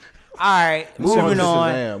 All right, shit was moving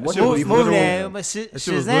on. Shazam. What shit was Moving literal- on. But That shit was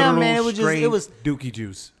Shazam, man, it was just strained it was dookie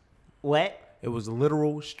juice. what? It was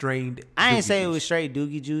literal strained. I dookie didn't say it juice. was straight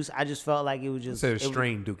dookie juice. I just felt like it was I just. said it was it was-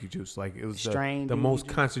 strained dookie juice. Like it was Strained the dookie most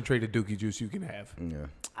juice. concentrated dookie juice you can have. Yeah.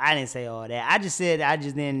 I didn't say all that. I just said I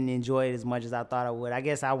just didn't enjoy it as much as I thought I would. I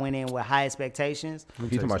guess I went in with high expectations. He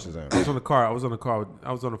talking about Shazam.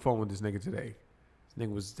 I was on the phone with this nigga today. This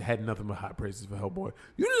nigga had nothing but hot praises for Hellboy.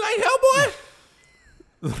 You didn't like Hellboy?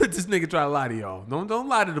 Let this nigga try to lie to y'all. Don't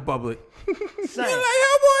lie to the public. You didn't like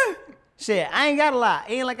Hellboy? Shit, I ain't got a lot.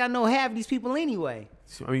 Ain't like I know half these people anyway.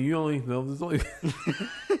 I mean, there's only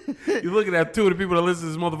you're looking at two of the people that listen to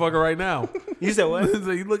this motherfucker right now. You said what?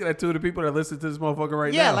 So you're looking at two of the people that listen to this motherfucker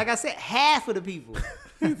right now. Yeah, like I said, half of the people.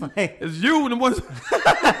 Like, It's you and one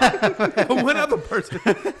other person,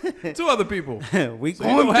 2 other people. we So you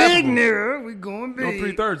going don't have big, them. nigga. We going No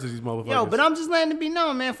big. 3/3 of these motherfuckers. Yo, but I'm just letting it be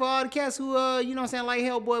known, man, for all the cats who, you know what I'm saying, like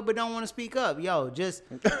Hellboy, but don't want to speak up. Yo, just,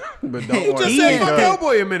 But don't You want just to said Yeah. fuck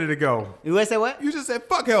Hellboy a minute ago. you want to say what? You just said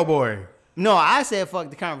fuck Hellboy. No, I said fuck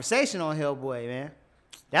the conversation on Hellboy, man.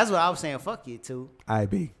 That's what I was saying, fuck you, too.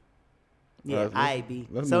 IB. Yeah, Let's- I.B.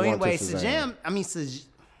 let's So move on to anyway, Shazam.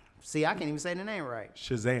 see, I can't even say the name right.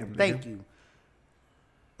 Shazam. Nigga. Thank you.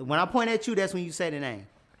 When I point at you, that's when you say the name.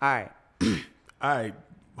 All right. All right,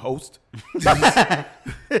 host.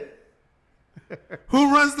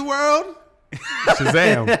 Who runs the world?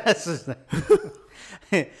 Shazam.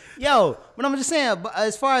 Yo, but I'm just saying, but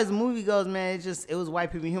as far as the movie goes, man, it was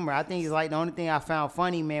white people humor. I think it's like the only thing I found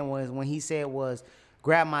funny, man, was when he said was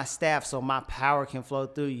grab my staff so my power can flow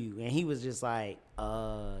through you. And he was just like,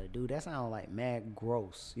 dude, that sounded like mad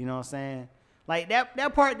gross. You know what I'm saying? Like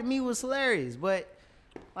that part to me was hilarious, but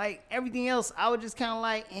like everything else, I was just kind of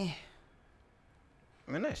like, eh.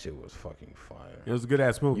 Man, that shit was fucking fire. It was a good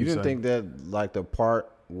ass movie. You didn't son. think that like the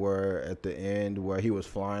part where at the end where he was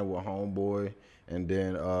flying with homeboy and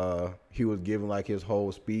then he was giving like his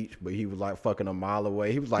whole speech, but he was like fucking a mile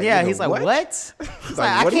away. He was like, Yeah, "Nigga, he's like, what? He's like,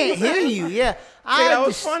 I what can't he was hear saying? you. Yeah. Yeah, that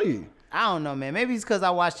was funny. I don't know, man. Maybe it's because I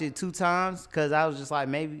watched it 2 times because I was just like,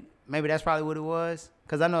 maybe that's probably what it was.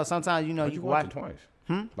 Because I know sometimes, you know, But you you can watched watch. it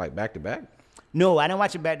twice, like back to back. No, I didn't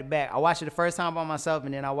watch it back to back. I watched it the first time by myself,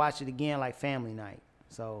 and then I watched it again like family night.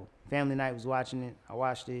 So family night was watching it. I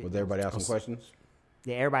watched it. Was everybody asking questions?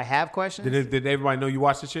 Did everybody have questions? Did everybody know you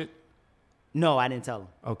watched the shit? No, I didn't tell them.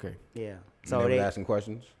 Okay. Yeah. So So they they was asking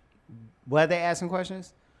questions. were they asking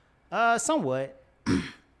questions? Somewhat.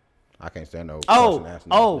 I can't stand no. Oh, question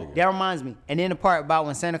asking nigga. that reminds me. And then the part about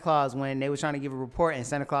when Santa Claus, when they were trying to give a report, and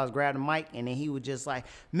Santa Claus grabbed the mic, and then he was just like,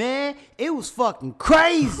 "Man, it was fucking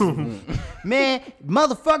crazy, man.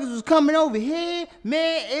 Motherfuckers was coming over here,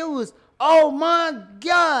 man. It was, oh my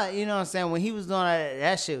god, you know what I'm saying? When he was doing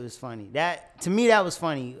that shit was funny. That to me, that was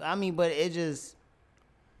funny. I mean, but it just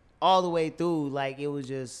all the way through, like it was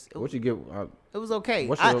just, What you get? it was okay.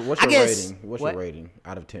 What's I your guess- rating? What's what? your rating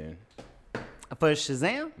out of 10? For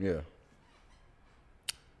Shazam? Yeah.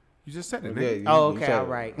 You just said it, Yeah, nigga. you- Oh, you okay, said all it.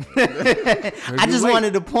 right. Heard I you just late.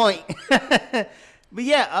 wanted to point. But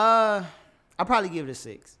yeah, I'll probably give it a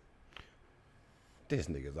 6. This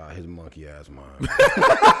nigga's out his monkey ass mind.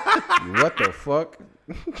 What the fuck?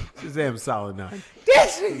 Shazam solid 9.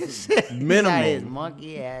 This is Minimum. his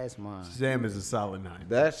monkey ass mind. Shazam is a solid 9.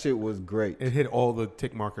 That shit was great, It hit all the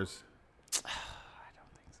tick markers.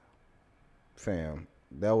 fam.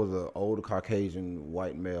 That was an old Caucasian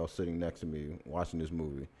white male sitting next to me watching this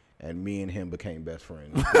movie, and me and him became best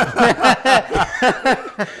friends.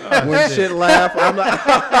 When shit laugh, I'm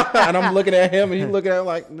like, and I'm looking at him, and he's looking at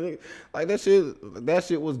like that shit. That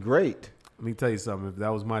shit was great. Let me tell you something. If that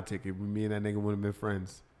was my ticket, me and that nigga would have been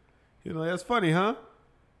friends. You know, that's funny, huh?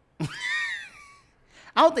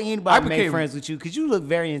 I don't think anybody made became- friends with you because you look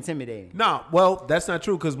very intimidating. No, well, that's not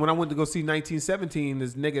true. Because when I went to go see 1917,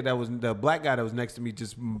 this nigga that was the black guy that was next to me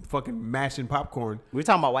just fucking mashing popcorn. We're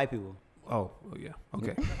talking about white people. Oh yeah,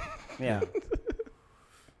 okay. Yeah.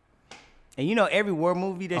 And you know, every war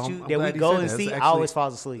movie that I'm we glad he go said and that. see, That's I always actually-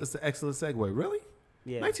 falls asleep. That's an excellent segue. Really?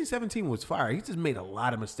 Yeah. 1917 was fire. He just made a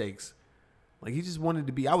lot of mistakes. Like he just wanted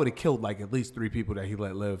to be. I would have killed like at least 3 people that he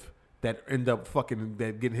let live that end up fucking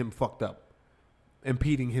that getting him fucked up,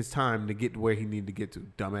 impeding his time to get to where he needed to get to.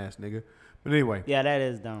 Dumbass nigga. But anyway. Yeah, that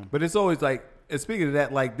is dumb. But it's always like, and speaking of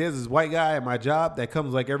that, like there's this white guy at my job that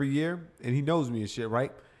comes like every year, and he knows me and shit,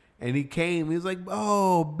 right? And he came, he was like,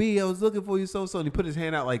 "Oh, B, I was looking for you, so." And he put his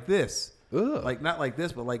hand out like this, Ugh. like not like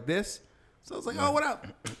this, but like this. So I was like, "Oh, what up?"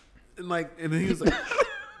 And then he was like,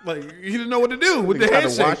 like he didn't know what to do with You the gotta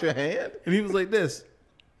handshake. wash your hand. And he was like this,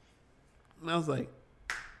 and I was like,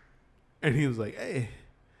 and he was like, "Hey."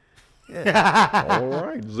 All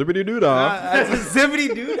right, zippity doo dah. I just-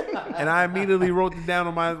 Zippity dude. And I immediately wrote it down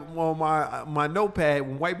on my notepad.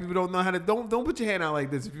 When white people don't know how to, don't put your hand out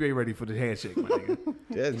like this if you ain't ready for the handshake, my nigga.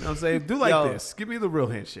 You know what I'm saying? Do like Yo. this. Give me the real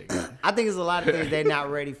handshake. I think there's a lot of things they're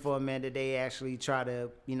not ready for, man, that they actually try to,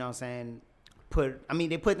 you know what I'm saying,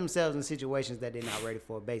 they put themselves in situations that they're not ready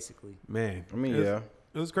for, basically. Man, I mean, it was, yeah.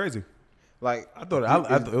 it was crazy. Like I thought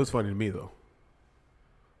it was funny to me though.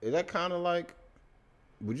 is that kind of like?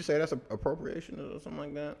 Would you say that's appropriation or something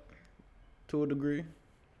like that? To a degree,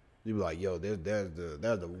 you'd be like, "Yo, there's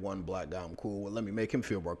the one black guy I'm cool with. Let me make him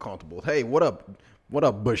feel more comfortable." Hey, what up,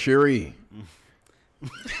 Bashiri?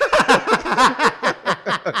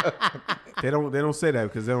 They don't say that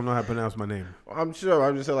because they don't know how to pronounce my name. I'm sure.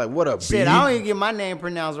 I'm just saying, like, what up, Shit, B? I don't even get my name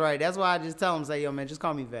pronounced right. That's why I just tell them, say, yo, man, just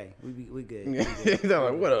call me Vay. We good. They're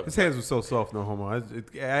like, what up? His hands were so soft, no homo.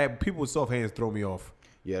 People with soft hands throw me off.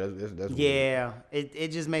 Yeah, that's Yeah, it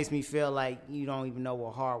just makes me feel like you don't even know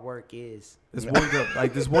what hard work is. This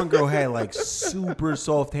one girl had like super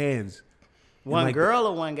soft hands. One like, girl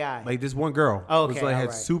or one guy? Like this one girl. Okay, was like had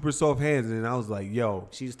alright. super soft hands, and I was like, yo,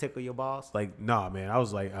 She just tickle your balls? like nah, man. I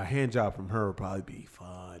was like, a hand job from her would probably be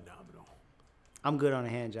phenomenal. I'm good on a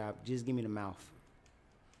hand job. Just give me the mouth.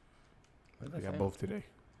 I got both today.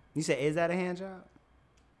 You said, is that a hand job?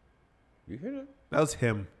 You hear that? That was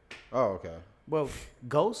him. Oh, okay. Well,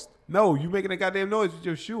 ghost? No, you making a goddamn noise with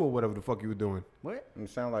your shoe or whatever the fuck you were doing. What? It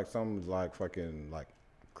sound like something's like fucking like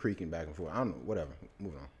creaking back and forth. I don't know. Whatever.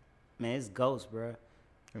 Moving on. Man, it's ghost, bro.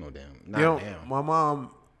 Ain't no damn. You Not know, damn. my mom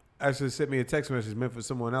actually sent me a text message meant for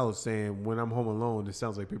someone else saying, when I'm home alone, it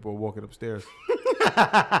sounds like people are walking upstairs.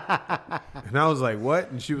 And I was like,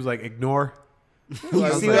 what? And she was like, ignore. You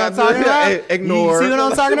see what I'm talking about? Hey, ignore. You see what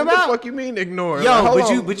I'm talking What about? the fuck you mean ignore? Yo, Like, hold but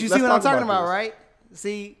you on. but you Let's see what I'm talk talking about, this. right?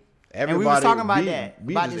 See, and Everybody, we was talking about B- that.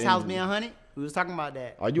 B About just this house in- being haunted. We was talking about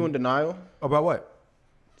that. Are you in denial? About what?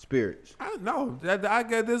 Spirits. I don't know. I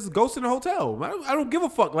got this ghost in the hotel. I don't give a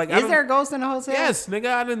fuck. Like, I Is don't- there a ghost in the hotel? Yes, nigga.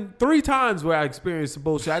 I done 3 times where I experienced some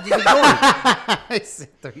bullshit. I just ignored it. He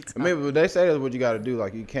said 3 times. I mean, but they say that's what you got to do.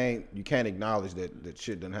 Like you can't acknowledge that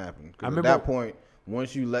shit didn't happen. 'Cause I at remember- that point,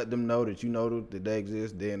 once you let them know that you know that they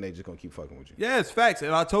exist, then they just gonna keep fucking with you. Yeah, it's facts.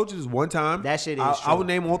 And I told you this one time. That shit is I true. would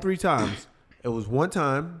name all 3 times. It was one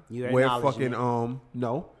time You where acknowledging fucking it.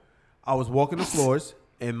 no, I was walking the floors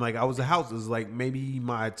and like I was a house. It was like maybe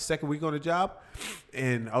my second week on the job,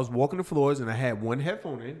 and I was walking the floors and I had one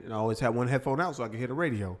headphone in, and I always had one headphone out so I could hear the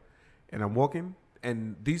radio. And I'm walking,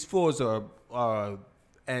 and these floors are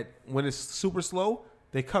at when it's super slow,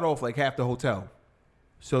 they cut off like half the hotel,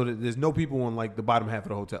 so that there's no people on like the bottom half of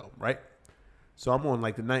the hotel, right? So I'm on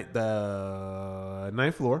like the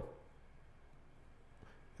ninth floor,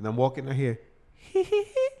 and I'm walking. I hear,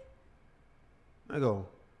 I go,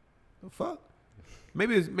 the fuck?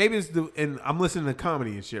 Maybe it's the, and I'm listening to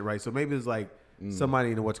comedy and shit, right? So maybe it's like somebody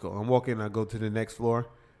in the what's called. I'm walking, I go to the next floor,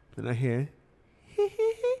 and I hear,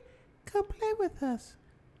 come play with us.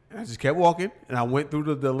 And I just kept walking, and I went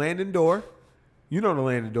through the landing door. You know the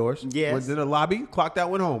landing doors. Yes. Went to the lobby, clocked out,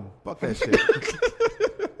 went home. Fuck that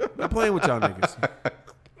shit. Not playing with y'all niggas.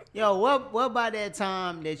 Yo, what about that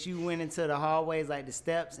time that you went into the hallways, like the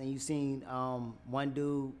steps, and you seen one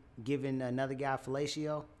dude giving another guy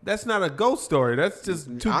fellatio? That's not a ghost story. That's just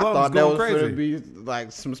 2 I bums thought that going was crazy. gonna be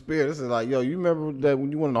like some spirits. It's like, yo, you remember that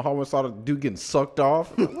when you went in the hallway and saw the dude getting sucked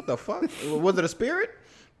off? Like, what the fuck? Was it a spirit?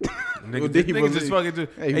 Niggas, Did he niggas just release- fucking.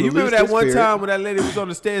 Hey, he Hey, you remember released that his one spirit. time when that lady was on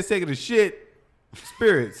the stairs taking a shit?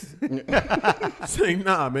 Spirits. Saying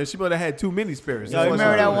nah, man. She might have had too many spirits. Yo, That's you why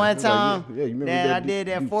remember she that was one Like, time yeah, you remember that that I did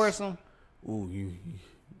that dude- foursome? Ooh, you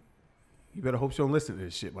better hope she don't listen to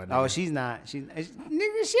this shit, my nigga. Oh, she's not.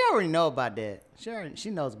 Nigga, she already know about that. She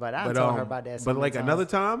knows about it. I told her about that. so But many like times. another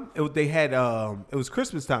time, they had it was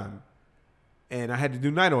Christmas time, and I had to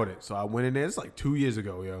do night audit. So I went in there. It's like 2 years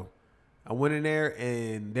ago, yo. I went in there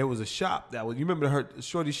and there was a shop that was. You remember her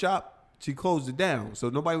shorty shop? She closed it down, so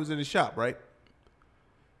nobody was in the shop, right?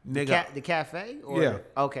 Nigga, the cafe? Or? Yeah.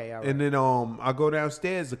 Okay, all right. and then I go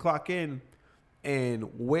downstairs to clock in, and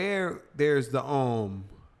where there's the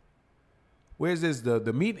where's this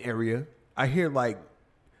the meat area? I hear like,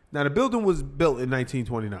 now the building was built in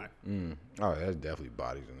 1929. Oh, that's definitely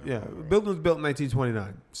bodies in there. Yeah, the building was built in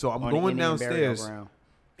 1929. So I'm On the going Indian burial downstairs ground.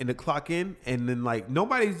 and the clock in, and then like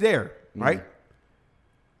nobody's there, right?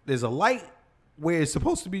 There's a light where it's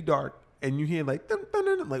supposed to be dark, and you hear like dun, dun,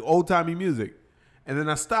 dun, dun, like old timey music, and then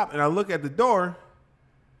I stop and I look at the door,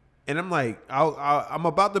 and I'm like, I'm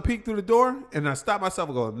about to peek through the door, and I stop myself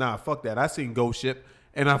and go, nah, fuck that. I seen Ghost Ship,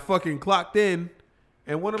 and I fucking clocked in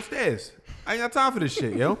and went upstairs. I ain't got time for this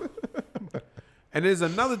shit, yo. And there's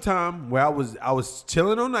another time where I was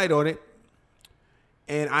chilling all night on it,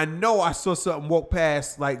 and I know I saw something walk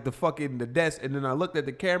past like the desk, and then I looked at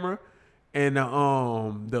the camera, and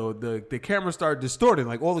the camera started distorting,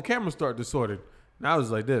 like all the cameras started distorting. And I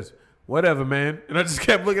was like this, whatever, man. And I just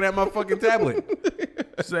kept looking at my fucking tablet.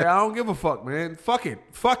 Say, I don't give a fuck, man. Fuck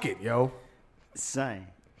it, yo. Son,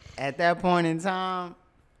 at that point in time,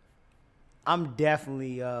 I'm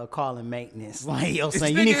definitely calling maintenance. Like, yo,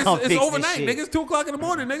 son, you need to come it's fix overnight, this shit. nigga. It's 2 o'clock in the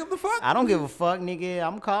morning, nigga. What the fuck? I don't give a fuck, nigga.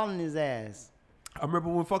 I'm calling his ass. I remember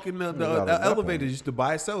when fucking got a the weapon. elevator used to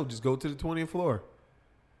by itself. Just go to the 20th floor.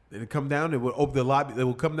 They'd come down. They would open the lobby. They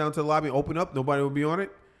would come down to the lobby, open up. Nobody would be on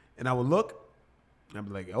it. And I would look. And I'd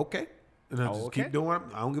be like, okay. And I just keep doing it.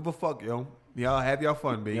 I don't give a fuck, yo. Y'all have y'all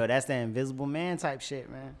fun, baby. Yo, that's the Invisible Man type shit,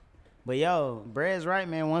 man. But yo, Brad's right,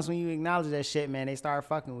 man. Once when you acknowledge that shit, man, they start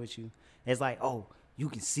fucking with you. It's like, oh, you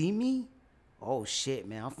can see me? Oh shit,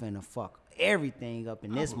 man, I'm finna fuck everything up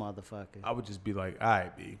in this motherfucker. I would just be like, all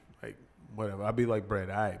right, B. Like, whatever. I'd be like, Brad,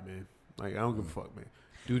 all right, man. Like, I don't give a fuck, man.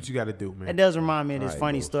 Do what you got to do, man. It does remind me of this All right,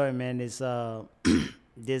 funny boss. story, man. This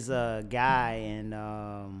this guy and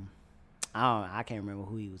I can't remember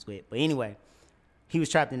who he was with, but anyway, he was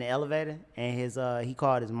trapped in the elevator, and he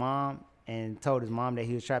called his mom and told his mom that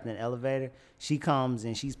he was trapped in the elevator. She comes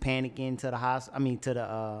and she's panicking to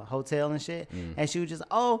the hotel and shit, and she was just,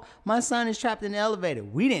 oh, my son is trapped in the elevator.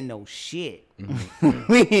 We didn't know shit.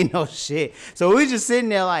 We didn't know shit. So we was just sitting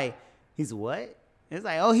there like, he's what? It's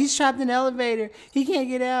like, oh, he's trapped in the elevator. He can't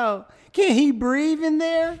get out. Can't he breathe in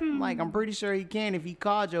there? I'm like, I'm pretty sure he can if he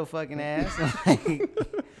called your fucking ass.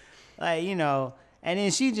 like, you know. And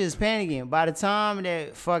then she just panicking. By the time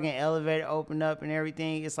that fucking elevator opened up and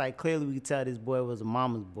everything, it's like clearly we could tell this boy was a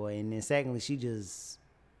mama's boy. And then secondly, she was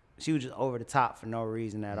just over the top for no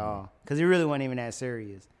reason at all. Because it really wasn't even that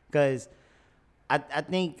serious. Because I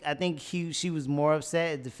think she was more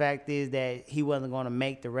upset. The fact is that he wasn't going to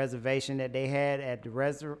make the reservation that they had at the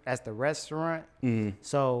restaurant.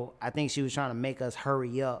 So I think she was trying to make us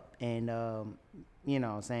hurry up and you know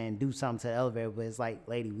what I'm saying, do something to the elevator. But it's like,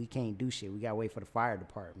 lady, we can't do shit. We gotta wait for the fire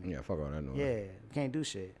department. Yeah, fuck all that noise. Yeah, we can't do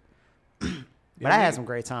shit. But I had some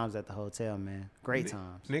great times at the hotel, man. Great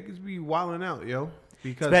times. Niggas be wilding out, yo.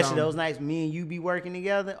 Because Especially those nights me and you be working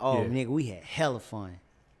together. Oh, Yeah. nigga, we had hella fun.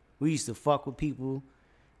 We used to fuck with people.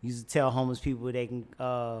 Used to tell homeless people they can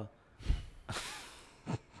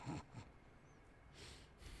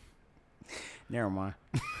never mind.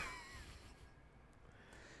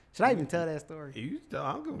 Should I even tell that story?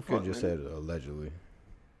 I don't give a You fuck. could just man. said allegedly.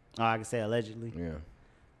 Oh, I can say allegedly. Yeah.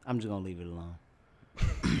 I'm just gonna leave it alone.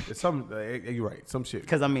 It's some, you're right. Some shit.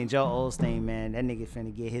 Cause I mean, Joe Osteen, man, that nigga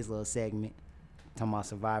finna get his little segment. Talking about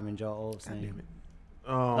surviving Joe God Osteen. damn it.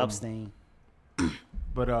 Upstein.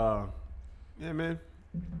 But yeah, man.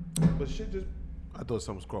 But shit just, I thought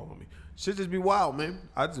something was crawling on me. Shit just be wild, man.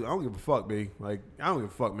 I don't give a fuck, B. Like, I don't give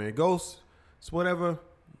a fuck, man. Ghosts, it's whatever.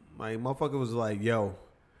 Like, motherfucker was like, yo,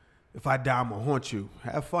 if I die, I'm gonna haunt you.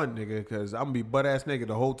 Have fun, nigga, because I'm gonna be butt ass nigga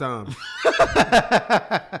the whole time.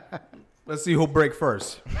 Let's see who'll break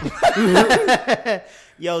first.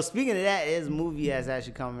 Yo, speaking of that, there's a movie that's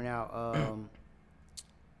actually coming out.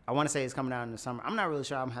 I want to say it's coming out in the summer. I'm not really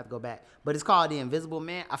sure. I'm gonna have to go back, but it's called The Invisible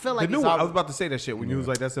Man. I feel like The new it's one, all, I was about to say that shit when you was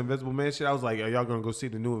like, that's Invisible Man shit. I was like, are y'all gonna go see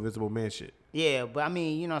the new Invisible Man shit? yeah, but I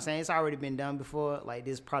mean, you know what I'm saying? It's already been done before. Like,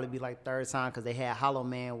 this probably be like third time because they had Hollow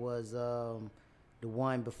Man was the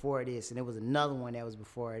one before this, and there was another one that was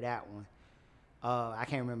before that one. I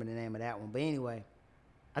can't remember the name of that one, but anyway,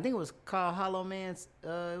 I think it was called Hollow Man.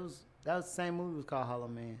 That was the same movie. It was called Hollow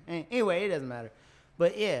Man. Anyway, it doesn't matter.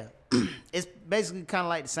 But yeah, it's basically kind of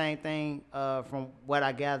like the same thing. From what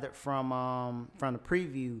I gathered from the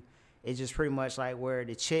preview, it's just pretty much like where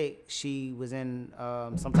the chick, she was in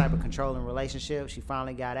some type of controlling relationship. She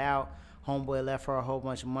finally got out. Homeboy left her a whole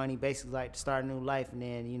bunch of money, basically like to start a new life, and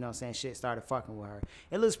then, you know what I'm saying, shit started fucking with her.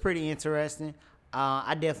 It looks pretty interesting.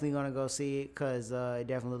 I definitely gonna go see it because it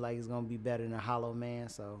definitely looks like it's gonna be better than Hollow Man.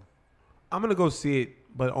 So I'm gonna go see it,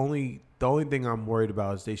 but the only thing I'm worried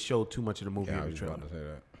about is they show too much of the movie Yeah, I in the was trailer. about to say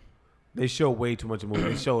that. They show way too much of the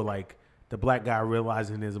movie. They show like the black guy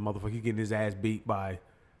realizing there's a motherfucker, he getting his ass beat by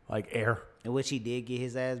like air, in which he did get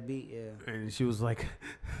his ass beat. Yeah. and she was like,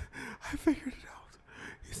 I figured it out.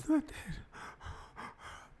 He's not dead.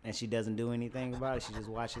 And she doesn't do anything about it. She just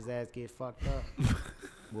watch his ass get fucked up.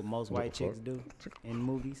 What most white chicks do in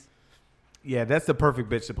movies. Yeah, that's the perfect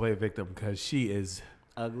bitch to play a victim because she is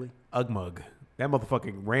Ugly. Ugmug. That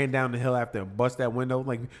motherfucker ran down the hill after and bust that window.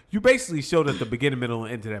 Like, you basically showed us the beginning, middle,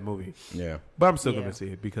 and end to that movie. Yeah. But I'm still Yeah. gonna see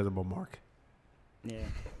it because I'm a mark. Yeah.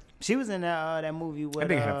 She was in that movie with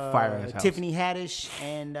think had fire-ass house. Tiffany Haddish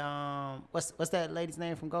and what's that lady's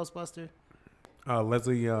name from Ghostbuster?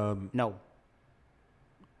 Leslie, No.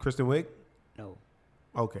 Kristen Wiig. No.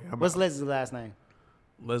 Okay, What's Leslie's last name?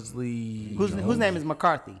 Leslie? Whose name is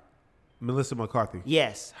McCarthy? Melissa McCarthy.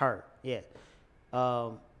 Yes, her. Yeah.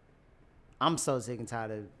 I'm so sick and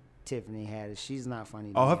tired of Tiffany Haddish. She's not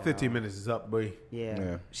funny to Oh, me her at 15 all. minutes is up, boy.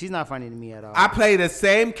 Yeah. She's not funny to me at all. I play the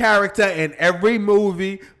same character in every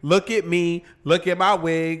movie. Look at me. Look at my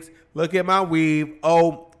wigs. Look at my weave.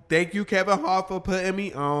 Oh, thank you, Kevin Hart, for putting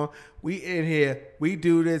me on. We in here. We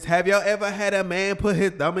do this. Have y'all ever had a man put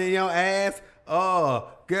his thumb in your ass?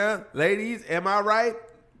 Oh, girl, ladies, am I right?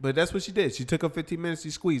 But that's what she did. She took her 15 minutes. She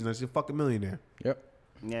squeezed. Now she's a fucking millionaire. Yep.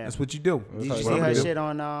 Yeah. That's what you do. Did you That's see what her I'm shit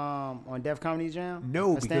on Def Comedy Jam? No,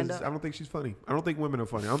 Her because stand-up? I don't think she's funny. I don't think women are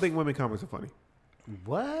funny. I don't think women comics are funny.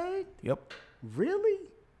 What? Yep. Really?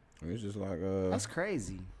 It's just like That's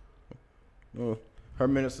crazy. well, her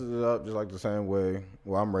minutes is up just like the same way.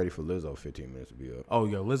 Well, I'm ready for Lizzo 15 minutes to be up. Oh,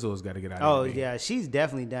 yo, Lizzo's got to get out Oh of here. yeah, she's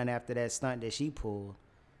definitely done after that stunt that she pulled,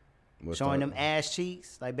 What's showing that? them ass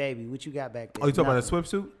cheeks. Like, baby, what you got back there? Oh, you talking about a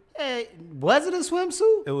Nothing. swimsuit? Hey, was it a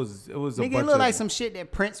swimsuit? It was a Nigga, bunch it of looked like some shit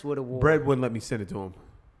that Prince would have worn. Brett wouldn't let me send it to him.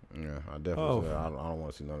 Yeah, I definitely Oh. said I don't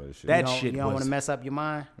want to see none of this shit. That you don't, shit you don't want was- to mess up your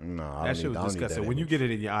mind. No, I That don't shit need, was I don't need disgusting. that When you image. get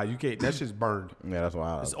it in your eye, you can't. That shit's burned. Yeah, that's why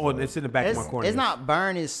I. It's on. It's in the back of my cornea. It's not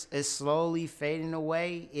burned. It's slowly fading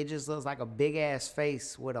away. It just looks like a big ass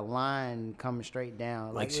face with a line coming straight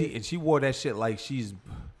down. Like it- she wore that shit like she's.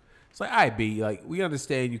 It's like, I be like, we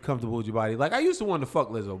understand you comfortable with your body. Like, I used to want to fuck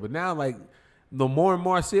Lizzo, but now like, the more and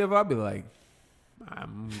more I see of her, I'll be like,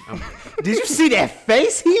 I'm Did you see that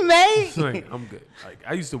face he made? like, I'm good. Like,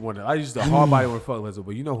 I used to hard body want to fuck Lizzo,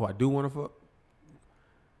 but you know who I do want to fuck?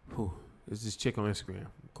 Who? There's this chick on Instagram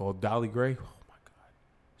called Dolly Gray. Oh my god,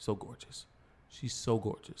 so gorgeous. She's so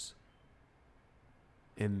gorgeous.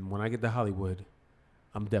 And when I get to Hollywood,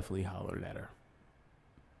 I'm definitely hollering at her.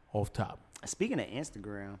 Off top. Speaking of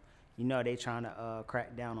Instagram, you know they trying to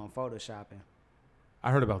crack down on photoshopping.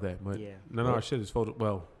 I heard about that, but Yeah. none of our shit is photo.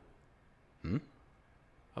 Well, I was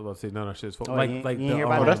about to say none of our shit is photo. Oh, like you like ain't the, hear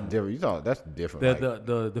about Oh, that? that's different. You thought that's different.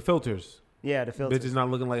 the filters. Yeah, the filters. Bitches not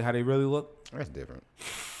looking like how they really look. That's different.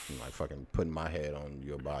 Like fucking putting my head on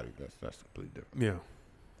your body. That's completely different.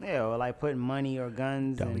 Yeah. Yeah, or like putting money or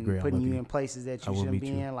guns Dolly and Gray, I putting love you you. in places that I you will shouldn't meet be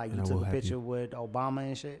you, in. Like and you I took will a have picture you. with Obama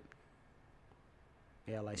and shit.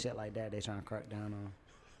 Yeah, like shit like that. They trying to crack down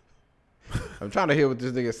on. I'm trying to hear what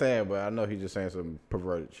this nigga's saying, but I know he's just saying some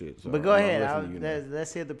perverted shit. So But go I'm ahead. listening to you now.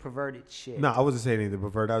 Let's hear the perverted shit. No, I wasn't saying anything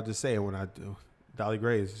perverted. I was just saying when I do. Dolly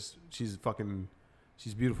Gray is she's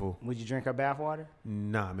beautiful. Would you drink her bathwater?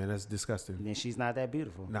 Nah, man, that's disgusting. Then she's not that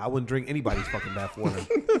beautiful. Nah, I wouldn't drink anybody's fucking bath water.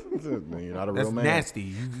 You're not a That's real man. nasty.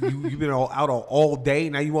 You've been out all day.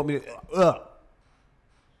 Now you want me to?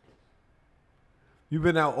 You've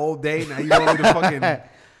been out all day. Now you want me to fucking?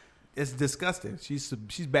 It's disgusting. She's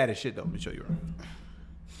bad as shit though. Let me show you her.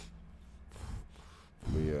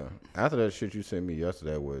 But yeah, after that shit you sent me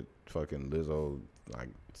yesterday with fucking Lizzo, like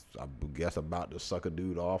I guess about to suck a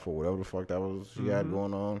dude off or whatever the fuck that was she had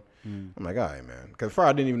going on. I'm like, all right, man. Because first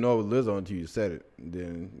I didn't even know it was Lizzo until you said it. And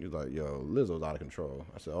then you was like, yo, Lizzo's out of control.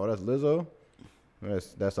 I said, oh, that's Lizzo?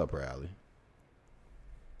 That's up her alley.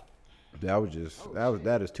 That was just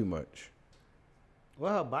that is too much.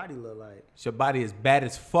 What her body look like? Your body is bad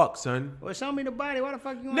as fuck, son. Well, show me the body. Why the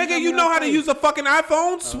fuck you want Nigga, you know how to use a fucking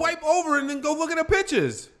iPhone? Swipe over and then go look at the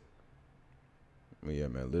pictures. But yeah,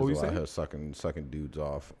 man, What were you Lizzo out saying? here sucking dudes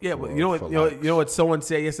off. Yeah, for- but you know for what? You likes. know what someone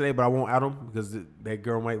said yesterday, but I won't out him because that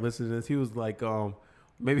girl might listen to this. He was like,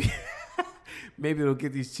 maybe it'll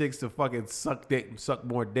get these chicks to fucking suck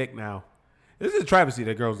more dick now. This is a travesty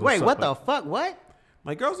that girls don't Wait, suck. what the like, fuck? What?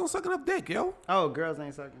 like girls don't suck enough dick, yo. Oh, girls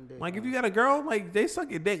ain't sucking dick. Like if you got a girl, like they suck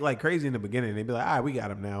your dick like crazy in the beginning. They be like, all right, we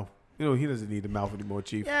got him now. You know, he doesn't need the mouth anymore,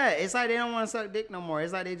 chief. Yeah, it's like they don't want to suck dick no more.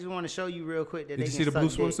 It's like they just want to show you real quick that Did they you can see the blue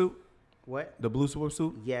suck dick. swimsuit? What? The blue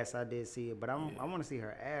swimsuit? Yes, I did see it, but I want to see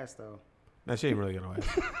her ass though. Nah, she ain't really gonna ask.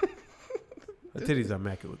 Her titties are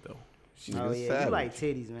immaculate though. She's Oh a yeah, savage. you like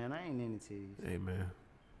titties, man. I ain't into titties. Hey man.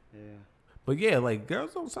 Yeah. But yeah, like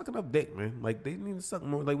girls don't suck enough dick, man. Like they need to suck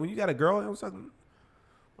more. Like when you got a girl, they don't suck.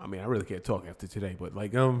 I mean, I really can't talk after today, but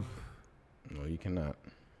like No, you cannot.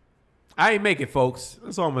 I ain't make it, folks.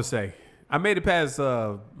 That's all I'm gonna say. I made it past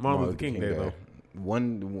Martin Luther King Day though.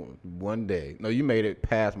 One day. No, you made it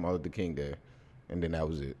past Martin Luther King Day, and then that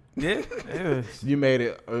was it. Yeah, yeah, You made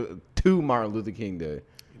it to Martin Luther King Day,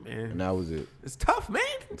 man. and that was it. It's tough, man.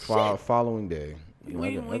 Shit. Following day.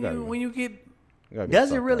 When you get,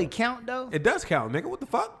 Does it really count though? it does count, nigga. What the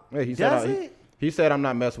fuck? Yeah, he Does said, it? He said, "I'm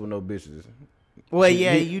not messing with no bitches." Well,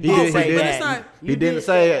 yeah, He- you he did did- say he did. that. But it's not- You He didn't did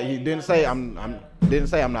say that. he didn't say didn't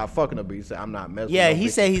say I'm not fucking her, but he said I'm not messing. Yeah, with no he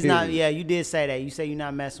bitches, said he's not. period. Yeah, you did say that. You say you're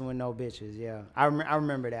not messing with no bitches. Yeah, I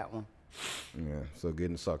remember that one. Yeah, so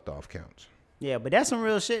getting sucked off counts. Yeah, but that's some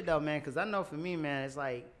real shit though, man. Because I know for me, man, it's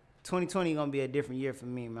like 2020 gonna be a different year for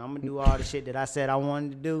me, man. I'm gonna do all the shit that I said I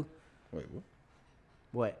wanted to do. Wait, what?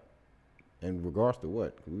 What? In regards to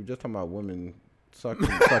what? We were just talking about women sucking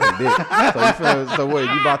dick. So what?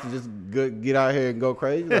 You about to just get out here and go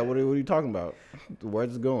crazy? Like, what are you talking about?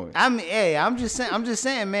 Where's it going? I mean, hey, I'm just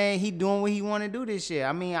saying, man. He doing what he want to do this shit.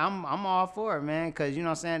 I mean, I'm all for it, man. Cause you know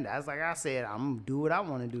what I'm saying. That's like I said, I'm gonna do what I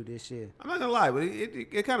want to do this shit. I'm not gonna lie, but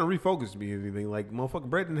it kind of refocused me. Anything like motherfucking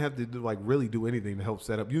Brett didn't have to really do anything to help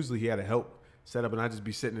set up. Usually he had to help set up, and I just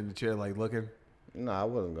be sitting in the chair like looking. Nah, I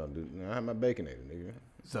wasn't gonna do. I had my baconator, nigga.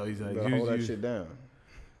 So he's You like, better hold that shit down.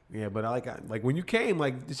 Yeah, but I like when you came,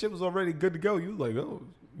 like the shit was already good to go. You was like, oh.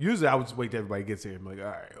 Usually I would just wait till everybody gets here. I'm like, all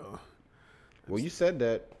right. Well, you said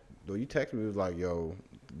that. Though you texted me, it was like, yo,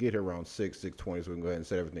 get here around 6:20, so we can go ahead and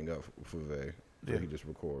set everything up for Vay. So he just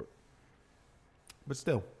record. But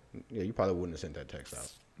still. Yeah, you probably wouldn't have sent that text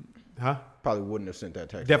out. Huh? Probably wouldn't have sent that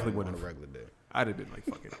text Definitely out wouldn't on a have. regular day. I'd have been like,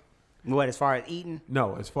 fuck it. What, as far as eating?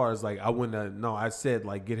 No, as far as like, I wouldn't have. No, I said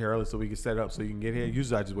like, get here early so we can set up so you can get here.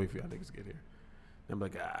 Usually I just wait for y'all niggas to get here. I'm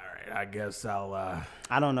like, all right, I guess I'll.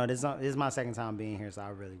 I don't know. This is my second time being here, so I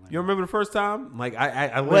really went. You remember the first time? Like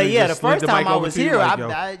I Well, yeah, the just slid first time mic I over was to you, here, like, yo,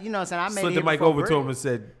 I you know what I'm saying? I made slid it the mic before over to him bread. and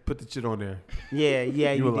said, put the shit on there. Yeah,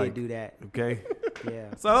 you were did like, do that. Okay.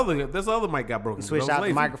 Yeah. So this other mic got broken. We switched I was out the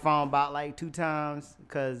lazy. microphone about like 2 times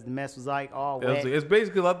because the mess was like all wet. It's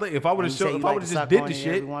basically like if I would have And you say showed, you if I like would have to just suck did on the it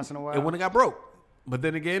shit, every once in a while. it wouldn't have got broke. But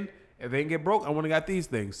then again, if they didn't get broke, I wouldn't have got these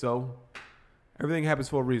things. So everything happens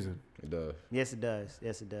for a reason. It does. Yes, it does.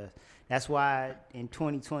 Yes, it does. That's why in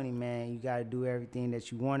 2020, man, you got to do everything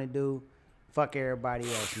that you want to do. Fuck everybody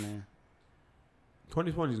else, man.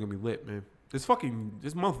 2020 is gonna be lit, man. This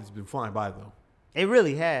month has been flying by though. It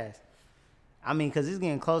really has. I mean, because it's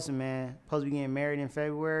getting closer, man. Supposed to be getting married in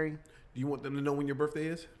February. Do you want them to know when your birthday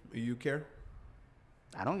is? Do you care?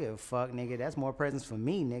 I don't give a fuck, nigga. That's more presents for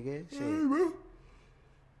me, nigga. Shit.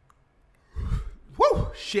 Woo!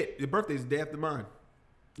 Shit, your birthday's the day after mine.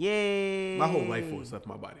 Yay. My whole life force left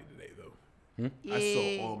my body today, though. I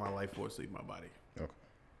Yay. saw all my life force leave my body. Okay.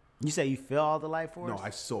 You say you feel all the life force? No, I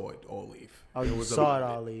saw it all leave. Oh, There you was a saw lot it of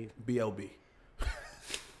all leave. BLB.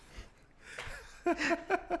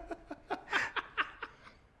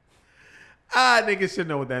 Niggas should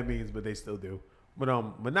know what that means, but they still do. But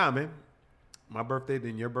nah, man. My birthday,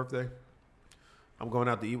 then your birthday. I'm going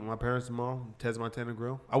out to eat with my parents tomorrow. Tez Montana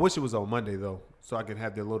Grill. I wish it was on Monday though, so I can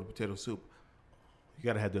have their loaded potato soup. You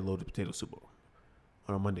gotta have their loaded potato soup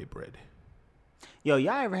on a Monday bread. Yo,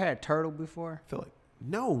 y'all ever had turtle before? I feel like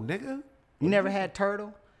no, nigga. You never had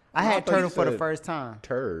turtle? I No, I had thought you turtle for the said- first time.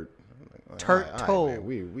 Turd. Turtle. Man,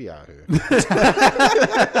 we out here.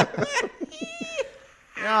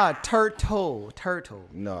 Yeah, turtle.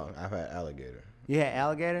 No, I've had alligator. You had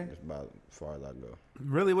alligator? That's about as far as I go.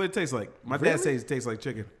 Really, what it tastes like? My Really? dad says it tastes like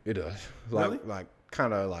chicken. It does. Really? Like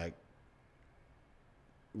kind of like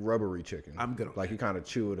rubbery chicken. I'm good on Like you kind of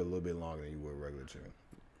chew it a little bit longer than you would regular chicken.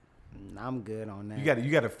 I'm good on that.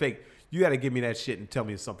 You gotta fake. You gotta give me that shit and tell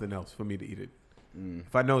me it's something else for me to eat it.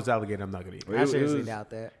 If I know it's alligator, I'm not gonna eat it. I It seriously was- doubt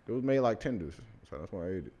that. It was made like tenders, so that's why I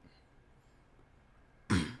ate it.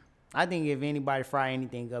 I think if anybody fry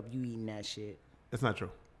anything up, you eating that shit. That's not true.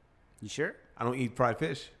 You sure? I don't eat fried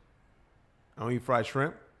fish. I don't eat fried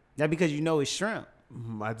shrimp. That because you know it's shrimp.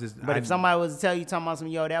 But if somebody was to tell you, talking about some,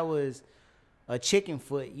 yo, that was a chicken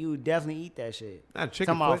foot, you would definitely eat that shit. Not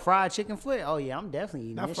chicken Talking about foot. fried chicken foot? Oh, yeah, I'm definitely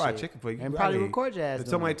eating Not this fried shit. chicken foot. You And outta probably here. record your ass If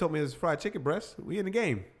doing somebody it. told me it's fried chicken breast, we in the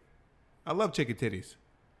game. I love chicken titties.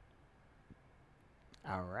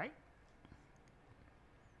 All right.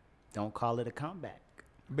 Don't call it a comeback.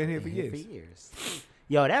 Been here for Been here years. for years.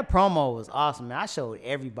 Yo, that promo was awesome, man. I showed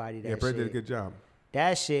everybody that Yeah, Brett shit. did a good job.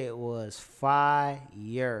 That shit was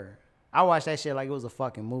fire. I watched that shit like it was a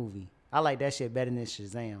fucking movie. I like that shit better than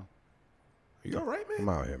Shazam. Are you all right, I'm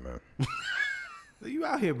man? out here, man. You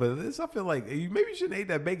out here, but this I feel like maybe you shouldn't eat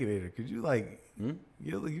that baconator because you like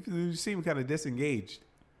you seem kind of disengaged.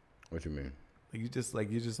 What you mean? Like you're just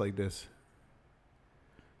like this.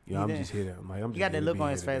 Yeah, You I'm did. just here. I'm like I'm. You just got here that to look be on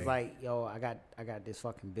here his face today. like, yo, I got this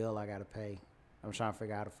fucking bill I gotta pay. I'm trying to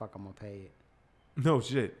figure out how the fuck I'm gonna pay it. No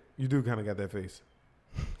shit. You do kind of got that face.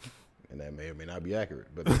 And that may or may not be accurate,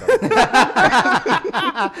 but it's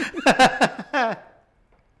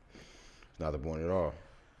not the point at all.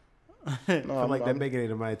 No, I feel like that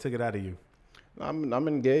baconator might have took it out of you. I'm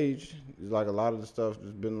engaged. It's like a lot of the stuff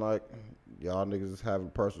that's been like, y'all niggas is having a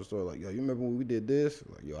personal story. Like, yo, you remember when we did this?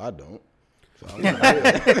 Like, yo, I don't. So I'm not so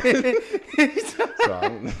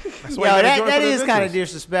I'm, That's Yo, why you gotta join that for the is kind of business.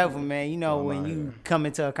 disrespectful, man. You know, I'm when out you here. come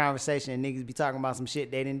into a conversation and niggas be talking about some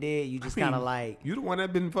shit they done did, you just kind of like, You the one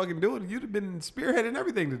that been fucking doing it. You'd have been spearheading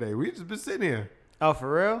everything today. We just been sitting here. oh,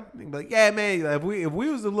 for real? Nigga be like, yeah, man. Like, if we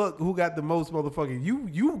was to look who got the most motherfucking,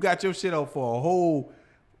 you got your shit out for a whole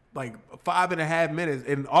like 5.5 minutes,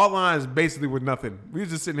 and all lines basically were nothing. We was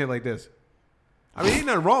just sitting here like this. I mean, ain't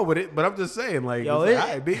nothing wrong with it, but I'm just saying, like, Yo, it's it- like, all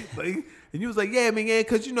right, B. Like, and you was like, yeah, man, yeah,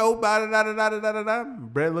 cause you know, da da da da da da da.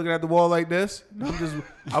 Brett looking at the wall like this. And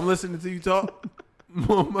I'm listening to you talk.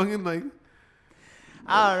 Motherfucking like,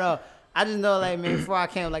 I don't know. I just know, like, man, before I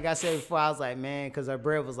came, like I said before, I was like, man, because her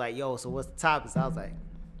bread was like, yo, so what's the topics? I was like,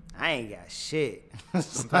 I ain't got shit.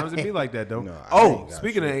 Sometimes it be like that though. No, I ain't got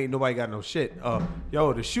Speaking of shit. ain't nobody got no shit.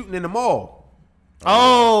 Yo, the shooting in the mall.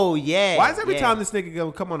 Oh yeah. Why is every yeah. time this nigga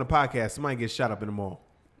go come on the podcast, somebody gets shot up in the mall?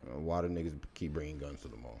 Why do niggas keep bringing guns to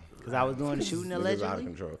the mall? Because I was doing the shooting Niggas out of allegedly.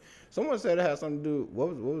 control. Someone said it had something to do.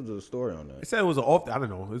 What was the story on They that? said it was an off. I don't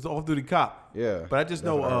know. It was an off-duty cop. Yeah, But I just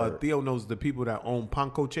that's what I know heard. Theo knows the people that own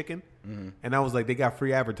Panko Chicken, and I was like, they got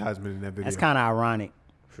free advertisement in that video. That's kind of ironic.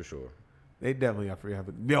 For sure. They definitely got free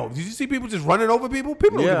advertisement. Yo, did you see people just running over people?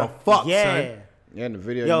 People don't Yeah. give a fuck, Yeah. son. Yeah, in the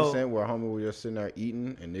video Yo. you sent where homie was just sitting there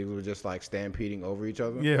eating and niggas were just like stampeding over each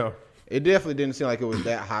other. Yeah. It definitely didn't seem like it was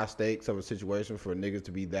that high stakes of a situation for niggas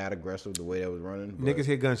to be that aggressive the way they was running. But, Niggas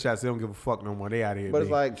hear gunshots. They don't give a fuck no more. They out of here. but it's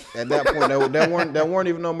B. like at that point there weren't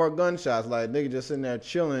even no more gunshots. Like niggas just sitting there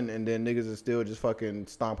chilling and then niggas is still just fucking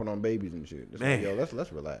stomping on babies and shit. It's like, Man. yo,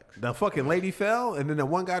 let's relax. The fucking lady fell, and then the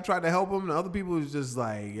one guy tried to help him. The other people was just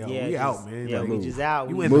like, yo, Yeah, we just- out, man. Yeah, Like, we just out.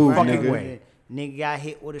 You We in just the Move, fucking nigga. way. Nigga got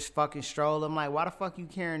hit with his fucking stroller. I'm like, why the fuck you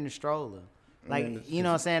carrying the stroller? Like, Man, it's you know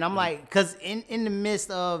what I'm saying? I'm like, because in the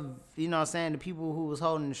midst of, you know what I'm saying, the people who was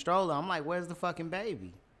holding the stroller, I'm like, where's the fucking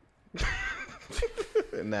baby?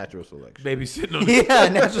 Natural selection. Baby sitting on the Yeah,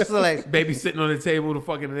 natural selection. baby sitting on the table. The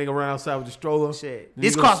fucking nigga run outside with the stroller. Shit. Then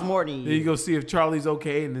This you go costs s- more than Then you you. go see if Charlie's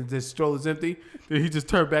okay, and then the stroller's empty. Then he just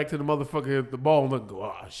turned back to the motherfucker at the ball and look, go,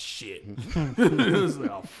 oh shit. It was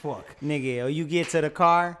like, oh fuck. Nigga, or you get to the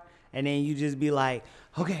car, and then you just be like,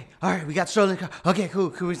 okay, all right, we got the stroller in the car. Okay, cool.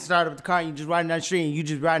 Can we start up the car? And you just riding down the street, and you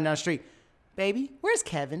just riding down the street. Baby, where's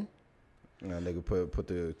Kevin? Nah, nigga put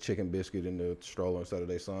the chicken biscuit in the stroller instead of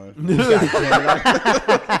their son. Why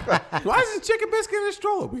is this chicken biscuit in the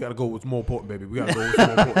stroller? We gotta go what's more important, baby. We gotta go what's more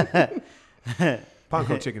important.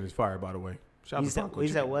 Panko chicken is fire, by the way. Shout out You to said- Panko you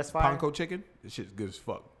said chicken. what's fire? Panko chicken? This shit's good as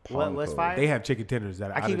fuck. What's Panko. fire? They have chicken tenders that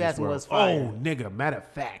are I out keep of this asking world. what's fire. Oh, nigga, matter of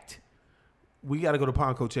fact, we gotta go to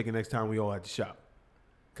Panko Chicken next time we all at the shop.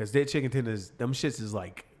 Cause their chicken tenders, them shits is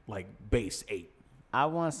like base 8. I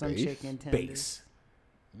want some Base? chicken tenders. Base.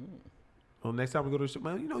 Well, next time we go to the shop,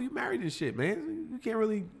 man, you know you married and shit, man. You can't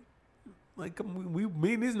really like come.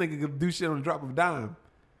 Me and this nigga could do shit on the drop of a dime,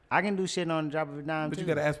 I can do shit on the drop of a dime but too. you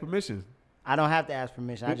gotta ask permission. I don't have to ask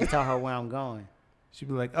permission. I just tell her where I'm going She'd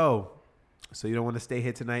be like, "Oh, so you don't want to stay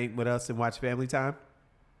here tonight with us and watch Family Time?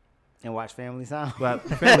 and watch Family Time. Well,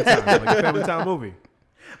 Family Time, like a Family Time movie."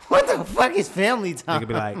 What the fuck is Family Time? Nigga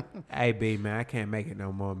be like, "Hey, B, man, I can't make it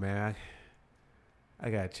no more, man. I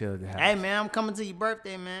gotta chill at the house." Hey man, I'm coming to your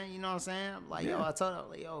birthday, man. You know what I'm saying? I'm like, yo, I told her,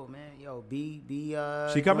 like, yo, man, yo, be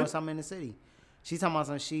She coming? doing something in the city. She's talking about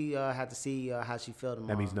something. She had to see how she felt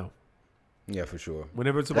tomorrow. That means no. Yeah, for sure.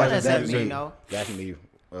 Whenever it's about That's that, me, me. no. That's me.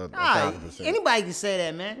 Nah, 1,000%. anybody can say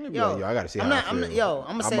that, man. Be Yo, like, yo, I gotta see I'm how not, I I'm feel. not, yo,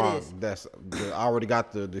 I'm gonna say this. I already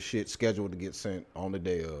got the shit scheduled to get sent on the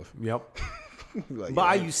day of. Yep. Like, But yeah,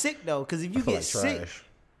 are you sick though? Because if you I feel get like sick,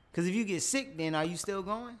 trash. then are you still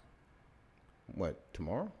going? What,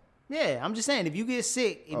 tomorrow? Yeah, I'm just saying. If you get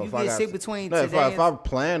sick, if Oh, you if I get got- sick between No, today, if I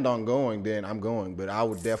planned on going, then I'm going. But I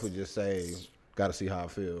would definitely just say, gotta see how I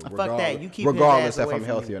feel. fuck that. You keep his regardless ass if away I'm from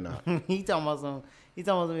healthy me. or not. He talking about some. He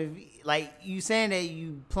talking about some. If, like you saying that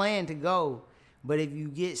you plan to go, but if you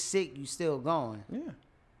get sick, you still going. Yeah,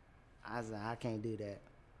 I said I can't do that.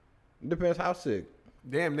 it depends how sick.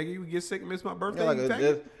 Damn, nigga, you get sick and miss my birthday. Yeah, like you if take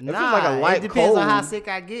if it? it's Nah, like a light it depends cold, on how sick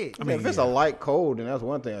I get. I mean, if it's a light cold, then that's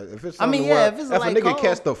one thing. If it's I mean, something yeah, where- if it's a light a nigga cold.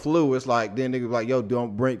 catch the flu, it's like then niggas be like, yo,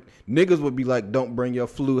 don't bring. Niggas would be like, don't bring your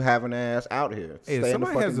flu having ass out here. Hey, if Stay in the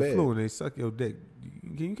somebody fucking has the bed. flu and they suck your dick,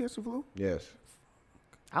 can you catch the flu? Yes.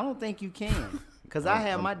 I don't think you can, cause I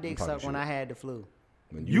had my dick probably sucked when sure. I had the flu.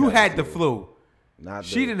 When You had the flu. Not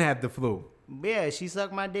She the- didn't have the flu. Yeah, she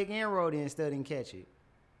sucked my dick and rode it and still didn't catch it.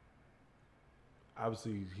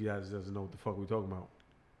 Obviously, he doesn't know what the fuck we talking about.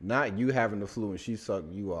 Not you having the flu and she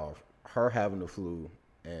sucked you off. Her having the flu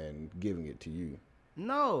and giving it to you.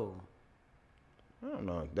 No, I don't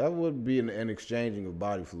know. That would be an exchanging of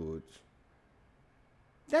body fluids.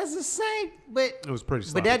 that's the same. But It was pretty But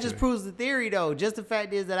sloppy that just today. proves the theory, though. Just the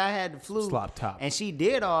fact is that I had the flu, Slop top. and she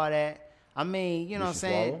did all that. I mean, you know what I'm she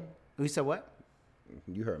saying? swallow? We said what?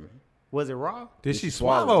 You heard me. Was it raw? Did she she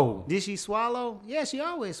swallow? swallow? Did she swallow? Yeah, she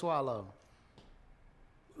always swallow.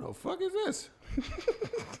 The fuck is this?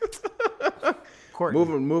 Courtney.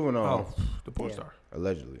 Moving on. Oh, the porn Yeah. star.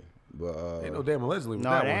 Allegedly. But Ain't no damn allegedly with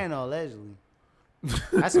No, that that one. ain't no allegedly.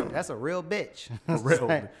 that's a real bitch.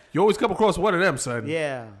 Real. You always come across one of them, son.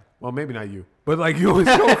 Yeah. Well, maybe not you, but like you always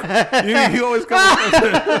come. you always come.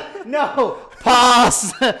 Across, No.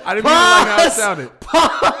 Pause. I didn't mean it like how it sounded.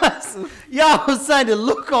 Pause. Y'all, son, the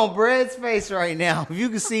look on Brad's face right now. If you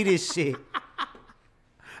can see this shit.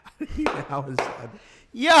 How it sounded.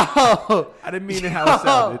 Yo, I didn't mean it how it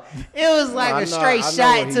sounded. it was like I a know- straight I know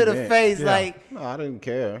shot what he to the meant. face. Yeah. Like, No, I didn't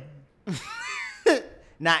care.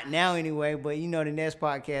 not now anyway, but you know, the next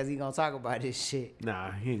podcast, he gonna talk about this shit.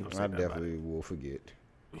 Nah, he ain't gonna say I that about it. definitely will forget.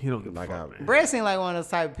 He don't give a Like fuck, I- man. Brad seemed like one of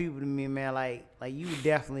those type of people to me, man. Like you would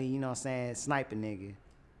definitely, you know what I'm saying, snipe a nigga.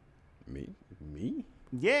 Me?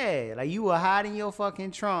 Yeah, like you would hide in your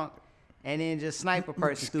fucking trunk and then just snipe a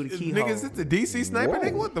person through the keyhole. Niggas, it's a DC sniper, Whoa.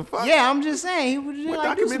 nigga. What the fuck? Yeah, I'm just saying he would just What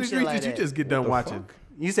like do some documentary shit like did you that. just get done the watching? fuck?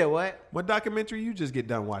 You said what? What documentary you just get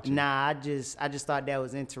done watching? Nah, I just thought that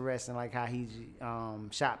was interesting, like how he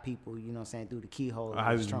shot people, you know what I'm saying, through the keyhole. How in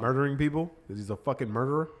he his was trunk, murdering people? Because he's a fucking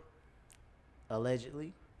murderer?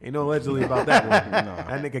 allegedly. Ain't no allegedly about that one. No.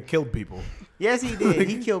 That nigga killed people. Yes, he did.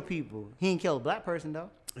 He killed people. He ain't killed a black person though.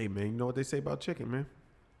 Hey, man, you know what they say about chicken, man?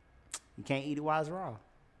 You can't eat it while it's raw.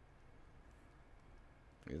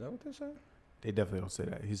 Is that what they say? They definitely don't say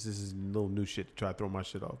that. This is little new shit to try to throw my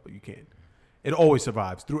shit off, but you can't. It always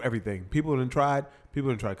survives through everything. People have tried.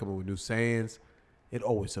 People have tried to come up with new sayings. It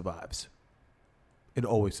always survives. It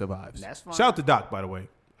always survives. That's fine. Shout out to Doc, by the way.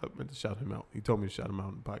 I meant to shout him out. He told me to shout him out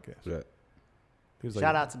in the podcast. Who's that? He was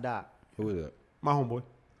Shout out to Doc. Who is that? my homeboy.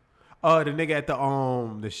 The nigga at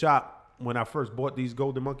the shop when I first bought these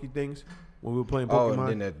golden monkey things when we were playing Oh, Pokemon. and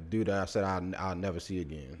then that dude that I said I'll never see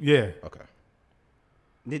again. Yeah. Okay.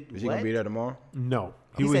 Did, Is he what? gonna be there tomorrow? No.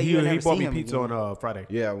 He said you'll He never bought see me him pizza again. on Friday.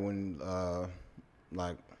 Yeah, when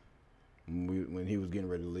like when he was getting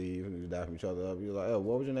ready to leave and we was dapping each other up, he was like, "Oh,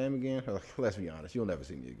 what was your name again?" I was like, let's be honest, you'll never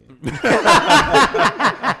see me again.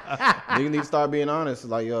 Nigga need to start being honest.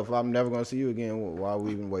 Like, yo, if I'm never gonna see you again, why are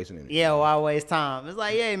we even wasting it? Yeah, why waste time? It's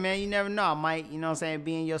like, yeah, man, you never know. I might, you know what I'm saying,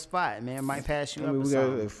 be in your spot, man. Might pass you up or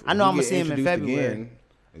something. I know I'm going to see him in February.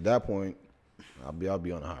 At that point, I'll be on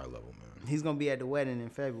a higher level, man. He's going to be at the wedding in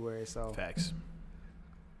February, so Facts.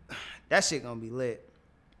 that shit going to be lit.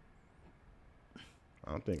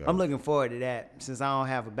 I don't think I'm looking forward to that. Since I don't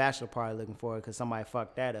have a bachelor party looking forward because somebody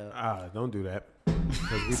fucked that up. Don't do that.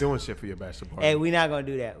 Because we doing shit for your bachelor party. Hey, we're not going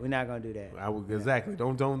to do that. We're not going to do that. Exactly.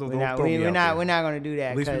 Don't We're not, throw me out we're there. not going to do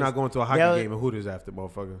that. At least we're 'cause not going to a hockey they'll- game in Hooters after,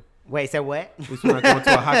 motherfucker. Wait, say what? At least we're not going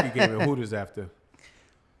to a hockey game in Hooters after.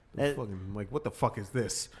 Let- Fucking, like, what the fuck is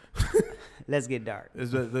this? Let's get dark.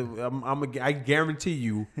 I guarantee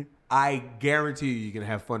you, you can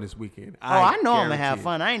have fun this weekend. I know I'm going to guarantee have it.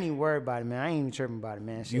 fun. I ain't even worried about it, man. I ain't even tripping about it,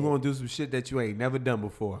 man. Shit. You want to do some shit that you ain't never done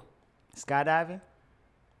before. Skydiving?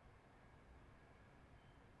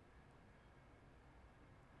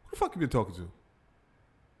 Who the fuck you been talking to?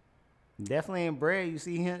 Definitely in bread. You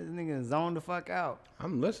see him, this nigga zone the fuck out.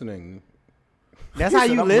 I'm listening. That's He how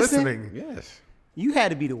said, you "I'm listen? listening." Yes. You had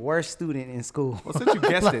to be the worst student in school. Well, since you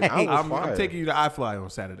guessed it, I was I'm fired. taking you to iFly on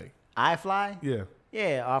Saturday. iFly? Yeah.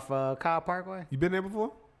 Yeah, off Kyle Parkway. You been there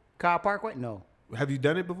before? Kyle Parkway? No. Have you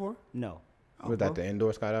done it before? No. Was that the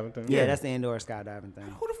indoor skydiving thing? Yeah, that's the indoor skydiving thing.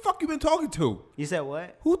 Who the fuck you been talking to? You said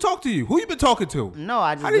what? Who talked to you? Who you been talking to? No,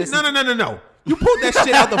 I just How did, listened. no. You pulled that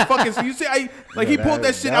shit out the fucking. You say he pulled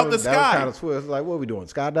that shit out the That was sky. kind of twist. Like, what are we doing?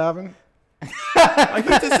 Skydiving? Like he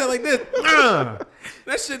just said like this.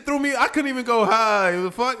 That shit threw me. I couldn't even go high.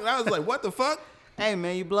 The fuck. I was like, what the fuck? Hey,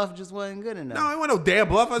 man, your bluff just wasn't good enough. No, it wasn't no damn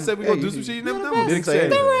bluff. I said we gonna do some shit you never done. Didn't say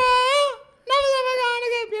before. anything.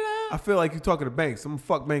 I feel like you're talking to Banks. I'm gonna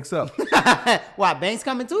fuck Banks up. Why, Banks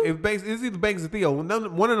coming too? If Banks, it's either Banks or Theo. One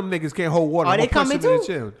of them niggas can't hold water. Oh, I'm they gonna punch coming him in the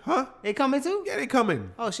too? chin. Huh? They coming too? Yeah, they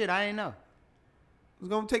coming. Oh, shit, I didn't know. I was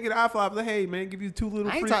gonna take you to iFly. Like, hey man, give you 2 little.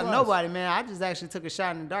 I ain't free talking to flies. nobody, man. I just actually took a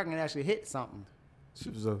shot in the dark and actually hit something.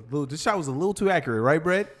 This shot was a little too accurate, right,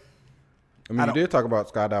 Brad? I mean, you did talk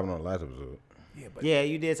about skydiving on the last episode. Yeah, but Yeah,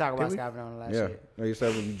 you did talk about Did we? skydiving on the last Yeah. shit. No, you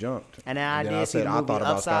said when you jumped. And then I then did see said the I movie thought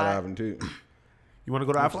about Upside. skydiving too. you want to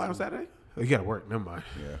go to iFly on Saturday? Oh, you gotta work. Never mind.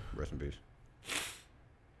 Yeah. Rest in peace.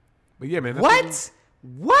 But yeah, man. that's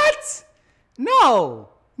What? No.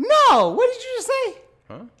 What did you just say?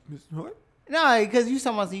 Huh? What? No, because you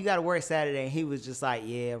talking about you got to work Saturday, and he was just like,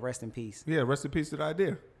 "Yeah, rest in peace." Yeah, rest in peace to the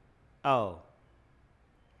idea. Oh,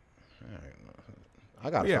 I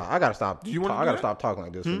gotta Yeah. stop. I gotta stop. Do you wanna I do gotta that? stop talking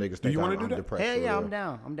like this for niggas you think wanna I'm do that? depressed. hell for yeah,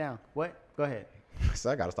 real. I'm down. What? Go ahead. So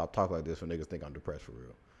I gotta stop talking like this for niggas think I'm depressed for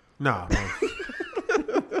real. Nah, man.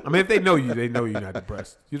 I mean, if they know you're not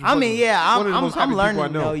depressed. You're I mean, fucking yeah, one of the most happy I'm learning people I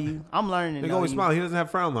to know you. I'm learning to They know always you. smile. He doesn't have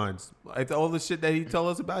frown lines. Like all the shit that he tell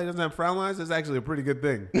us about, he doesn't have frown lines. That's actually a pretty good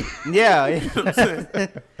thing. Yeah.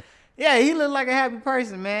 Yeah, he looked like a happy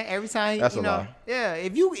person, man. Every time, That's you a know. lie. Yeah,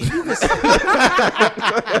 if you could,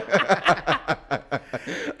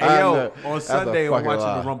 Hey, yo, know. on That's a Sunday I'm fucking watching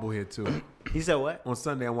lie. the Rumble here too. you said what? On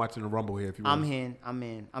Sunday I'm watching the Rumble here. If you I'm want.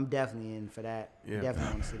 in. I'm definitely in for that. Yeah.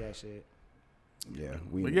 Definitely want to see that shit. Yeah,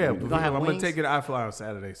 But yeah, we- I'm gonna have gonna wings? take it to iFly on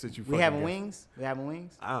Saturday since you. We fucking having got- wings? We having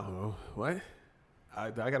wings? I don't know what. I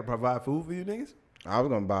gotta provide food for you niggas. I was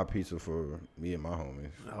gonna buy pizza for me and my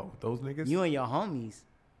homies. Oh, those niggas. You and your homies.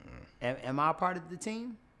 Am I a part of the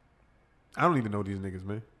team? I don't even know these niggas,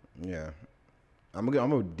 man. Yeah, I'm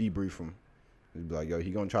gonna debrief him. He'd be like, yo,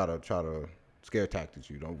 he gonna try to scare tactics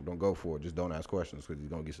you. Don't go for it. Just don't ask questions because he's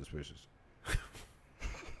gonna get suspicious.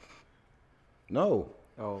 No.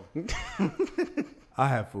 Oh, I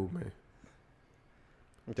have food, man.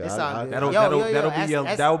 Okay, it's I- all I- good. that'll be your-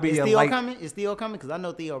 that'll be is your Theo light- coming? Is Theo coming? Because I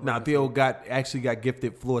know Theo. Nah, brought Theo food. got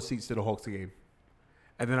gifted floor seats to the Hawks game.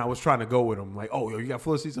 And then I was trying to go with him, like, oh, yo, you got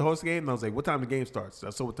floor seats to the Hawks game? And I was like, what time the game starts?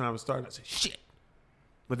 I saw what time it started. I said, shit.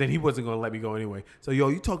 But then he wasn't going to let me go anyway. So, yo,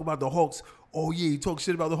 you talk about the Hawks. Oh, yeah, you talk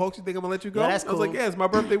shit about the Hawks? You think I'm going to let you go? Yeah, that's I was like, cool. yeah, it's my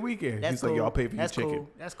birthday weekend. That's He's cool. like, yo, I'll pay for That's your cool. chicken.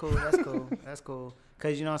 That's cool. That's cool. That's cool.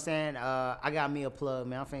 Cause you know what I'm saying. I got me a plug,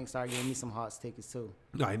 man. I'm finna start getting me some Hawks tickets too.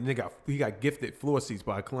 No, he got gifted floor seats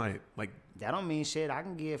by a client. Like, That don't mean shit. I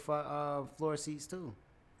can get floor seats too.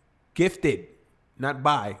 gifted, not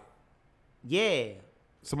buy. Yeah,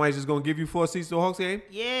 Somebody's just going to give you floor seats to the Hawks game?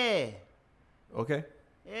 yeah, Okay.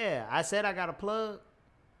 yeah. I said I got a plug.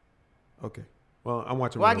 Okay. Well, I'm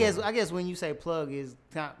watching. Well, I Real. guess when you say plug is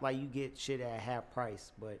kind of like you get shit at half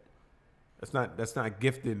price, but That's not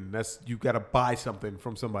gifting. That's you got to buy something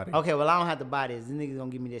from somebody. okay. Well, I don't have to buy this. This nigga's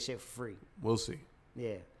gonna give me that shit for free. We'll see.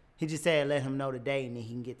 Yeah. He just said let him know today and then he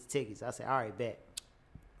can get the tickets. I said, all right, bet.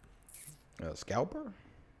 A scalper?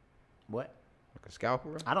 What? Like a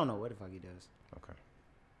scalper? I don't know what the fuck he does. Okay.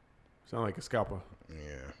 Sound like a scalper.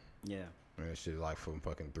 Yeah. Yeah. Man, that shit like from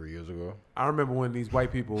fucking 3 years ago. I remember when these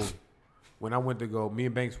white people, when I went to go, me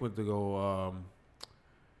and Banks went to go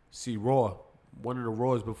see Raw, one of the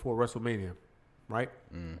Raws before WrestleMania, right?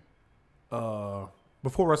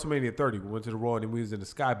 Before WrestleMania 30, we went to the Raw and then we was in the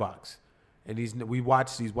Skybox. And we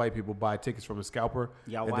watched these white people buy tickets from a scalper.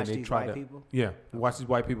 Y'all and then watched they these tried white people? Yeah, we watched these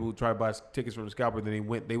white people who tried to buy tickets from the scalper. And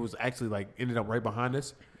then they was actually like ended up right behind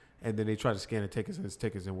us, and then they tried to scan the tickets, and his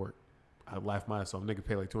tickets didn't work. I laughed my ass off. Nigga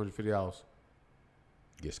paid like $250.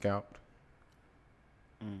 Get scalped.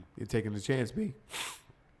 You're taking the chance, B.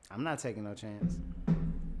 I'm not taking no chance.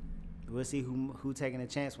 We'll see who taking a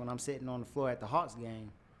chance when I'm sitting on the floor at the Hawks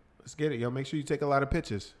game. Let's get it, yo. Make sure you take a lot of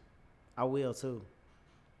pictures. I will too.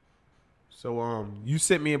 So, you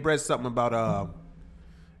sent me and Brett something about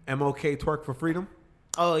MOK Twerk for Freedom.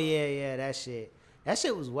 Oh yeah, that shit. That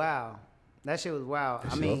shit was wild. I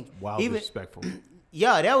mean, Wild even disrespectful.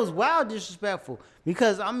 yeah, that was wild disrespectful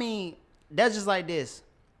because I mean, that's just like this.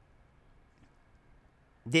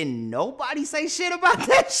 Didn't nobody say shit about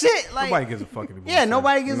that shit? Like, Nobody gives a fuck anymore. yeah, son.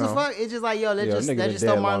 nobody gives a No. fuck. It's just like, yo, let's Yeah, just nigga been throw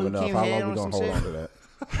dead long Martin Luther enough. King How head long on we some gonna hold shit. on to that?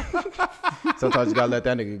 Sometimes you gotta let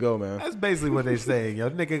that nigga go, man. That's basically what they saying. Yo,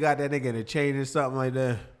 nigga got that nigga in a chain or something like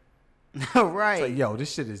that. Right. It's like, yo,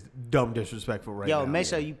 this shit is dumb disrespectful right now. Yo, make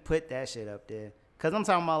sure you put that shit up there. Cause I'm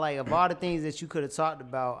talking about like of all the things that you could have talked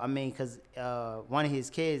about. I mean, cause one of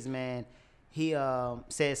his kids, man, he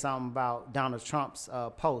said something about Donald Trump's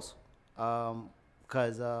post.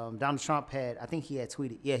 Cause Donald Trump had, I think he had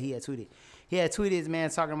tweeted. Yeah, he had tweeted. He had tweeted, man,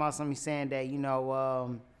 talking about something saying that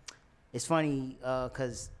it's funny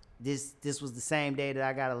cause this was the same day that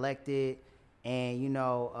I got elected, and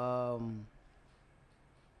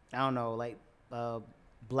I don't know, like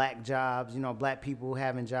black jobs, black people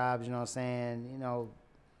having jobs, you know what I'm saying,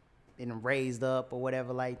 and raised up or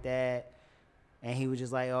whatever like that. And he was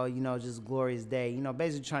just like, oh, just glorious day.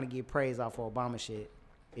 Basically trying to get praise off of Obama shit,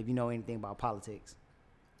 if you know anything about politics.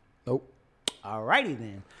 Nope. Alrighty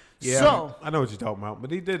then. Yeah, So, I know what you're talking about.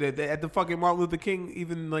 But he did it at the fucking Martin Luther King,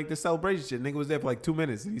 even like the celebration shit. Nigga was there for like 2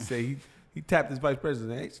 minutes, and he said he tapped his vice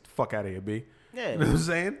president. Hey, get the fuck out of here, B. yeah. You know what I'm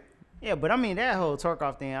saying? Yeah, but I mean, that whole twerk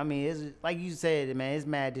off thing, I mean, it's like you said, man, it's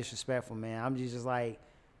mad disrespectful, man. I'm just like,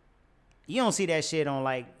 you don't see that shit on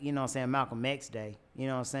like, Malcolm X Day. You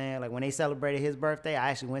know what I'm saying? Like when they celebrated his birthday, I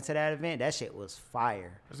actually went to that event. That shit was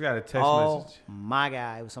fire. I just got a text Oh message. my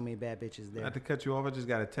God, it was so many bad bitches there. Not to cut you off, I just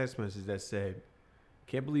got a text message that said,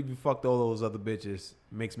 "Can't believe you fucked all those other bitches.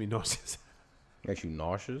 Makes me nauseous." Makes you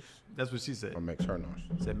nauseous That's what she said. or makes her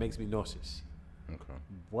nauseous? Said makes me nauseous. Okay.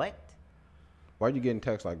 What? Why'd you getting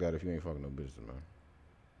texts like that if you ain't fucking no bitches, man?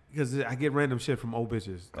 Because I get random shit from old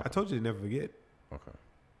bitches. I told you they never forget. Okay.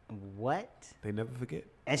 What? They never forget.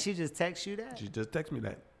 And she just texts you that? She just text me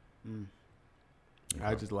that.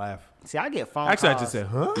 I just laugh. See, I get phone Actually, calls. I just said,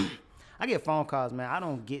 huh? I get phone calls, man. I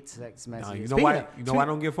don't get text messages. Nah, you know Speaking why? of- You know why I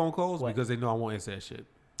don't get phone calls? What? Because they know I won't answer that shit.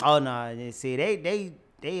 Oh no! See, they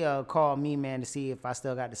called me, man, to see if I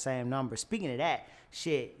still got the same number. Speaking of that,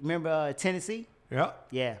 shit, remember Tennessee? Yeah.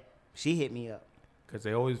 Yeah, she hit me up. Because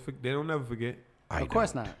they don't never forget. Of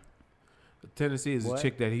course not. Tennessee is What? a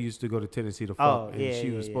chick that he used to go to Tennessee to fuck, Oh, and yeah, she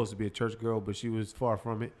yeah, was yeah. supposed to be a church girl, but she was far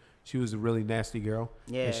from it. She was a really nasty girl,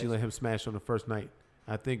 Yeah, and she let him smash on the first night.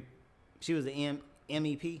 I think She was the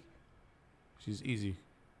MEP. she's easy.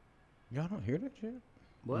 Y'all don't hear that shit?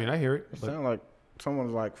 What? I mean, I hear it. It But sounds like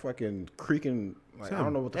someone's like fucking creaking. Like I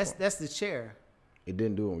don't know what the fuck. That's the chair. It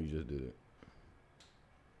didn't do it when you just did it.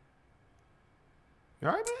 all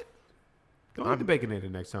right, man. Don't eat the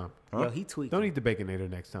Baconator next time. Huh? Yo, he tweaking. Don't eat the Baconator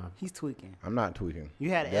next time. He's tweaking. I'm not tweaking. You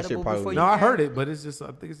had an That shit edible probably before was- you No, I had heard it, but it's just I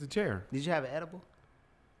think it's the chair. Did you have an edible?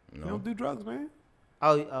 You No. don't do drugs, man.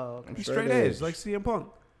 Oh, okay. You Straight straight edge, edge. like CM Punk.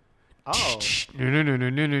 Oh,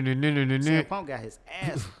 CM But Punk got his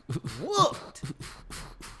ass whooped.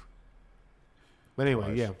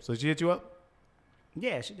 anyway, yeah. So she hit you up?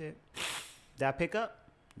 Yeah, she did. Did I pick up?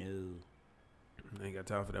 No. I ain't got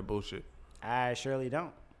time for that bullshit. I surely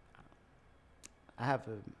don't. I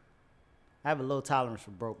have a low tolerance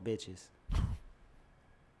for broke bitches.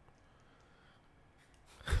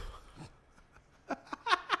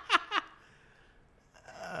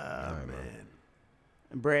 Man.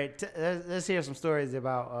 Brad, let's hear some stories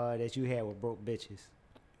about that you had with broke bitches.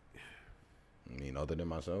 I mean, other than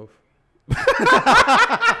myself.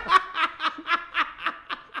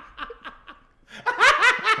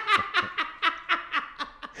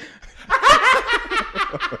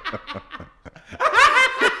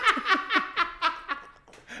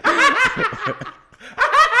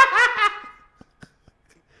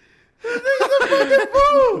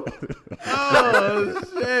 Oh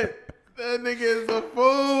shit! That nigga is a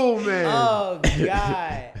fool, man. Oh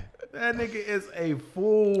God! That nigga is a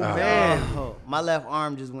fool, man. Oh, my left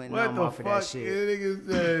arm just went What numb the off of fuck? that shit. That nigga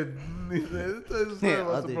said. He said "This is Yeah,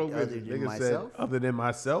 what's other- the broke other bitch." than Nigga myself? said, other than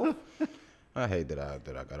myself. I hate that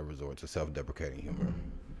I got to resort to self-deprecating humor.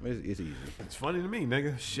 It's easy. It's funny to me,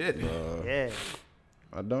 nigga. Shit. Yeah.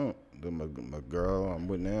 I don't. My girl I'm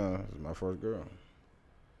with now is my first girl.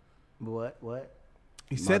 What?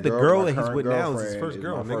 He My said the girl- girl my that he's current with now is his girlfriend first is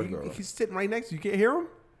girl. my first Nigga, girl. he's sitting right next to you. You can't hear him?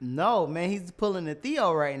 No, man, he's pulling a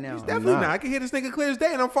Theo right now. He's definitely not. not. I can hear this nigga clear as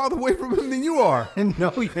day, and I'm farther away from him than you are.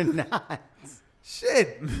 No, you're not.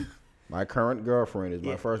 Shit. My current girlfriend is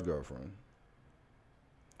my Yeah. first girlfriend.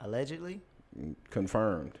 Allegedly.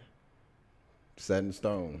 Confirmed. Set in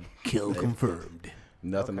stone. Kill confirmed.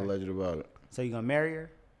 Nothing Okay. alleged about it. So you gonna marry her?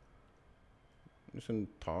 Just in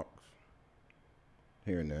talks.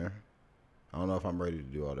 Here and there. I don't know if I'm ready to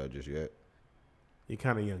do all that just yet. You're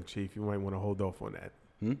kind of young, Chief. You might want to hold off on that.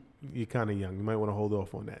 Hmm? You're kind of young. You might want to hold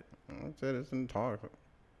off on that. I said it's in talks.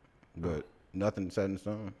 But nothing set in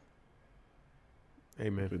stone.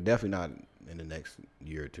 Amen. But definitely not in the next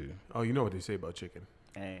year or two. Oh, you know what they say about chicken.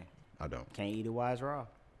 Hey, I don't. can't eat it while it's raw. All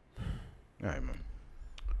right, man.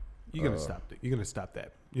 You're gonna stop it. You're gonna stop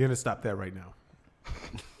that. You're gonna stop that right now.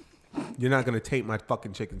 You're not gonna tape my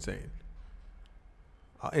fucking chicken saying.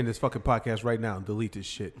 I'll end this fucking podcast right now and delete this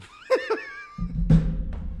shit.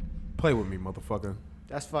 Play with me, motherfucker.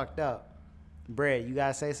 That's fucked up. Brad, you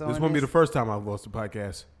gotta say something. This won't be the first time I've lost a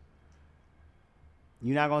podcast.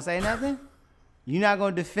 You not gonna say nothing? You not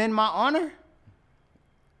gonna defend my honor?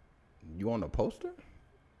 You want a poster?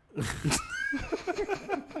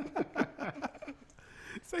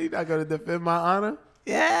 So you're not gonna defend my honor?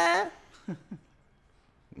 Yeah.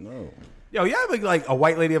 No. Yo, you ever like a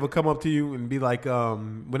white lady ever come up to you and be like,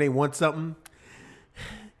 when they want something?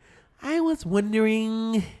 I was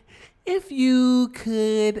wondering if you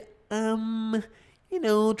could,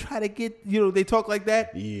 try to get, they talk like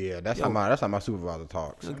that. Yeah, that's Yo. how my supervisor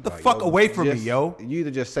talks. Get the fuck away from me, just- yo. You either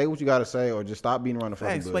just say what you gotta say or just stop being around the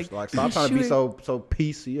fucking Thanks, bush. like, Like stop you trying to be sure- so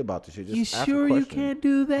PC about the shit. Just You ask a sure you question. can't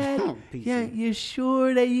do that? PC. Yeah, you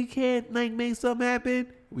sure that you can't like make something happen?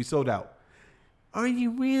 We sold out. Are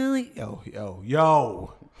you really?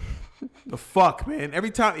 Yo. The fuck, man.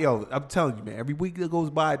 Every time, I'm telling you, man, every week that goes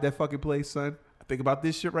by at that fucking place, son, I think about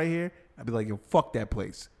this shit right here. I be like, yo, fuck that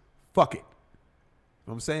place. Fuck it. You know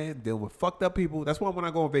what I'm saying? Dealing with fucked up people. That's why when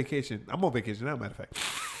I go on vacation, I'm on vacation now, matter of fact.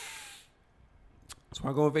 That's why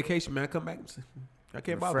I go on vacation, man. I come back and say, I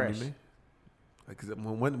can't bother me, Refresh. man. Like, 'cause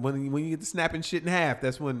when you get to snapping shit in half,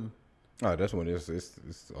 that's when. Oh, that's when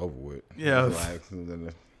it's over with. Yeah. It's like, then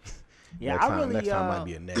the- Yeah, next I time, really next time might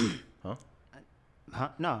be a negative. Huh? Huh?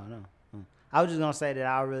 No. I was just gonna say that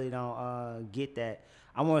I really don't get that.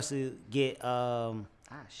 I mostly get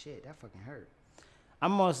shit, that fucking hurt. I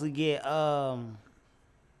mostly get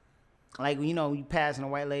like you passing a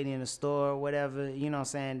white lady in the store or whatever, you know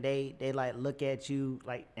what I'm saying? They like look at you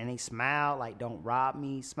like and they smile, like don't rob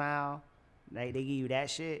me smile. They give you that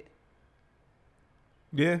shit.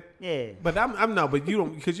 Yeah. Yeah. But I'm no, but you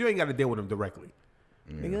don't, because you ain't got to deal with them directly.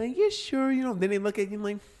 They're like, you sure you don't? Then they look at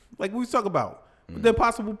you like we was talking about with the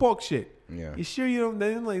Impossible Pork shit. Yeah. You sure you don't?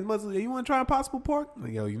 Then like Muslim, you want to try Impossible Pork?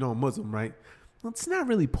 Like, yo, you know I'm Muslim, right? Well, it's not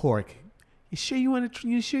really pork. You sure you want to?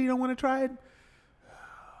 You sure you don't want to try it?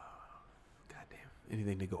 Goddamn,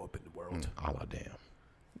 anything to go up in the world. Allah damn.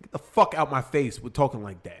 Get the fuck out my face with talking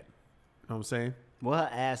like that. You know what I'm saying? What her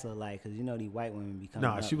ass look like? Because you know these white women be coming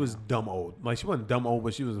Nah, up she was now. dumb old. Like she wasn't dumb old,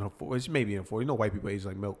 but she was in her 40s. She may be in her 40s. You know, white people age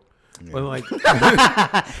like milk. Yeah. But like,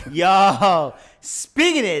 Yo,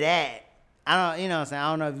 speaking of that, I don't, you know what I'm saying? I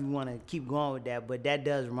don't know if you want to keep going with that, but that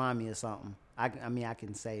does remind me of something. I mean, I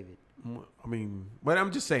can save it. I mean, but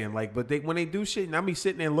I'm just saying, like, but they when they do shit, and I be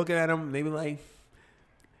sitting there looking at them, they be like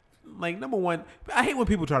number one, I hate when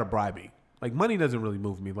people try to bribe me. Like, money doesn't really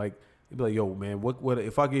move me. Like, they be like, yo, man, what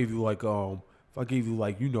if I gave you like,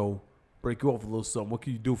 you know, break you off a little something, what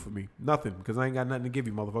can you do for me? Nothing, because I ain't got nothing to give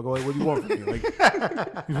you, motherfucker. Like, what do you want from me? Like,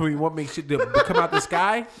 you want me shit to come out the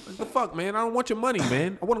sky? Like, the fuck, man? I don't want your money,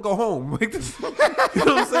 man. I want to go home. Like, this, you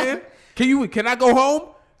know what I'm saying? Can I go home?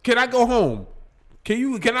 Can I go home?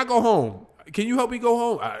 Can I go home? Can you help me go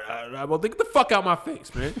home? Well, get the fuck out my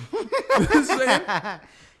face, man. You know what I'm saying?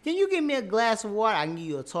 Can you give me a glass of water? I can give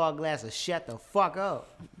you a tall glass of shut the fuck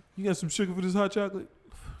up. You got some sugar for this hot chocolate?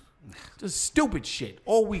 Just stupid shit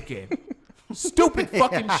all weekend. Stupid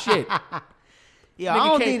fucking shit. Yeah, I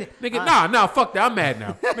don't came, think... nah, fuck that. I'm mad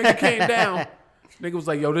now. Nigga came down. Nigga was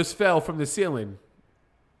like, yo, this fell from the ceiling.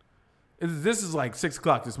 This is like 6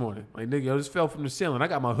 o'clock this morning. Like, nigga, yo, this fell from the ceiling. I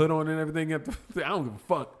got my hood on and everything. I don't give a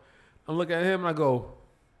fuck. I'm looking at him and I go,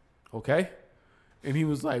 okay. And he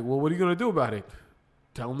was like, well, what are you going to do about it?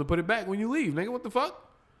 Tell him to put it back when you leave. Nigga, what the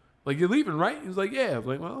fuck? Like, you're leaving, right? He was like, yeah. I was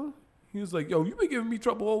like, well, he was like, yo, you been giving me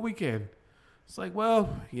trouble all weekend. It's like,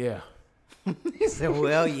 well, yeah. He said,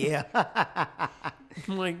 well, yeah.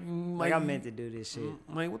 I'm like I meant to do this shit.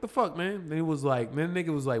 Like, what the fuck, man? Then he was like, then the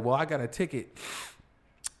nigga was like, well, I got a ticket.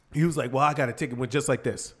 He was like, well, I got a ticket. Went just like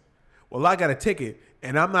this. Well, I got a ticket,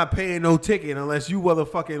 and I'm not paying no ticket unless you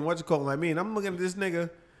motherfucking, what you call like me. And I'm looking at this nigga.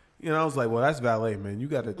 You know, I was like, well, that's valet, man. You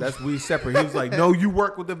got it. That's we separate. He was like, no, you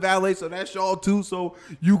work with the valet, so that's y'all too. So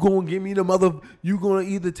you gonna give me you gonna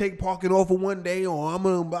either take parking off for one day or I'm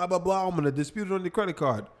gonna blah, blah, blah. I'm gonna dispute it on your credit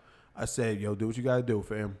card. I said, yo, do what you gotta do,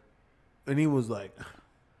 fam. And he was like,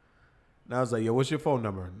 and I was like, yo, what's your phone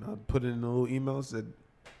number? And I put it in a little email and said,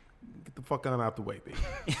 get the fuck on out the way, baby.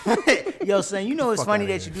 Yo, son, you know it's Fuck funny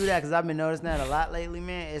outta that here. you do that because I've been noticing that a lot lately,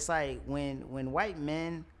 man. It's like when white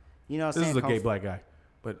men, you know what I'm This saying? is a gay black guy.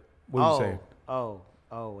 But what are you saying?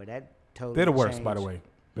 Well, that totally They're the worst, changed. by the way.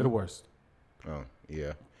 They're the worst. Oh,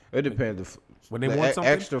 yeah. It depends. When they The want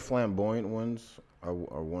something? extra flamboyant ones are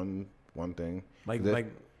one thing. Like, That-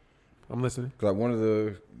 I'm listening. Cause like one of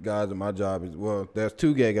the guys at my job is there's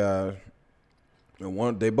two gay guys,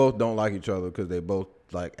 and they both don't like each other because they both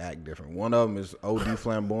like act different. One of them is OD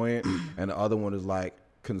flamboyant, and the other one is like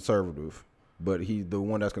conservative. But the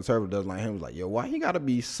one that's conservative doesn't like him. Was like, yo, why he gotta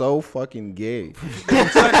be so fucking gay?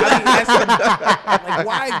 Like,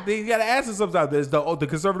 why? You gotta ask him sometimes. Is the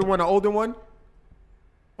conservative one the older one?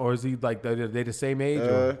 Or is he like, they the same age?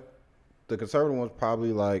 Or? The conservative one's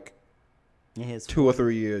probably like In his 2 or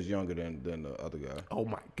 3 years younger than the other guy. Oh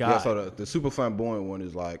my God. Yeah, so the super flamboyant one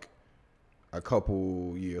is like a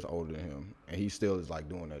couple years older than him, and he still is like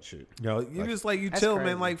doing that shit. Yo, you just like, you That's chill, crazy.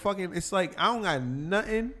 man. Like, fucking, it's like, I don't got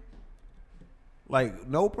nothing. Like,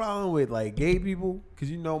 no problem with like gay people. Cause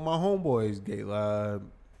you know, my homeboy is gay. I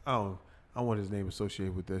don't want his name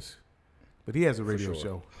associated with this. But he has a radio sure.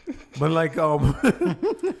 show. But like,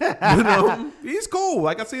 he's cool.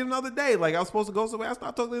 Like, I seen him the other day. Like, I was supposed to go somewhere. I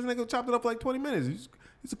started talking to this nigga, chopped it up for like 20 minutes.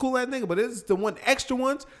 He's a cool ass nigga. But it's the one extra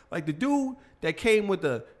ones. Like the dude that came with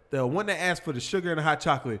the one that asked for the sugar and the hot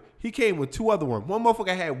chocolate. He came with 2 other ones. One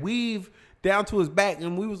motherfucker had weave down to his back,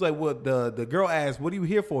 and we was like, "What?" The girl asked, "What are you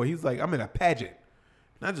here for?" He's like, "I'm in a pageant."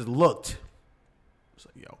 And I just looked. I was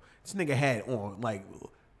like, "Yo, this nigga had on like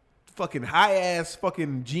fucking high ass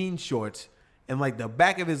fucking jean shorts, and like the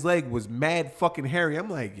back of his leg was mad fucking hairy." I'm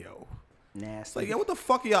like, "Yo." It's nasty. like, yo, what the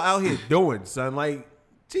fuck are y'all out here doing, son? Like,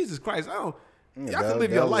 Jesus Christ, y'all Yeah, can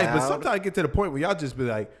live your they're life, but loud. sometimes I get to the point where y'all just be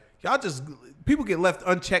like, people get left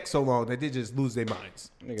unchecked so long that they just lose their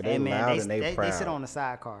minds. Nigga, Hey they man, loud and they proud. sit on the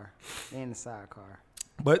sidecar. They in the sidecar.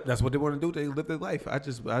 But that's what they want to do. They live their life. I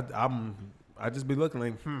just be looking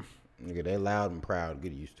like, Nigga, they loud and proud.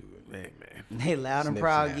 Get used to it. man. They loud and Snip,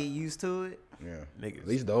 proud. snap. Get used to it. Yeah, Niggas. At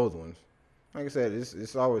least those ones. Like I said,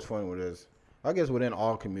 it's always fun with this. I guess within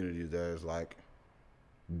all communities, there's like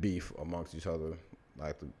beef amongst each other.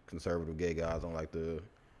 Like the conservative gay guys don't like the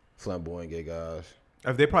flamboyant gay guys.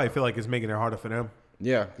 They probably feel like it's making it harder for them.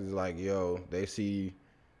 Yeah, because like, yo, they see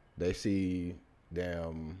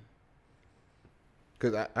damn.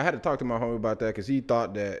 Because I had to talk to my homie about that because he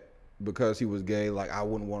thought that because he was gay, like I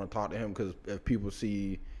wouldn't want to talk to him because if people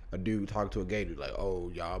see a dude talk to a gay dude, like, oh,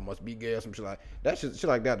 y'all must be gay or some shit like that. Shit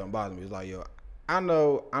like that don't bother me. It's like, yo, I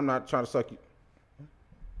know I'm not trying to suck you.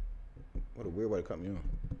 What a weird way to cut me on.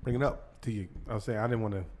 Bring it up to you. I was saying I didn't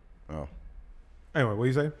want to. Oh. Anyway, what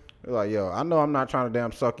you say? They're like, yo, I know I'm not trying to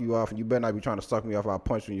damn suck you off, and you better not be trying to suck me off. I'll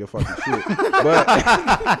punch you in your fucking shit.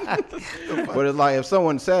 But it's like if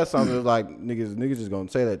someone says something, it's like niggas just gonna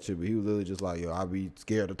say that shit. But he was literally just like, yo, I be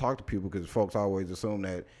scared to talk to people because folks always assume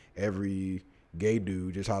that every gay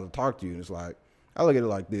dude just how to talk to you. And it's like, I look at it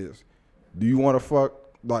like this: do you want to fuck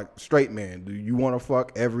like straight man? Do you want to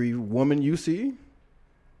fuck every woman you see?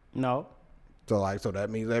 No. So that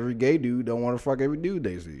means every gay dude don't want to fuck every dude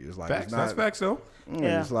they see. It's like Facts. it's not, That's facts, though.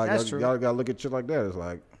 Yeah, it's like that's true. y'all gotta look at shit like that. It's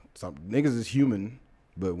like some niggas is human,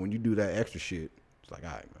 but when you do that extra shit, it's like,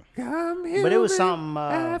 all right, man. But it was something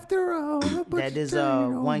after all that this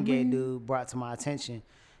one gay dude brought to my attention.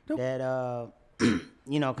 That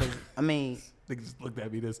you know, cause I mean, Niggas just looked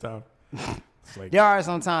at me this time. It's like, there are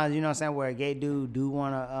some times, you know what I'm saying, where a gay dude do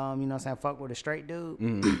wanna you know what I'm saying, fuck with a straight dude.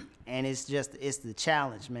 And it's the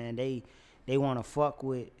challenge, man. They wanna fuck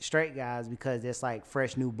with straight guys because it's like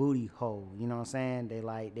fresh new booty hole. You know what I'm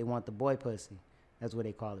saying? They want the boy pussy. That's what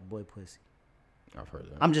they call it, boy pussy. I've heard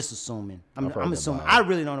that. I'm just assuming. I've heard I'm that assuming. vibe. I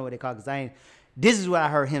really don't know what they call it, 'cause I ain't. This is what I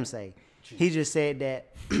heard him say. He just said that.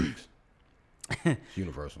 It's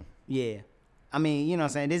universal. Yeah. I mean, you know what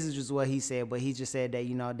I'm saying? This is just what he said, but he just said that,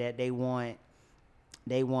 you know, that they want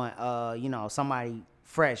you know, somebody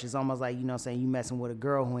fresh. It's almost like, you know what I'm saying, you messing with a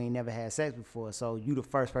girl who ain't never had sex before, so you the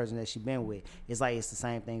first person that she been with. It's like it's the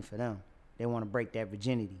same thing for them. They want to break that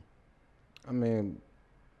virginity. I mean,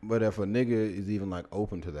 but if a nigga is even like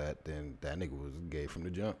open to that, then that nigga was gay from the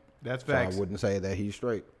jump. That's So facts. I wouldn't say that he's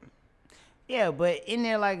straight. Yeah, but in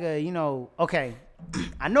there like a, you know, okay,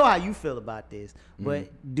 I know how you feel about this, but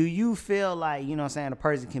do you feel like, you know what I'm saying, a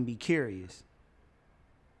person can be curious?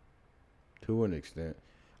 To an extent.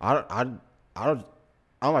 I don't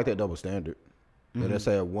like that double standard. Let's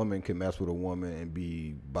say a woman can mess with a woman and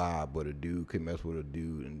be bi, but a dude can mess with a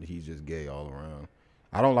dude and he's just gay all around.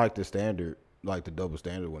 I don't like the standard, like the double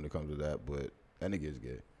standard when it comes to that, but that nigga is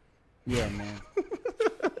gay. Yeah, man.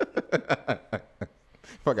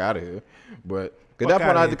 Fuck out of here. But Fuck that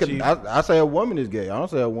point, outta here, Chief. I say a woman is gay. I don't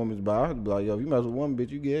say a woman's bi. I be like, yo, if you mess with a woman, bitch,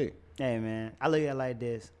 you gay. Hey, man, I look at it like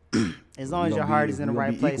this. As long We as your gonna heart be- is in the we gonna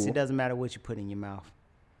right be place, equal. it doesn't matter what you put in your mouth.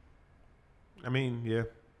 I mean, yeah.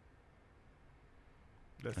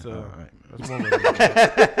 That's All right, that's one way to look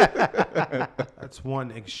at it. That's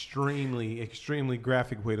one extremely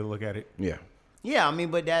graphic way to look at it. Yeah. Yeah, I mean,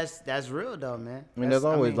 but that's real though, man. I mean, That's- there's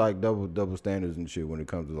always mean, like double standards and shit when it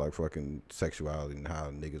comes to like fucking sexuality and how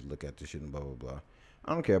niggas look at this shit and blah blah blah.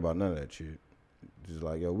 I don't care about none of that shit. Just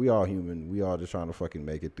like, yo, we all human. We all just trying to fucking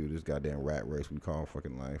make it through this goddamn rat race we call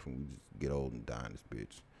fucking life, and we just get old and die in this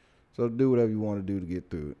bitch. So do whatever you want to do to get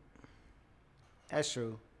through it. that's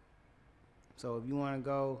true. So if you want to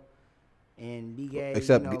go and be gay,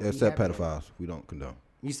 Except you know, be except happy. pedophiles, we don't condone.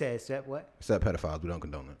 You said except what? Except pedophiles, we don't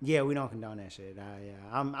condone it. Yeah, we don't condone that shit. Yeah,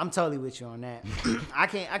 I'm totally with you on that. I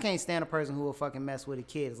can't stand a person who will fucking mess with a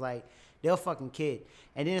kid. It's like they'll fucking kid,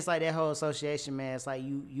 and then it's like that whole association, man. It's like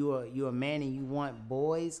you a man and you want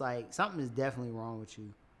boys. Like something is definitely wrong with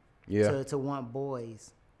you. Yeah. To want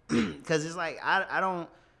boys, because it's like I don't.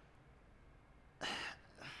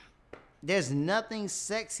 There's nothing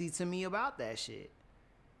sexy to me about that shit.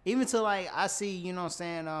 Even to like I see, you know what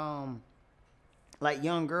I'm saying, like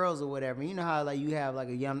young girls or whatever. You know how like you have like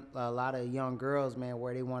a lot of young girls, man,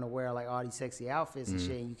 where they want to wear like all these sexy outfits and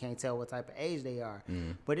shit, and you can't tell what type of age they are.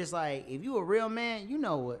 But it's like if you a real man, you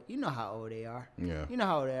know how old they are. Yeah. You know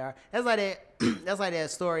how old they are. That's like that. That's like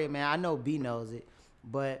that story, man. I know B knows it,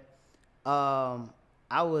 but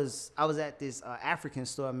I was at this African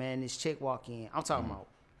store, man. This chick walk in. I'm talking about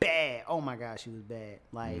bad. Oh my gosh, she was bad.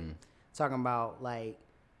 Like talking about like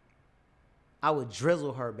I would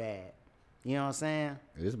drizzle her bad. You know what I'm saying?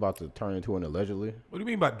 It's about to turn into an allegedly. What do you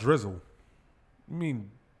mean by drizzle? You mean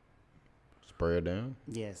Spray it down.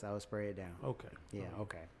 Yes, I would spray it down. okay? Yeah,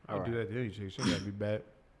 okay. I'll All do right. that to any chick. She gotta be bad.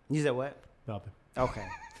 You said what? Nothing. Okay.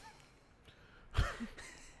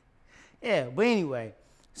 Yeah, but anyway,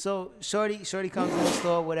 so shorty comes in the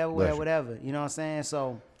store, whatever. You know what I'm saying?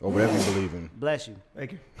 So Or whatever you believe in. bless you.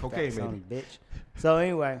 Thank you. Cocaine, Facts on maybe. it, bitch. So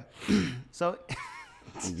anyway, so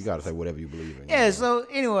You gotta say whatever you believe in. yeah. So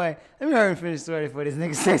anyway, let me hurry and finish the story before this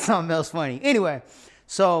nigga say something else funny. Anyway,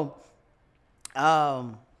 so you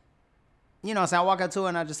know what I'm saying? I walk up to her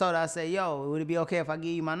and I just told her, I said, yo, would it be okay if I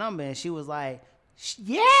give you my number? And she was like,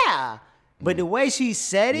 yeah. But the way she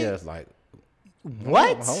said it, Yeah, it's like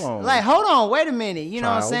what? Hold on. Like, hold on, wait a minute. You know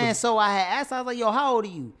what I'm Child. saying? So I had asked, I was like, yo, how old are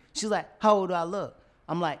you? She's like, how old do I look?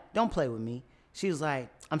 I'm like, don't play with me. She was like,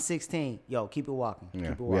 I'm 16. Yo, keep it walking. Yeah,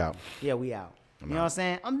 Keep it we walking. out. Yeah, we out. You know what I'm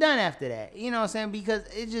saying? I'm done after that. You know what I'm saying? Because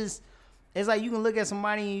it's like you can look at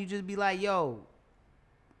somebody and you just be like, yo,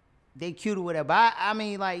 they cute or whatever. But I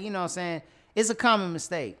mean, like, you know what I'm saying? It's a common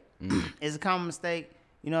mistake. It's a common mistake.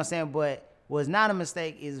 You know what I'm saying? But what's not a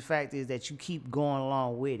mistake is the fact is that you keep going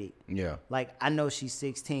along with it. yeah. Like, I know she's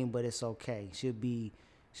 16, but it's okay. She'll be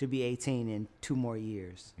 18 in 2 more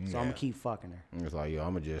years. So I'm gonna keep fucking her. It's like, yo,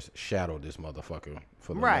 I'm gonna just shadow this motherfucker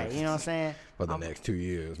for the Right, next, you know what I'm saying? for the next 2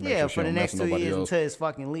 years. Make Yeah, sure she for the don't next mess 2 with nobody years else. until it's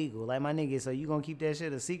fucking legal. Like, my nigga, so you gonna keep that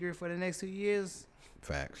shit a secret for the next 2 years?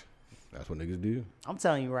 Facts. That's what niggas do. I'm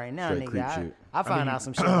telling you right now, Straight creep nigga. shit. I find out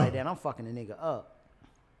some shit like that. I'm fucking a nigga up.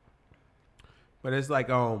 But it's like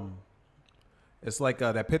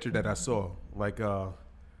that picture that I saw, like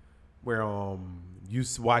where you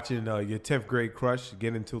watching your 10th grade crush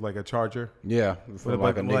get into like a Charger. Yeah, for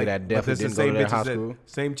like a nigga that but definitely it's didn't go to that high bitches school.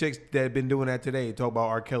 Same chicks that been doing that today. Talk about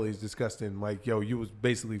R. Kelly's disgusting. Like, yo, you was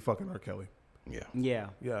basically fucking R. Kelly. Yeah. Yeah.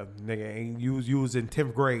 Yeah, nigga, and you was in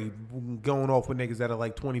 10th grade going off with niggas that are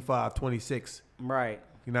like 25, 26. Right.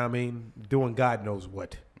 You know what I mean? Doing God knows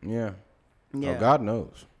what. Yeah. Yeah. Oh, God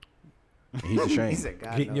knows. He's ashamed. He said,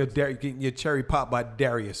 God Getting knows. getting your cherry popped by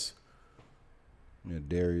Darius Yeah,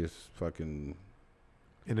 Darius fucking.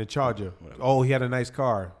 in a Charger. Whatever. Oh, he had a nice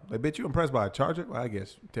car. Like, bitch, you impressed by a Charger? Well, I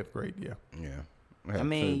guess 10th grade, yeah. Yeah. I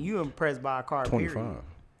mean, you impressed by a car, 25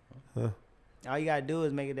 period. All you gotta do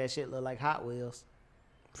is make that shit look like Hot Wheels.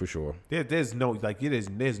 for sure. There's no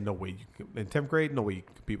there's no way you can, in 10th grade. No way you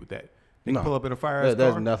can compete with that. They No. can pull up in a fire ass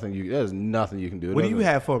There's car. nothing you can do. What do you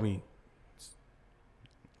Doesn't- have for me?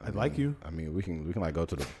 I'd like you. I mean, we can like go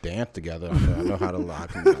to the dance together. I know how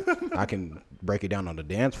to. I can break it down on the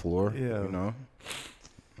dance floor. Yeah. You know,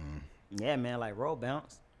 Yeah, man, like roll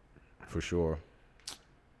bounce. for sure.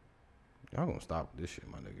 Y'all gonna stop this shit,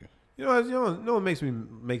 my nigga. You know what makes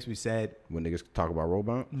me sad? When niggas talk about roll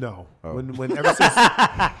bounce. No. Oh. When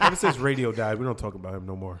ever since radio died, we don't talk about him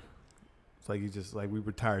no more. It's like he just like we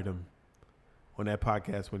retired him on that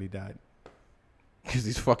podcast when he died. Because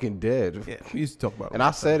he's fucking dead. Yeah, we used to talk about him. And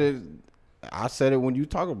I said it when you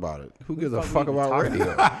talk about it. Who gives a fuck we even about talking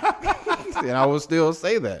radio? And I will still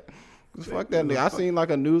say that. 'Cause fuck that nigga. I seen like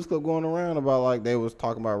a news clip going around about like they was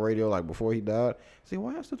talking about radio like before he died. See,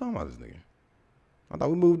 why y'all still talking about this nigga? I thought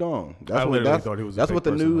we moved on. I literally thought he was a that's fake what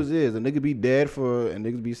the person, news is. A nigga be dead and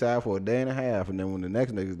niggas be sad for a day and a half, and then when the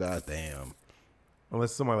next niggas die, damn.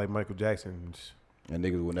 Unless somebody like Michael Jackson. And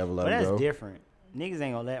niggas will never let But him that's go. different. Niggas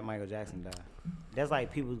ain't gonna let Michael Jackson die. That's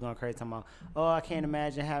like people going crazy talking about, oh, I can't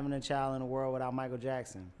imagine having a child in a world without Michael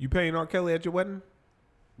Jackson. You paying R. Kelly at your wedding?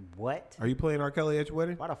 What? Are you playing R. Kelly at your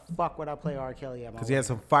wedding? Why the fuck would I play R. Kelly at my Because he wedding? had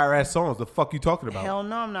some fire ass songs. The fuck you talking about? Hell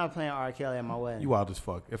no, I'm not playing R. Kelly at my wedding. You wild as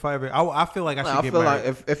fuck. If I ever, I feel like I should I get feel married.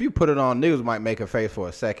 like if you put it on, niggas might make a face for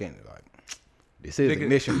a second. Like, this is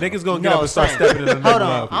ignition. bro. Niggas gonna get up and start son. stepping in the Hold nigga on,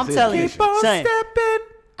 love. I'm This is telling you, ignition. Keep on son, stepping.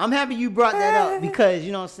 I'm happy you brought that up because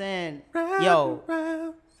you know what I'm saying.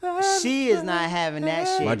 Yo, she is not having that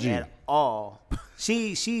My shit G. at all.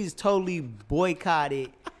 She's totally boycotted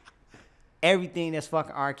everything that's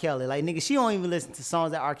fucking R. Kelly. Like, nigga, she don't even listen to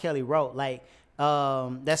songs that R. Kelly wrote. Like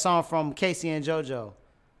that song from Casey and JoJo.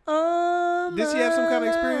 Did she have some kind of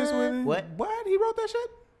experience with it? What? What? He wrote that shit?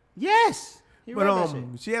 Yes. He But wrote that shit.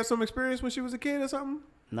 she had some experience when she was a kid or something.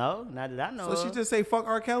 No, not that I know. So she of. just say fuck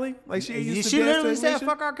R. Kelly? Like she ain't used to She dance literally to said ignition?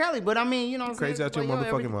 fuck R. Kelly, but I mean, you know what I'm saying? Crazy out your Like,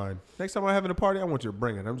 yo, motherfucking every- mind. Next time I'm having a party, I want you to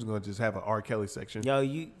bring it. I'm just gonna have an R. Kelly section. Yo,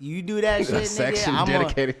 you do that shit, A nigga. section I'm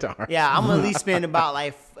dedicated to R. Yeah, I'm gonna at least spend about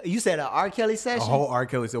like you said an R. Kelly A session. whole R.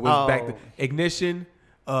 Kelly set. Was back to Oh. ignition,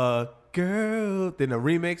 girl. Then a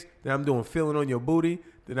remix. Then I'm doing feeling on your booty.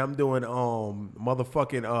 Then I'm doing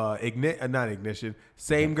motherfucking not ignition.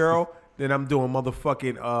 Same girl. Then I'm doing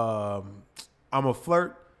motherfucking I'm a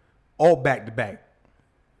flirt. All back to back.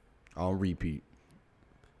 On repeat.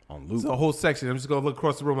 On loop. It's a whole section. I'm just gonna look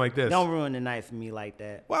across the room like this. Don't ruin the night for me like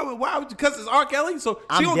that. Why would you? Because it's R. Kelly. So she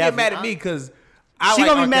I'm gonna get mad at definitely- me because I She like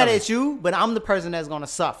gonna R. be mad Kelly. at you, but I'm the person that's gonna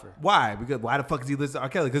suffer. Why? Because why the fuck is he listening to R.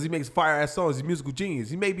 Kelly? Because he makes fire ass songs. He's a musical genius.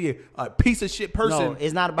 He may be a piece of shit person. No,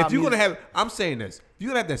 it's not about If you're gonna music. have, I'm saying this. You're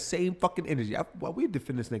gonna have that same fucking energy. Well, we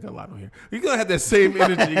defend this nigga a lot on here. You're gonna have that same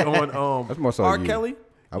energy on That's more so R. you. Kelly.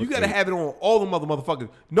 I would You gotta say- have it on all the motherfuckers.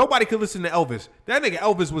 Nobody can listen to Elvis. That nigga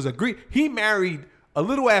Elvis was a Greek. He married a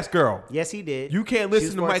little ass girl. Yes, he did. You can't She was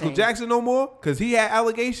listen to Michael 14. Jackson no more because he had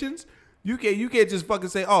allegations. You can't just fucking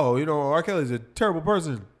say, oh, you know, R. Kelly's a terrible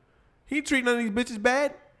person. He treat none of these bitches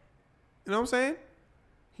bad. You know what I'm saying?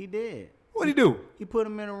 He did. What'd he do? He put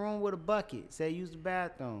him in a room with a bucket. Said use the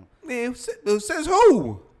bathroom. Man, says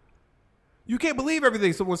who? You can't believe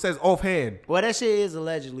everything someone says offhand. Well, that shit is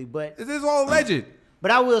allegedly, but This is all alleged.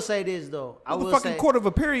 I will say this though. I will Motherfucking say court of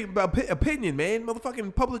opinion, man.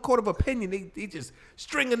 Motherfucking public court of opinion. They just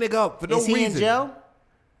string a nigga up for no is he reason. in jail?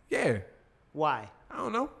 Yeah. Why? I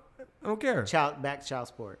don't know. I don't care. Back to child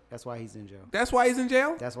support. That's why he's in jail. That's why he's in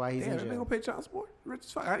jail? That's why he's Damn, in that nigga jail. gonna pay child support? Rich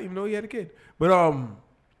as fuck. I didn't even know he had a kid. But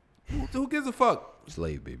who gives a fuck?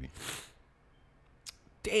 Slave, baby.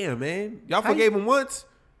 Damn, man. Y'all How forgave him once?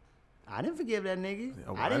 I didn't forgive that nigga.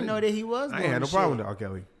 Oh, I didn't know that he was I doing ain't had no the problem shit. with R.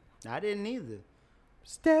 Kelly. I didn't either.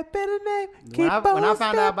 Step in the name. When I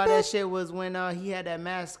found out about that shit was when he had that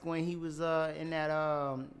mask when he was in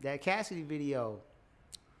that Cassidy video.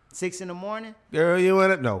 6 a.m. Girl, you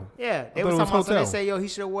wanna no. Yeah, they I was thought it was talking about something. They hotel. say, yo, he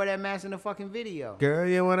should have wore that mask in the fucking video. Girl,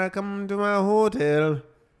 you wanna come to my hotel?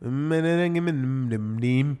 I'm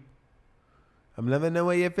loving the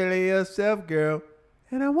way you're feeling yourself, girl.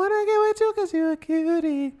 And I wanna get with you cause you're a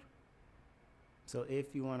cutie. So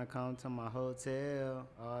if you want to come to my hotel,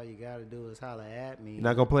 all you got to do is holler at me. You're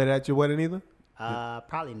not gonna play that at your wedding either?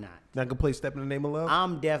 Probably not. Not gonna play Step in the Name of Love?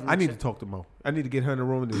 I'm definitely. I need to talk to Mo. I need to get her in the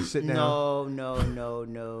room and just sit down.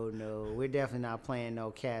 No. We're definitely not playing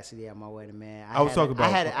no Cassidy at my wedding, man. I was talking about- I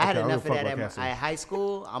had okay, I enough don't of that fuck about at Cassidy. high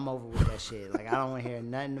school. I'm over with that shit. Like I don't want to hear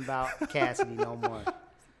nothing about Cassidy no more.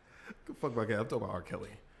 Fuck about Kelly. I'm talking about R. Kelly.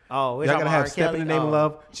 Oh, we're Y'all talking gotta about have R. Step Kelly? in the Name Oh. of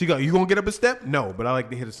Love. She go, you gonna get up a step? No, but I like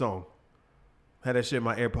to hear the song. Had that shit in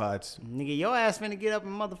my AirPods. Nigga, your ass finna get up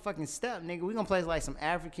and motherfucking step, nigga. We gonna play like some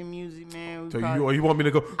African music, man. We So probably- you want me to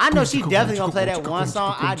go? I know she definitely gonna play that one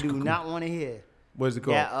song I do not want to hear. What is it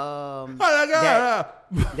called? That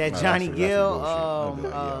that Nah, Johnny that's Gill bullshit. I'd be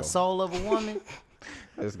like, yo. Soul of a Woman.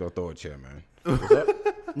 Let's go throw a chair, man.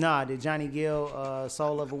 Nah, the Johnny Gill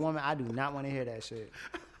Soul of a Woman. I do not want to hear that shit.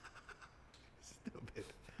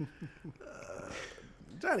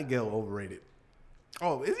 Johnny Gill overrated.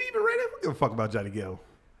 Oh, is he even rated? Who give a fuck about Johnny Gill?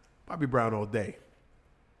 Bobby Brown all day.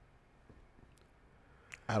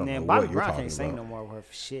 I don't Man, know Bobby what you're Brown talking can't sing about. no more worth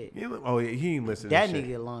of shit. He ain't listening That to shit.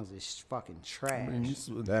 nigga lungs is fucking trash.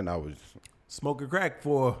 Then I was Smoking crack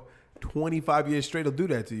for 25 years straight will do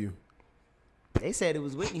that to you. They said it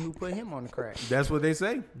was Whitney who put him on the crack. That's what they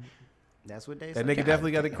say. That's what they That said. nigga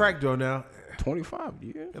definitely got the crack jaw now. 25.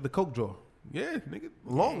 Yeah, Got the coke jaw. Yeah, nigga.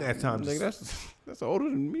 Long ass time. nigga, that's older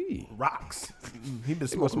than me. Rocks. He been He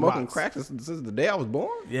was smoking, smoking rocks. crack since the day I was born.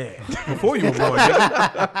 Yeah. Before you were born,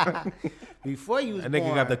 nigga. Before you was That nigga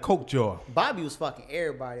born, got the coke jaw. Bobby was fucking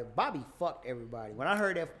everybody. Bobby fucked everybody. When I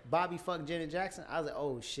heard that Bobby fucked Janet Jackson, I was like,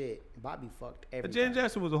 oh shit, Bobby fucked But everybody. Janet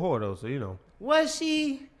Jackson was a whore though, so you know. Was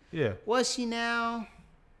she? Yeah. Was she now?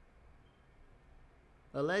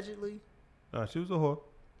 Allegedly? Nah, she was a whore.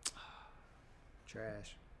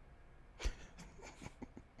 Trash.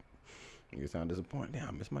 You sound disappointed. Damn,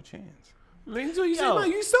 I missed my chance. I mean, so you Yo. say,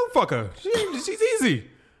 you still fuck her. She's easy.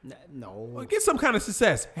 No. Well, get some kind of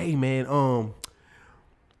success. Hey man,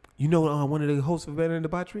 you know one of the hosts of Better in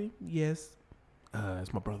Debauchery? Yes.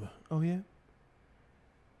 It's my brother. Oh yeah.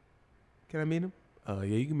 Can I meet him? Yeah,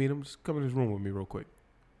 you can meet him. Just come in this room with me real quick.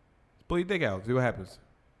 Pull your dick out. See what happens.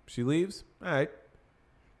 She leaves. All right.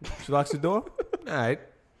 She locks the door. All right.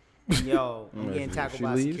 Yo, I'm getting If tackled she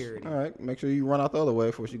by leaves, security. All right, make sure you run out the other way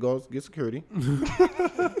before she goes get security.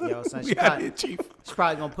 Yo, son, We out here, Chief. she's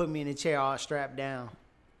probably gonna put me in a chair all strapped down.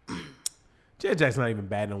 Janet Jackson's not even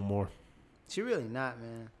bad no more. She really not,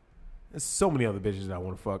 man. There's so many other bitches that I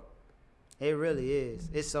want to fuck. It really is.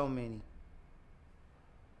 It's so many.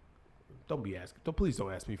 Don't be asking. Please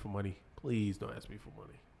don't ask me for money. Please don't ask me for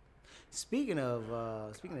money. Speaking of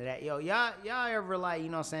that, yo, y'all ever like, you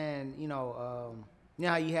know what I'm saying, you know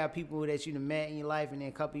how you have people that you done met in your life and then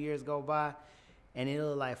a couple years go by and it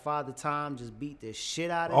look like Father Time just beat the shit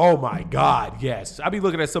out of Oh them? my God, yes. I be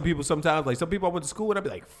looking at some people sometimes, like some people I went to school with, I be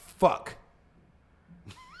like, fuck.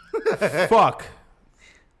 Fuck.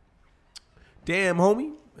 Damn,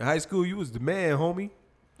 homie. In high school, you was the man, homie.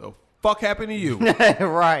 The fuck happened to you?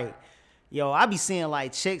 Right. Yo, I be seeing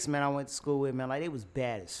like chicks, man, I went to school with, man, like they was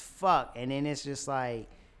bad as fuck. And then it's just like,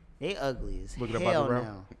 they ugly as Looking at hell Bobby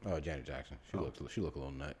Brown? now. Oh, Janet Jackson. She look a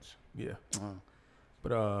little nuts. Yeah.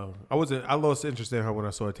 But I lost interest in her when I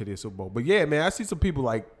saw her today at Super Bowl. But yeah, man, I see some people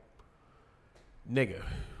like, nigga.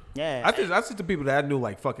 Yeah. I see the people that I knew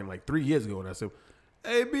like fucking like 3 years ago, and I said,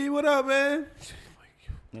 "Hey B, what up, man?"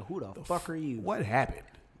 Now, who the fuck are you? What happened?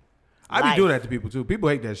 I be Life. doing that to people too. People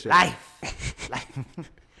hate that shit. Life.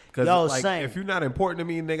 Cause Yo, like, same. if you're not important to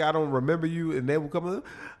me, nigga, I don't remember you, and they will come in,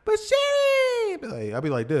 but Sherry, I'll be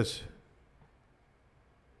like this.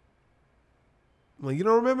 I'm like, you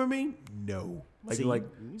don't remember me? No. See, like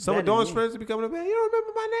you some of better Dawn's than me. friends would be coming up, man, you don't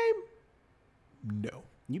remember my name? No.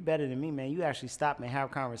 You better than me, man. You actually stop and have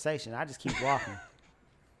a conversation. I just keep walking.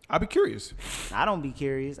 I'll be curious. I don't be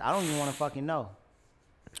curious. I don't even want to fucking know.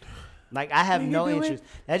 Like, I have no interest.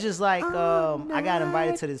 That's just like I got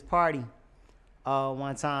invited to this party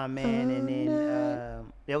one time, man, and then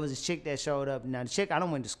there was this chick that showed up. Now, the chick I done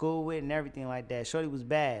went to school with and everything like that. Shorty was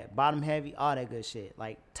bad, bottom heavy, all that good shit.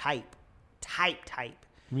 Like, type.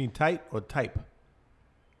 You mean tight or type?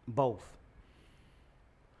 Both.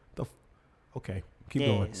 Okay, keep Yeah.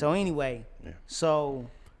 going. So anyway, so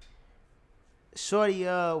Shorty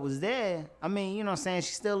was there. I mean, you know what I'm saying?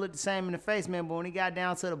 She still looked the same in the face, man. But when it got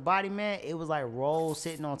down to the body, man, it was like rolls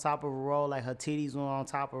sitting on top of a roll. Like her titties were on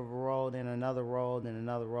top of a roll, then another roll, then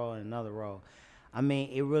another roll, and another roll. I mean,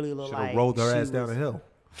 it really looked Should have like rolled her she ass down was- the hill.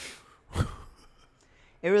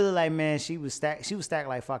 It really like, man, she was stacked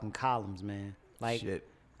like fucking columns, man. Like, Shit.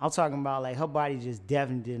 I'm talking about like her body just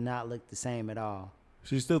definitely did not look the same at all.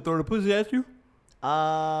 She still throw the pussy at you?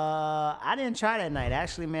 I didn't try that night.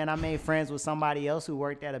 Actually, man, I made friends with somebody else who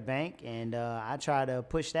worked at a bank, and I tried to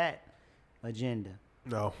push that agenda,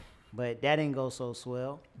 No. but that didn't go so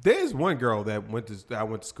swell. There's one girl that I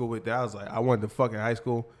went to school with that I was like, I wanted to fuck in high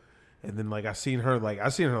school. And then like I seen her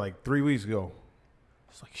like 3 weeks ago.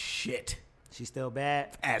 It's like shit. She's still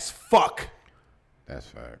bad. As fuck. That's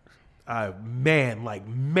facts.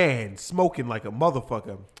 Man, smoking like a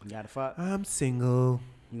motherfucker. You gotta fuck. I'm single.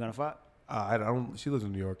 You gonna fuck? I don't. She lives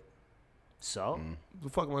in New York. So, What the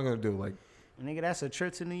fuck am I gonna do? Like, nigga, that's a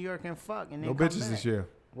trip to New York and fuck, and then no come bitches back. this year.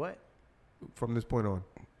 What? From this point on.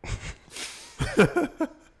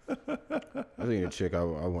 I think a chick I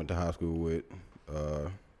went to high school with,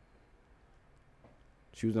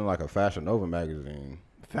 she was in like a Fashion Nova magazine.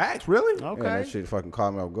 Facts, really? Okay. Yeah, that shit fucking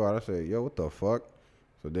caught me off guard. I said, yo, what the fuck?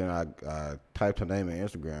 So then I typed her name in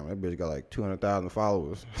Instagram. That bitch got like 200,000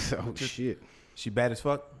 followers. Oh, shit. She bad as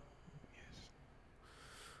fuck.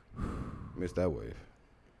 Missed that wave.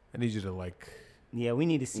 I need you to like. Yeah, we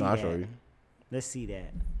need to see No, that. I'll show you. Let's see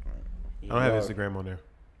that. I don't have Yeah. Instagram on there.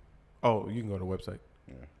 Oh, you can go to the website.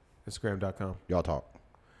 Yeah. Instagram.com. Y'all talk.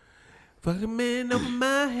 Fucking man over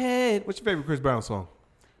my head. What's your favorite Chris Brown song?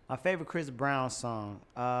 My favorite Chris Brown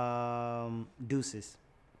song, Deuces.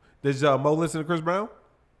 Does Mo listen to Chris Brown?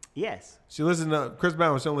 Yes. She listen to Chris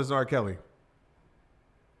Brown. She don't listen to R. Kelly.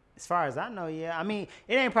 As far as I know, yeah. I mean,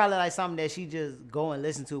 it ain't probably like something that she just go and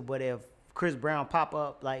listen to, but if Chris Brown pop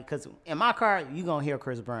up, like, because in my car, you going to hear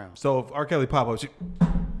Chris Brown. So if R. Kelly pop up,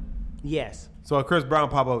 Yes. so if Chris Brown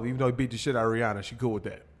pop up, even though he beat the shit out of Rihanna, she cool with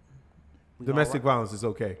that. We gonna Domestic rock- violence is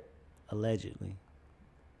okay. Allegedly.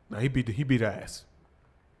 Now he beat her ass.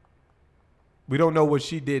 We don't know what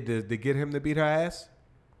she did to get him to beat her ass,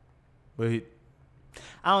 but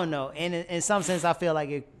I don't know. And in some sense, I feel like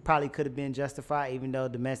it probably could have been justified, even though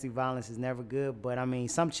domestic violence is never good. But I mean,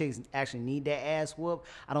 some chicks actually need that ass whoop.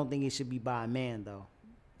 I don't think it should be by a man, though.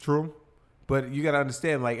 true. But you gotta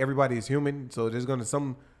understand, like everybody is human, so you're gonna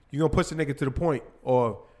push a nigga to the point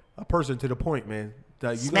or a person to the point, man.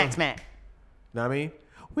 That you Smack, gonna- smack. Know what I mean?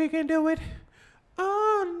 We can do it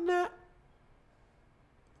all night.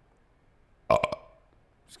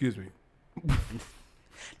 Excuse me.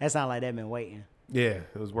 That sound like that been waiting. Yeah,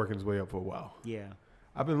 it was working its way up for a while. Yeah.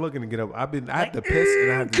 I've been looking to get up. I had to piss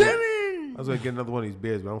and I had to. I was gonna get another one of these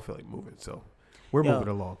beers, but I don't feel like moving. So we're Yo. moving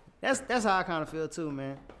along. That's how I kind of feel, too,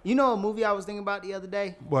 man. You know a movie I was thinking about the other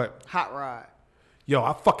day? What? Hot Rod. Yo,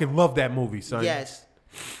 I fucking love that movie, son. Yes.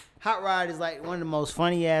 Hot Rod is like one of the most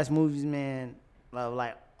funny ass movies, man, of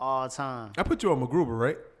like all time. I put you on MacGruber,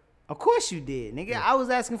 right? Of course you did, nigga. I was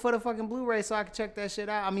asking for the fucking Blu-ray so I could check that shit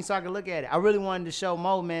out. I mean, so I could look at it. I really wanted to show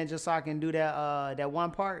Mo, man, just so I can do that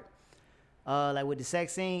one part, like with the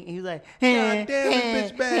sex scene. He was like, God damn,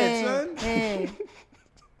 this bitch bad, son.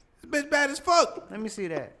 This bitch bad as fuck. Let me see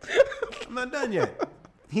that. I'm not done yet.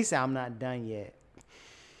 He said, I'm not done yet.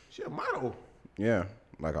 She a model. Yeah,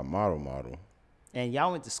 like a model. And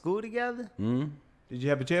y'all went to school together? Mm-hmm. Did you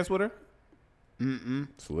have a chance with her?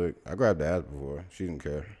 Slick. I grabbed the ass before. She didn't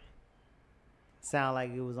care. Sound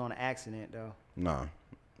like it was on an accident, though. Nah,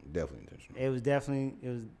 definitely intentional. It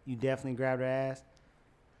was you definitely grabbed her ass.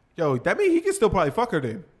 Yo, that means he can still probably fuck her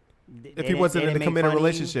then. If he wasn't in a committed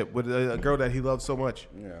relationship. relationship with a girl that he loves so much.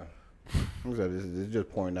 Yeah. Like I said, this is just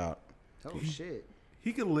pointing out. Oh, shit.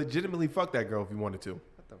 He can legitimately fuck that girl if he wanted to.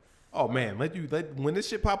 Oh man, when this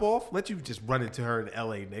shit pop off, let you just run into her in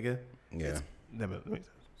LA, nigga. Yeah.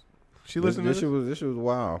 She listened to this? This shit was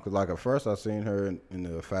wild. Cause like at first I seen her in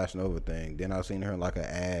the Fashion Nova thing. Then I seen her in like an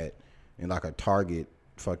ad in like a Target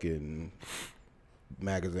fucking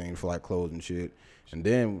magazine for like clothes and shit. And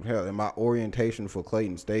then hell, in my orientation for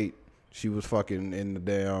Clayton State, She was fucking in the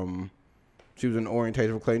damn. She was in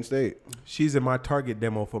orientation for Clayton State. She's in my Target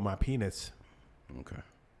demo for my penis. Okay.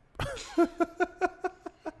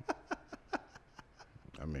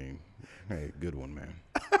 I mean, hey, good one, man.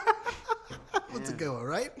 That's a good one,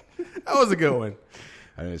 right? That was a good one.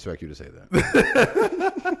 I didn't expect you to say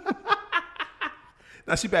that.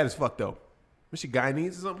 Now she bad as fuck though. Was she Guyanese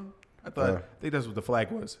or something? I think that's what the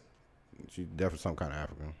flag was. She definitely some kind of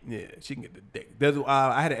African. Yeah, she can get the dick.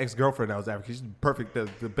 I had an ex-girlfriend that was African. She's perfect,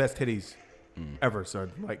 the best titties ever,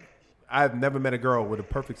 son. Like, I've never met a girl with a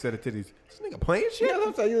perfect set of titties. This nigga playing shit? Yeah,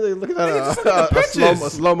 I'm saying you looking at Nigga, just look at the a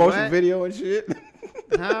pictures. slow motion What? video and shit.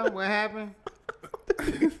 Huh? What happened?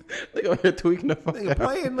 They over here tweaking the fuck Nigga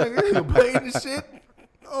out. nigga playing this shit?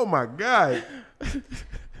 Oh my God.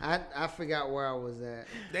 I forgot where I was at.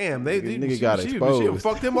 Damn, Nigga she, got she exposed.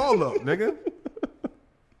 fucked them all up, nigga.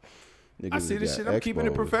 I Niggas see this got shit. I'm keeping it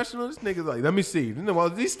exposed. professional. This nigga's like, let me see. Well,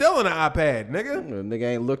 he's still on the iPad, nigga. Nigga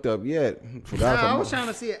ain't looked up yet. Nah, Forgot I was to, trying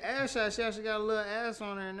to see an ass shot. She actually got a little ass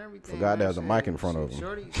on her and everything. Forgot man. there was a Shit, mic in front of him.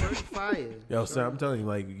 Shorty fire. Yo, son, I'm telling you,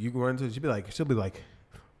 like, you can run into it. She'll be like,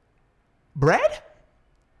 Brad?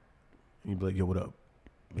 And you be like, yo, what up?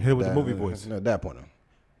 Hit it with the movie voice. At that point,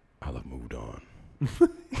 I'll have moved on.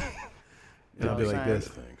 And I'll be like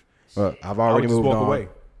this. But I've I would already just moved walk on. away.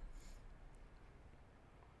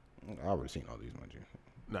 I already seen all these, mind you.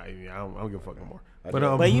 Nah, I don't give a fuck no more. I But,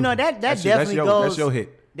 do. But you know that that's definitely your, goes. That's your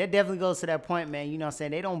hit. That definitely goes to that point, man. You know what I'm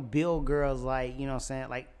saying? They don't build girls like, you know what I'm saying?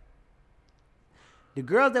 Like, the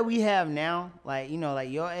girls that we have now, like, you know, like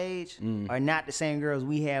your age, are not the same girls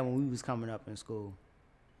we had when we was coming up in school.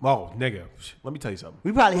 Oh, nigga. Let me tell you something.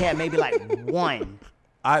 We probably had maybe like one.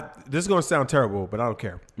 This is gonna sound terrible, but I don't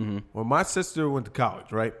care. When my sister went to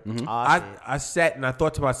college, right? I sat and I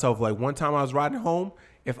thought to myself, like, one time I was riding home,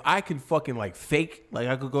 if I can fucking like fake, like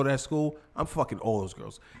I could go to that school, I'm fucking all those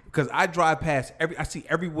girls. Because I drive past I see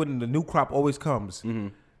everyone in the new crop always comes.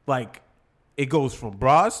 Like, it goes from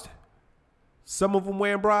bras, some of them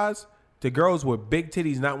wearing bras, to girls with big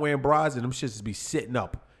titties not wearing bras, and them shits just be sitting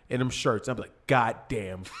up in them shirts. I'm like, God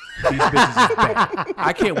damn, these bitches is bad.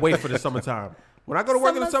 I can't wait for the summertime. When I go to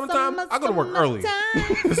work in the summertime, I go to work early.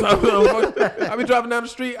 I be driving down the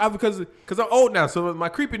street because I'm old now, so my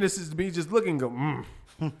creepiness is me just looking.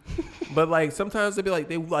 But like sometimes they'll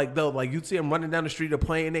you see them running down the street or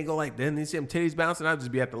playing, they go like, then you see them titties bouncing. I'll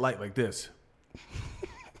just be at the light like this.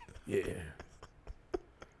 Yeah.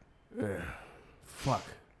 Fuck.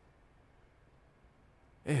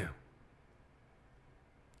 Damn.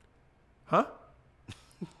 Huh?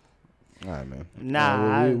 All right, man.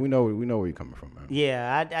 Nah, we know where you're coming from, man.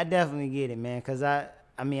 Yeah, I definitely get it, man. Cause I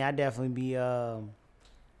definitely be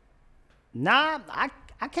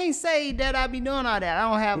I can't say that I be doing all that. I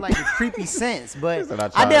don't have like a creepy sense, but said I I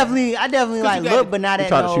tried. definitely like you got- look, but not You at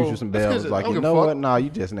try to no shoot you some bells, because like, I don't you give a know fuck. what? Nah, you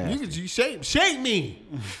just nasty. You shame me.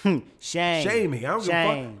 shame. Shame me. I don't give a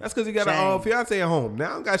Shame. fuck. That's because you got Shame. a fiance at home. Now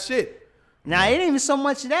I don't got shit. Nah, it ain't even so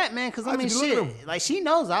much of that, man. Cause I I mean, just be looking at shit, him. like she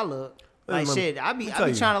knows I look. Like Let me- shit, I be let me tell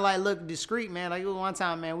you. trying to like look discreet, man. Like it was one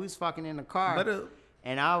time, man, we was fucking in the car, Let her-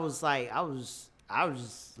 and I was like, I was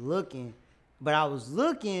just looking, but I was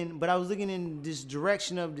looking in this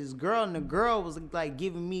direction of this girl, and the girl was like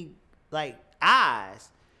giving me like eyes.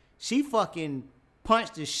 She fucking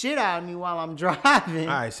punched the shit out of me while I'm driving.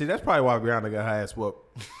 All right, see, that's probably why Brianna got her ass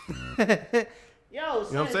whooped. Yo, You know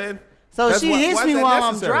what I'm saying? So That's she why- hits why is me that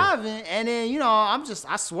while necessary? I'm driving, and then you know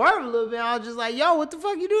I swerve a little bit. I was just like, "Yo, what the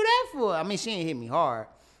fuck you do that for?" I mean, she ain't hit me hard,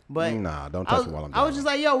 but Nah, don't I touch was, me while I'm I was driving. just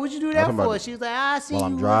like, "Yo, what you do I'm that talking for?" about She was like, "I see while you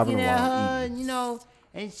I'm driving looking or at while I'm her, eating. you know."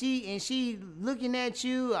 And she looking at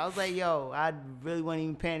you. I was like, "Yo, I really wasn't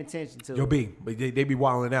even paying attention to Yo, it." B, but they be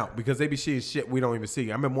wilding out because they be seeing shit we don't even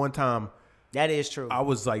see. I remember one time That is true. I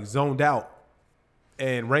was like zoned out,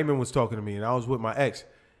 and Raymond was talking to me, and I was with my ex,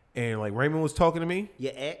 and like Raymond was talking to me.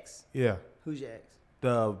 Your ex? Yeah, Who's your ex?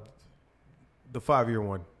 the 5-year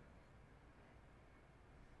one.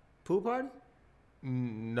 Pool party?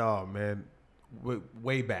 No, man,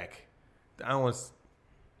 way back. I don't want.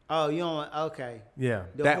 Oh, you don't want, okay. Yeah,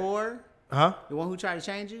 The that. whore? Huh? The one who tried to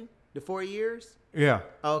change you? The 4 years? Yeah.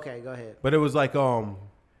 Oh, okay, go ahead. But it was like I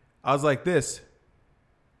was like this,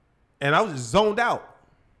 and I was just zoned out.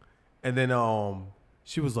 And then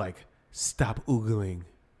she was like, "Stop oogling,"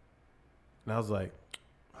 and I was like,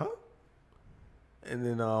 "Huh?" And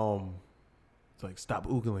then it's like, "Stop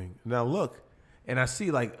oogling." And I look, and I see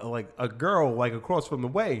like a girl like across from the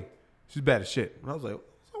way. She's bad as shit. And I was like,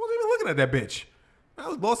 I wasn't even looking at that bitch. I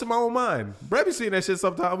was lost in my own mind. Brad be seeing that shit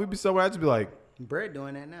sometimes. We'd be somewhere. I'd just be like, Brett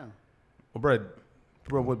doing that now. well,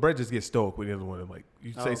 Brett just gets stoked when he doesn't want to, like,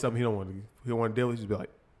 you say something he don't want to deal with, you just be like,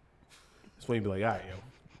 that's when you be like, all right, yo,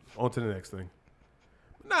 On to the next thing.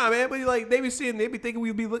 Nah, man, but like they be thinking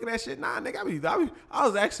we'd be looking at shit. Nah, nigga, I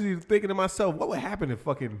was actually thinking to myself, what would happen if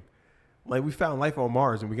fucking like we found life on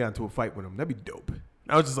Mars and we got into a fight with them? That'd be dope.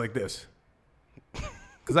 I was just like this.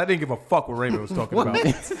 Because I didn't give a fuck what Raymond was talking about.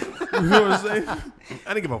 You know what I'm saying?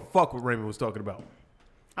 I didn't give a fuck what Raymond was talking about.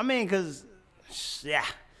 I mean, because, yeah.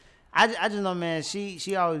 I just know, man,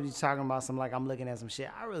 she always be talking about some, like, I'm looking at some shit.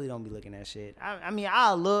 I really don't be looking at shit. I mean,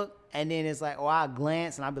 I'll look, and then it's like, oh, I'll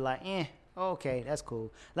glance, and I'll be like, okay, that's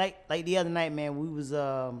cool. Like the other night, man, we was,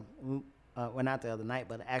 well, not the other night,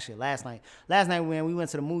 but actually last night. Last night, when we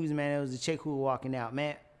went to the movies, man, it was a chick who was walking out.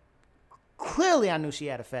 Man, clearly I knew she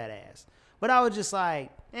had a fat ass. But I was just like,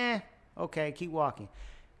 okay, keep walking.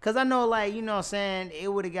 Because I know, like, you know what I'm saying, it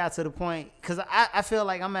would have got to the point. Because I feel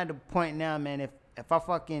like I'm at the point now, man, if I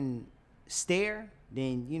fucking stare,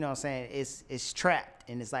 then, you know what I'm saying, it's trapped.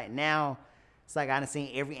 And it's like now, it's like I done seen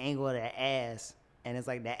every angle of that ass. And it's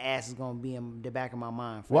like that ass is going to be in the back of my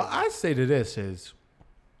mind. Well, I say to this is,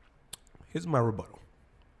 here's my rebuttal.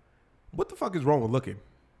 What the fuck is wrong with looking?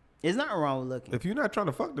 There's nothing wrong with looking. If you're not trying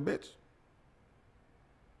to fuck the bitch.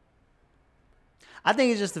 I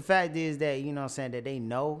think it's just the fact is that, you know what I'm saying, that they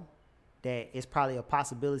know that it's probably a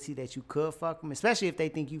possibility that you could fuck them, especially if they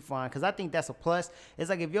think you fine. Because I think that's a plus. It's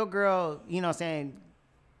like if your girl, you know what I'm saying,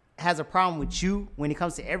 has a problem with you when it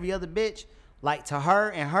comes to every other bitch, like to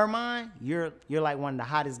her, in her mind, you're like one of the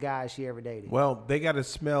hottest guys she ever dated. Well, they got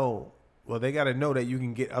to they got to know that you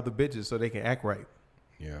can get other bitches so they can act right.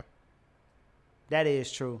 Yeah. That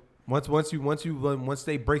is true. Once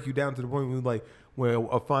they break you down to the point where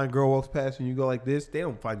a fine girl walks past and you go like this, they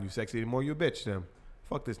don't find you sexy anymore. You're a bitch to them.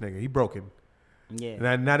 Fuck this nigga. He broken.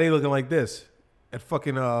 Yeah. Now they looking like this at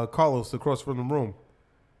fucking Carlos across from the room.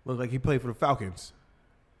 Look like he played for the Falcons.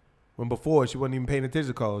 When before she wasn't even paying attention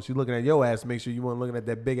to Carlos. She looking at your ass to make sure you weren't looking at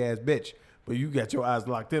that big ass bitch. But you got your eyes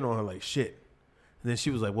locked in on her like shit. And then she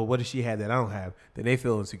was like, well, what does she have that I don't have? Then they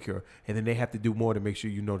feel insecure. And then they have to do more to make sure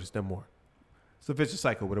you notice them more. It's a vicious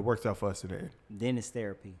cycle, but it works out for us in the end. Then it's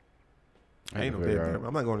therapy. Ain't no therapy.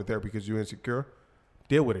 I'm not going to therapy because you're insecure.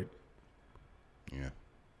 Deal with it. Yeah.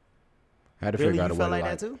 I had to Really? figure out You a way felt to like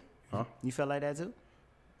like that too? Huh? You felt like that too?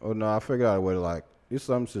 Oh no, I figured out a way to like. There's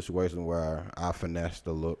some situation where I finessed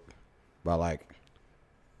the look by like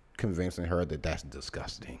convincing her that that's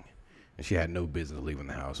disgusting, and she had no business leaving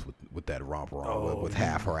the house with that romper on with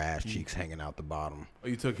half her ass cheeks hanging out the bottom. Oh,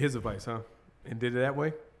 you took his advice, huh? And did it that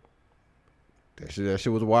way? That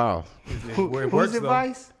shit was wild. Where it works, Whose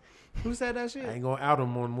advice? Who said that shit? I ain't gonna out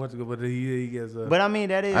him on what to go, but he gets a. But I mean,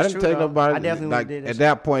 that is I didn't true. take though. nobody. I definitely like did that at shit.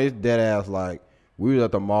 that point. It's dead ass. Like we was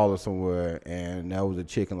at the mall or somewhere, and that was a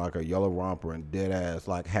chick in like a yellow romper and dead ass.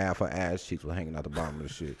 Like half her ass cheeks was hanging out the bottom of the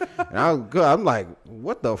shit. And I was good. I'm like,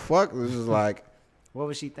 what the fuck? This is like, What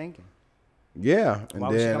was she thinking? yeah. And Why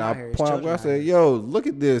would she then come I out here? It's pointed. children I out said, here. yo, look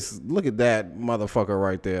at this. Look at that motherfucker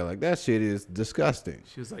right there. Like that shit is disgusting.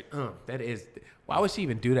 She was like, that is. Why would she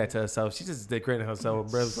even do that to herself? She just degrading herself.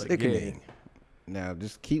 And brother's like, yeah. Sickening. Now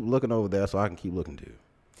just keep looking over there so I can keep looking too.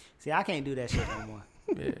 See, I can't do that shit no more.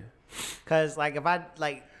 Yeah. Cause like if I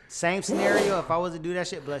like same scenario, if I was to do that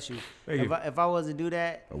shit, bless you. Thank you. If I was to do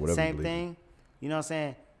that Or whatever same you believe in. thing, you know what I'm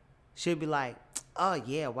saying? She'd be like, oh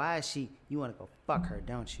yeah, why is she? You want to go fuck her,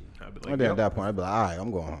 don't you? I'd be And like, then yep. at that point, I'd be like, all right,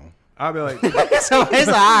 I'm going home. I'd be like, So it's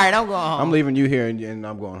like, all right, I'm going home. I'm leaving you here and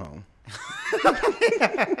I'm going home.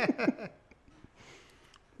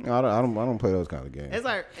 No, I don't play those kind of games. It's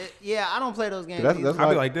like, yeah, I don't play those games. That's either. I'd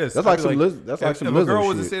be like this. That's I'd like be some if a Lizzo girl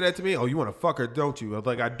was to shit. say that to me, oh, you want to fuck her, don't you? I was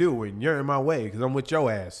like, I do, and you're in my way because I'm with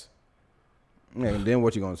your ass. Yeah, and then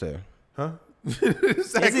what you gonna say? Huh? It's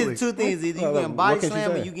Exactly. either two things. Either you Well, getting what body can she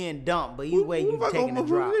slammed or say? you getting dumped. But either way, you Fuck taking a over-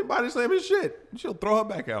 drop. she body slamming shit. She'll throw her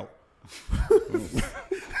back out.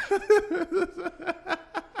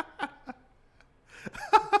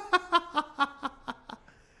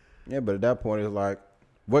 Yeah, but at that point, it's like,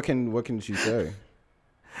 what can she say?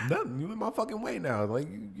 Nothing. You in my fucking way now. Like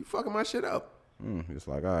you fucking my shit up. It's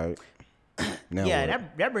like, all right. Now Yeah,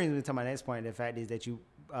 what? that brings me to my next point. The fact is that you,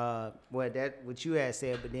 what you had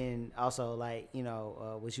said, but then also like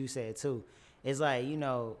what you said too. It's like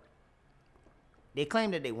they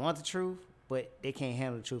claim that they want the truth, but they can't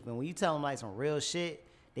handle the truth. And when you tell them like some real shit,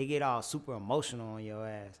 they get all super emotional on your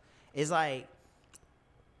ass. It's like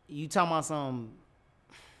you talking about some.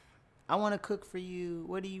 I want to cook for you.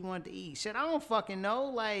 What do you want to eat? Shit, I don't fucking know.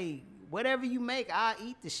 Like whatever you make, I'll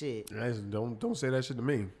eat the shit. Guys, don't say that shit to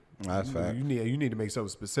me. That's fact. You need to make something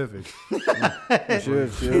specific.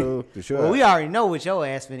 Sure. Well, we already know what your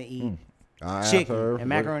ass finna eat. I asked Chicken her and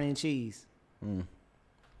macaroni and cheese.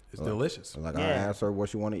 It's delicious. Like I Yeah. asked her what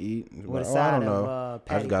she want to eat. She's With like, a I side don't know. of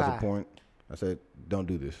I just got patty to the point. I said, don't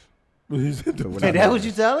do this. He said, So we're Hey, not that doing what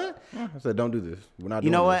you this. tell her? I said, don't do this. We're not You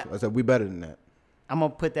doing know this. what? I said, we better than that. I'm gonna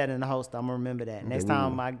put that in the host. I'm gonna remember that. Next we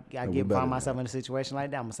time will. I we get better find than myself that. in a situation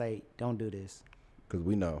like that, I'm gonna say, don't do this. Because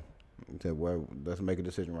we know. I said, well, let's make a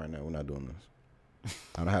decision right now. We're not doing this.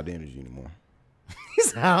 I don't have the energy anymore.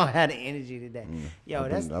 I don't have the energy today. Yo,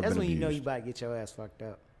 I've that's been when you know you abused. about to get your ass fucked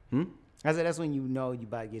up. Hmm? I said that's when you know you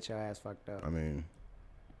about to get your ass fucked up. I mean,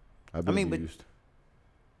 I've been but abused.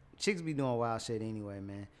 Chicks be doing wild shit anyway,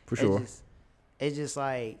 man. For sure. It's just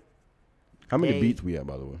like How many they- beats we at,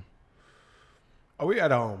 by the way? Oh, we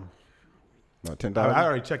had About I 10,000?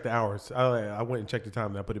 already checked the hours. I went and checked the time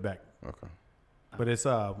and I put it back. Okay. But it's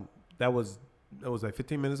that was like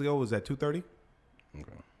 15 minutes ago. Was that 2:30?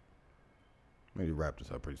 Okay. Maybe wrap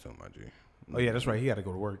this up pretty soon, my G. Oh yeah, that's right. He had to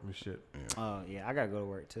go to work and shit. oh yeah, I gotta go to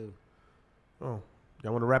work too. Oh,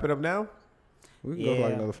 y'all want to wrap it up now? We can go for like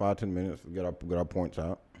Yeah. another 5-10 minutes. Get our points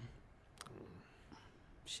out.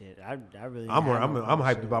 Shit, I really. I'm didn't have no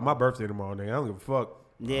hyped shit. about my birthday tomorrow, nigga. I don't give a fuck.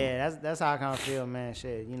 Yeah, that's how I kind of feel, man.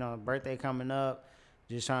 Shit, birthday coming up.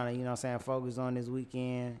 Just trying to, focus on this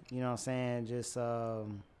weekend. You know what I'm saying? Just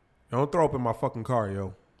Don't throw up in my fucking car,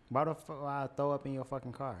 yo. why the fuck I throw up in your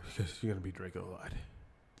fucking car? Because you're gonna be drinking a lot.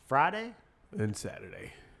 Friday And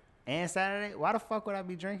Saturday. and Saturday? Why the fuck would I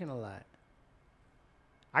be drinking a lot?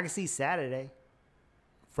 I can see Saturday.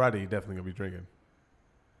 Friday, you definitely gonna be drinking.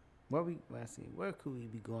 Where could we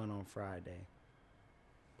be going on Friday?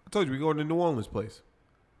 I told you we going to New Orleans place.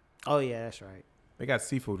 Oh yeah, that's right. They got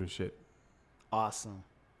seafood and shit. Awesome.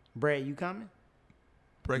 Brett, you coming?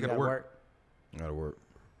 Break You it gotta to work. Gotta work.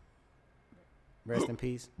 Rest in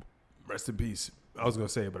peace. Rest in peace. I was gonna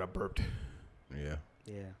say it, but I burped. Yeah.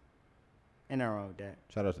 Yeah. Ain't nothing wrong with that.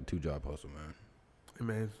 Shout out to 2 Job Hustle, man. Hey,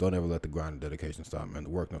 man. Don't ever let the grind and dedication stop, man. The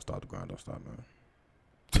work don't stop, the grind don't stop, man.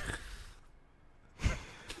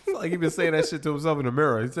 It's like he been saying that shit to himself in the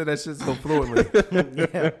mirror. He said that shit so fluently.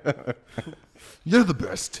 You're the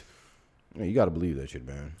best. Yeah, you gotta believe that shit,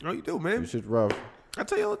 man. Oh, you do, man. This shit's rough. I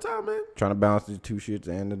tell you all the time, man. Trying to balance these 2 shits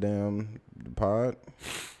and the pod.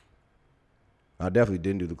 I definitely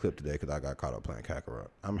didn't do the clip today because I got caught up playing Kakarot.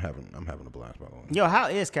 I'm having a blast, by the way. Yo, how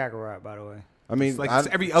is Kakarot, by the way? I mean, It's like I, it's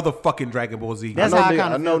every other fucking Dragon Ball Z. That's I know, how I nigga-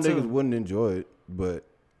 kinda I know feel, niggas too. wouldn't enjoy it, but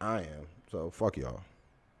I am. So fuck y'all.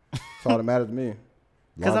 That's all that matters to me.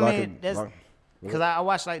 Because Long I as mean, can- that's long- because I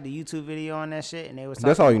watched like the YouTube video on that shit, and they was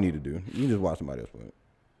That's talking- all you need to do. You can just watch somebody else play it.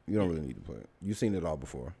 You don't really need to play it. You've seen it all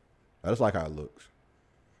before. I just like how it looks.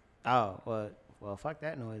 Oh well, fuck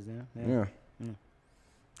that noise then. Yeah.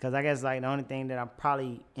 Because I guess like the only thing that I'm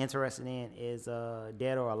probably interested in is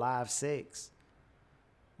Dead or Alive 6.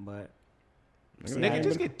 But see, Nigga,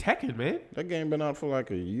 just get Tekken, man. That game been out for like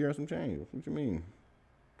a year and some change. What you mean?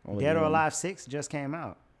 Only Dead or game- Alive 6 just came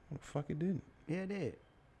out. What the fuck it did? Yeah, it did.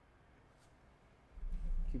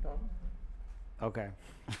 Keep talking. Okay.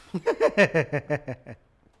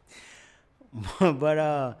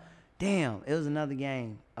 But damn, it was another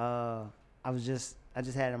game. I just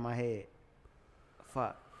had it in my head.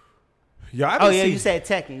 Fuck. Yeah, I Oh haven't yeah, seen-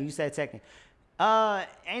 you said Tekken.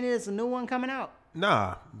 Ain't it a new one coming out?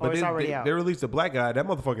 Nah, but it's already out. they released a black guy. That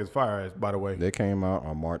motherfucker is fire ass, by the way. They came out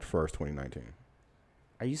on March 1st, 2019.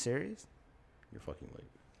 Are you serious? You're fucking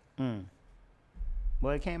late.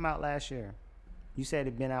 Well, it came out last year. You said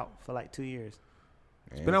it'd been out for like 2 years.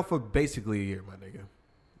 It's been out for basically a year, my nigga.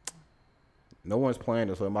 No one's playing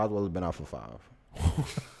it, so it might as well have been out for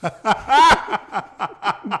 5.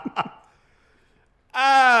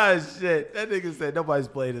 Ah, shit. That nigga said nobody's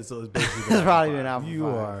played it, so it's basically. It's probably been out for You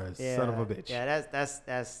 5. are a son of a bitch. Yeah,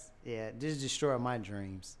 that's just destroyed my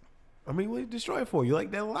dreams. I mean, what you destroy it for? You like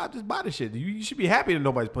that a lot? Just buy the shit. You should be happy that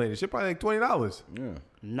nobody's playing it. Shit probably like $20. Yeah.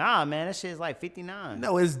 Nah, man, that shit's like $59.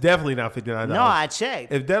 No, it's definitely not $59. No, I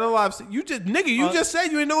checked. If Dead or Alive, you just just said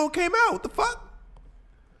you didn't know it came out. What the fuck?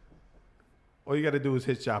 All you got to do is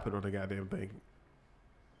hit shopping on the goddamn thing.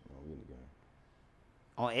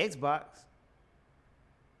 On Xbox.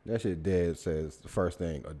 That shit dead says the first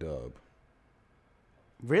thing, a dub.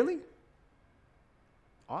 Really?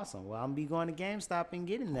 Awesome. Well, I'm gonna be going to GameStop and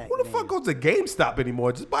getting that. Who the game. fuck goes to GameStop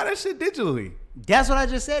anymore? Just buy that shit digitally. That's what I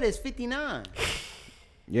just said. It's $59.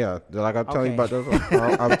 Yeah, like I'm telling you Okay. about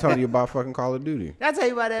those. I'm telling you about fucking Call of Duty. Did I tell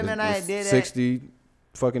you about that, man? I had It's did that. 60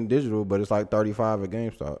 fucking digital, but it's like 35 at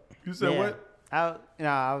GameStop. You said Yeah. what?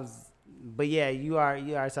 I was, but yeah, you are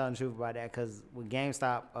telling the truth about that because with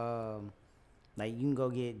GameStop, like you can go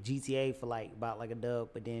get GTA for like about like a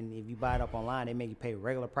dub, but then if you buy it up online, they make you pay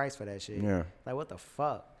regular price for that shit. Yeah. Like what the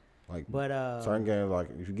fuck? Like, But certain games, like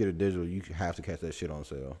if you get a digital, you have to catch that shit on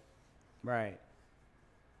sale. right.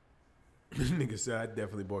 Nigga said I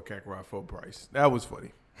definitely bought Kakarot full price. That was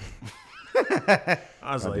funny.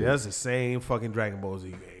 I was like, that's the same fucking Dragon Ball Z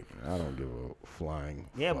game. I don't give a flying.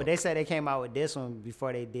 Yeah, fuck. but they said they came out with this one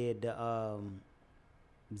before they did the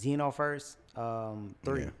Xenoverse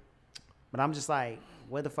 3. Yeah. But I'm just like,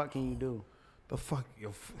 what the fuck can you do? The fuck, yo.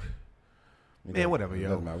 It Man, doesn't- whatever, it yo.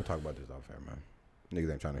 doesn't matter. We'll talk about this off air, man.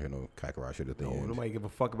 Niggas ain't trying to hear no Kakarot shit at the No, end. nobody give a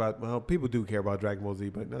fuck about. Well, people do care about Dragon Ball Z,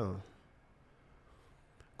 but no.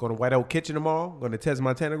 Going to White Oak Kitchen tomorrow. Going to Tez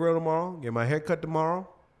Montana Grill tomorrow. Get my hair cut tomorrow.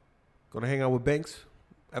 Going to hang out with Banks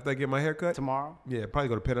after I get my hair cut. Tomorrow? Yeah, probably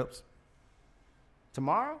go to Pinups.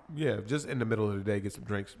 Tomorrow? Yeah, just in the middle of the day, get some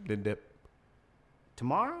drinks, then dip.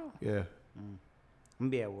 Tomorrow? Yeah. I'm gonna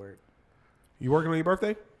be at work. You working on your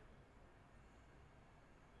birthday?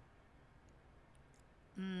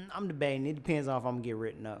 I'm debating. It depends on if I'm gonna get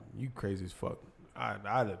written up. You crazy as fuck. I'd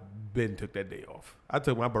have been took that day off. I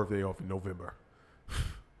took my birthday off in November.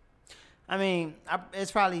 I mean,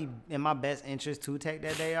 it's probably in my best interest to take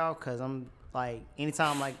that day off because I'm like,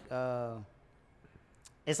 anytime like,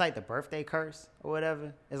 it's like the birthday curse or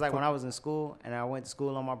whatever. It's like when I was in school and I went to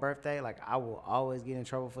school on my birthday, like I will always get in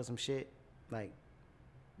trouble for some shit. Like,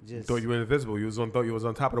 just Thought you were invisible. Thought you was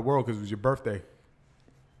on top of the world because it was your birthday.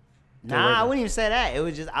 nah, I wouldn't even say that. It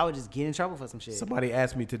was just I would just get in trouble for some shit. Somebody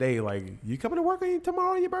asked me today, like, you coming to work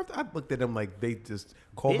tomorrow on your birthday? I looked at them like they just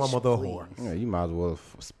called my Bitch, mother a please. whore. Yeah, you might as well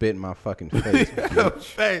spit in my fucking face.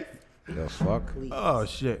 bitch. Hey. The fuck? Please. Oh,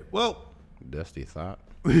 shit. Well, Dusty thought.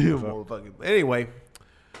 motherfucking- anyway,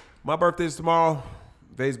 my birthday is tomorrow.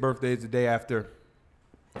 Vay's birthday is the day after.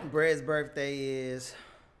 Brett's birthday is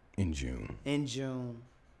In June. in June.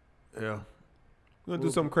 Yeah. We're going to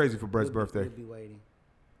do something crazy for Brett's birthday. We'll be waiting.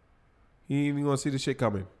 He ain't even going to see the shit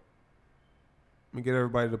coming. Let me get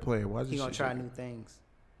everybody to play. Why is He this gonna shit try shaking? new things.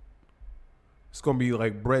 It's going to be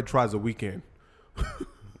like Brett tries a weekend.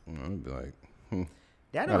 I'd be like,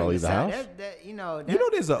 That Gotta don't leave even the sound. house? That, you know. That, You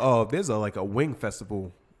know, there's a like a wing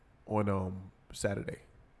festival on Saturday.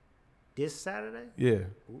 this Saturday. Yeah.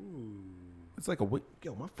 It's like a wing.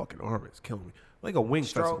 Yo, my fucking arm is killing me. Like a wing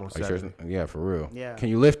Stroke. festival on are you Saturday. sure? Yeah, for real. Yeah. Can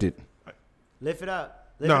you lift it? Lift it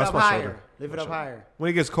up. Lift No, it it's up my higher. shoulder. Lift My it up shoulder. higher. When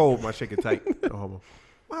it gets cold, my shit get tight. No homo.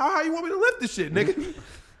 How you want me to lift this shit, nigga?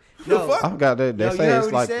 No. The fuck? I forgot that. They Yo, you say heard it's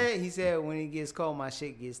what like he said? He said when it gets cold, my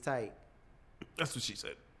shit gets tight. That's what she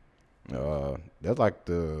said. that's like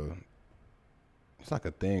it's like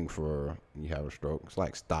a thing for when you have a stroke. It's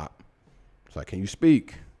like stop. It's like, can you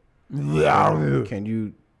speak? Can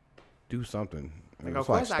you do something? Like, It's of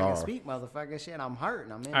course I can starve. speak, motherfucker. Shit, I'm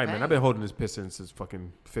hurting. I'm in All right, pain. man. I've been holding this piss since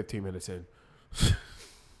fucking 15 minutes in.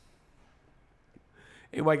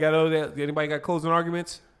 Anybody got closing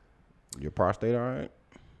arguments? Your prostate, all right?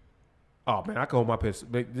 Oh man, I can hold my piss.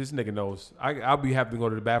 This nigga knows. I'll be happy to go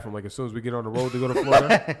to the bathroom like as soon as we get on the road to go to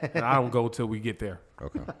Florida. And I don't go till we get there.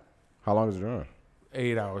 Okay. How long is it run?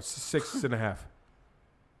 8 hours, 6.5.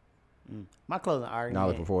 My closing argument. Not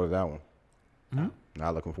looking forward to that one.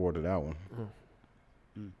 Not looking forward to that one.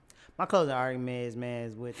 My closing argument is, man,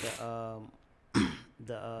 is with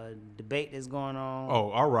the debate that's going on.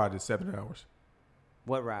 Oh, our ride is 7 hours.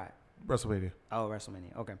 What ride? WrestleMania. Oh,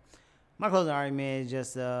 WrestleMania. Okay. My closing argument is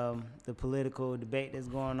just the political debate that's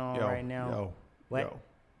going on right now. Yo, What? yo.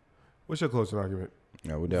 What's your closing argument?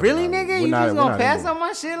 Yeah, we're definitely Really, not- nigga? we're You not- just we're gonna not pass into- on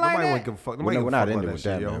my shit like Nobody want that? to give a fuck. We're Nobody not- give we're a not fuck into about with that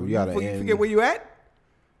that, shit, man. yo. We gotta You end- forget where you at?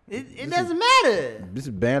 It doesn't matter. This is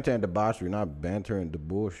banter and debauchery, not banter and the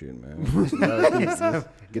bullshit, man.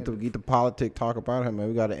 get the politic talk about him, man.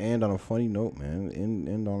 We got to end on a funny note, man.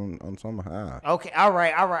 End on some high. Okay. All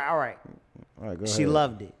right. All right, go She ahead.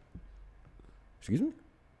 loved it. Excuse me.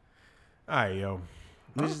 All right, yo.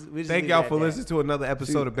 We just Thank leave y'all it at for that. listening to another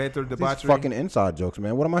episode of Banter and These Debauchery. fucking inside jokes,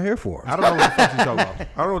 man. What am I here for? I don't know what the fuck he's talking about. I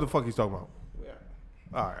don't know what the fuck he's talking about.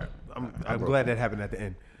 All right. I'm glad that happened at the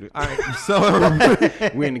end. All right. So,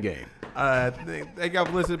 We in the game. thank y'all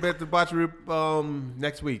for listening to Banter and Debauchery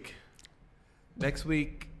next week.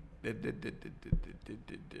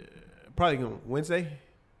 Probably Wednesday.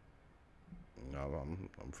 No,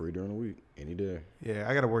 I'm free during the week, any day. Yeah,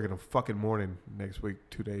 I got to work in the fucking morning next week,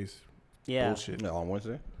 2 days. Yeah. Bullshit. No, on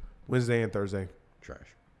Wednesday. Wednesday and Thursday. Trash.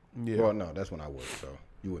 Yeah. Well, no, that's when I work. So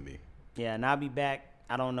you with me. Yeah, and I'll be back.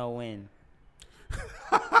 I don't know when.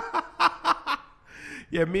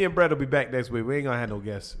 Yeah, me and Brett will be back next week. We ain't gonna have no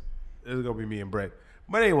guests. It's gonna be me and Brett.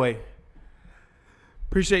 But anyway,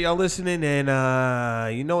 appreciate y'all listening,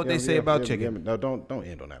 and you know what they say about chicken. No, don't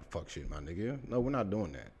end on that fuck shit, my nigga. No, we're not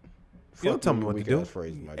doing that. You don't Fuck tell me them what to weak-ass do.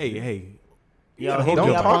 phrases, my Hey, nigga. hey. You Yo, gotta hit hold me Don't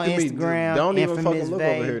your up talk on to me. Instagram, Don't even fucking Infamous look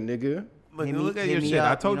Vay. over here, nigga. Look, Hit me- look at hit your me shit.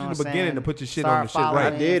 I up, told you you know in the what I'm beginning saying? to put your shit Start on the shit following What I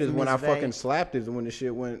right. did is when I Infamous Vay. fucking slapped it when the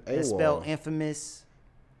shit went It's spelled AWOL. infamous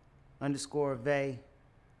 _Vay.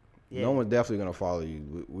 Yeah. No one's definitely gonna follow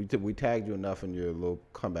you. We tagged you enough in your little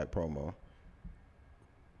comeback promo.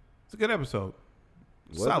 It's a good episode.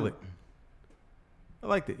 Was Solid. it? I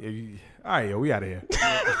liked it. All right, yo, we out of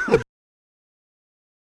here.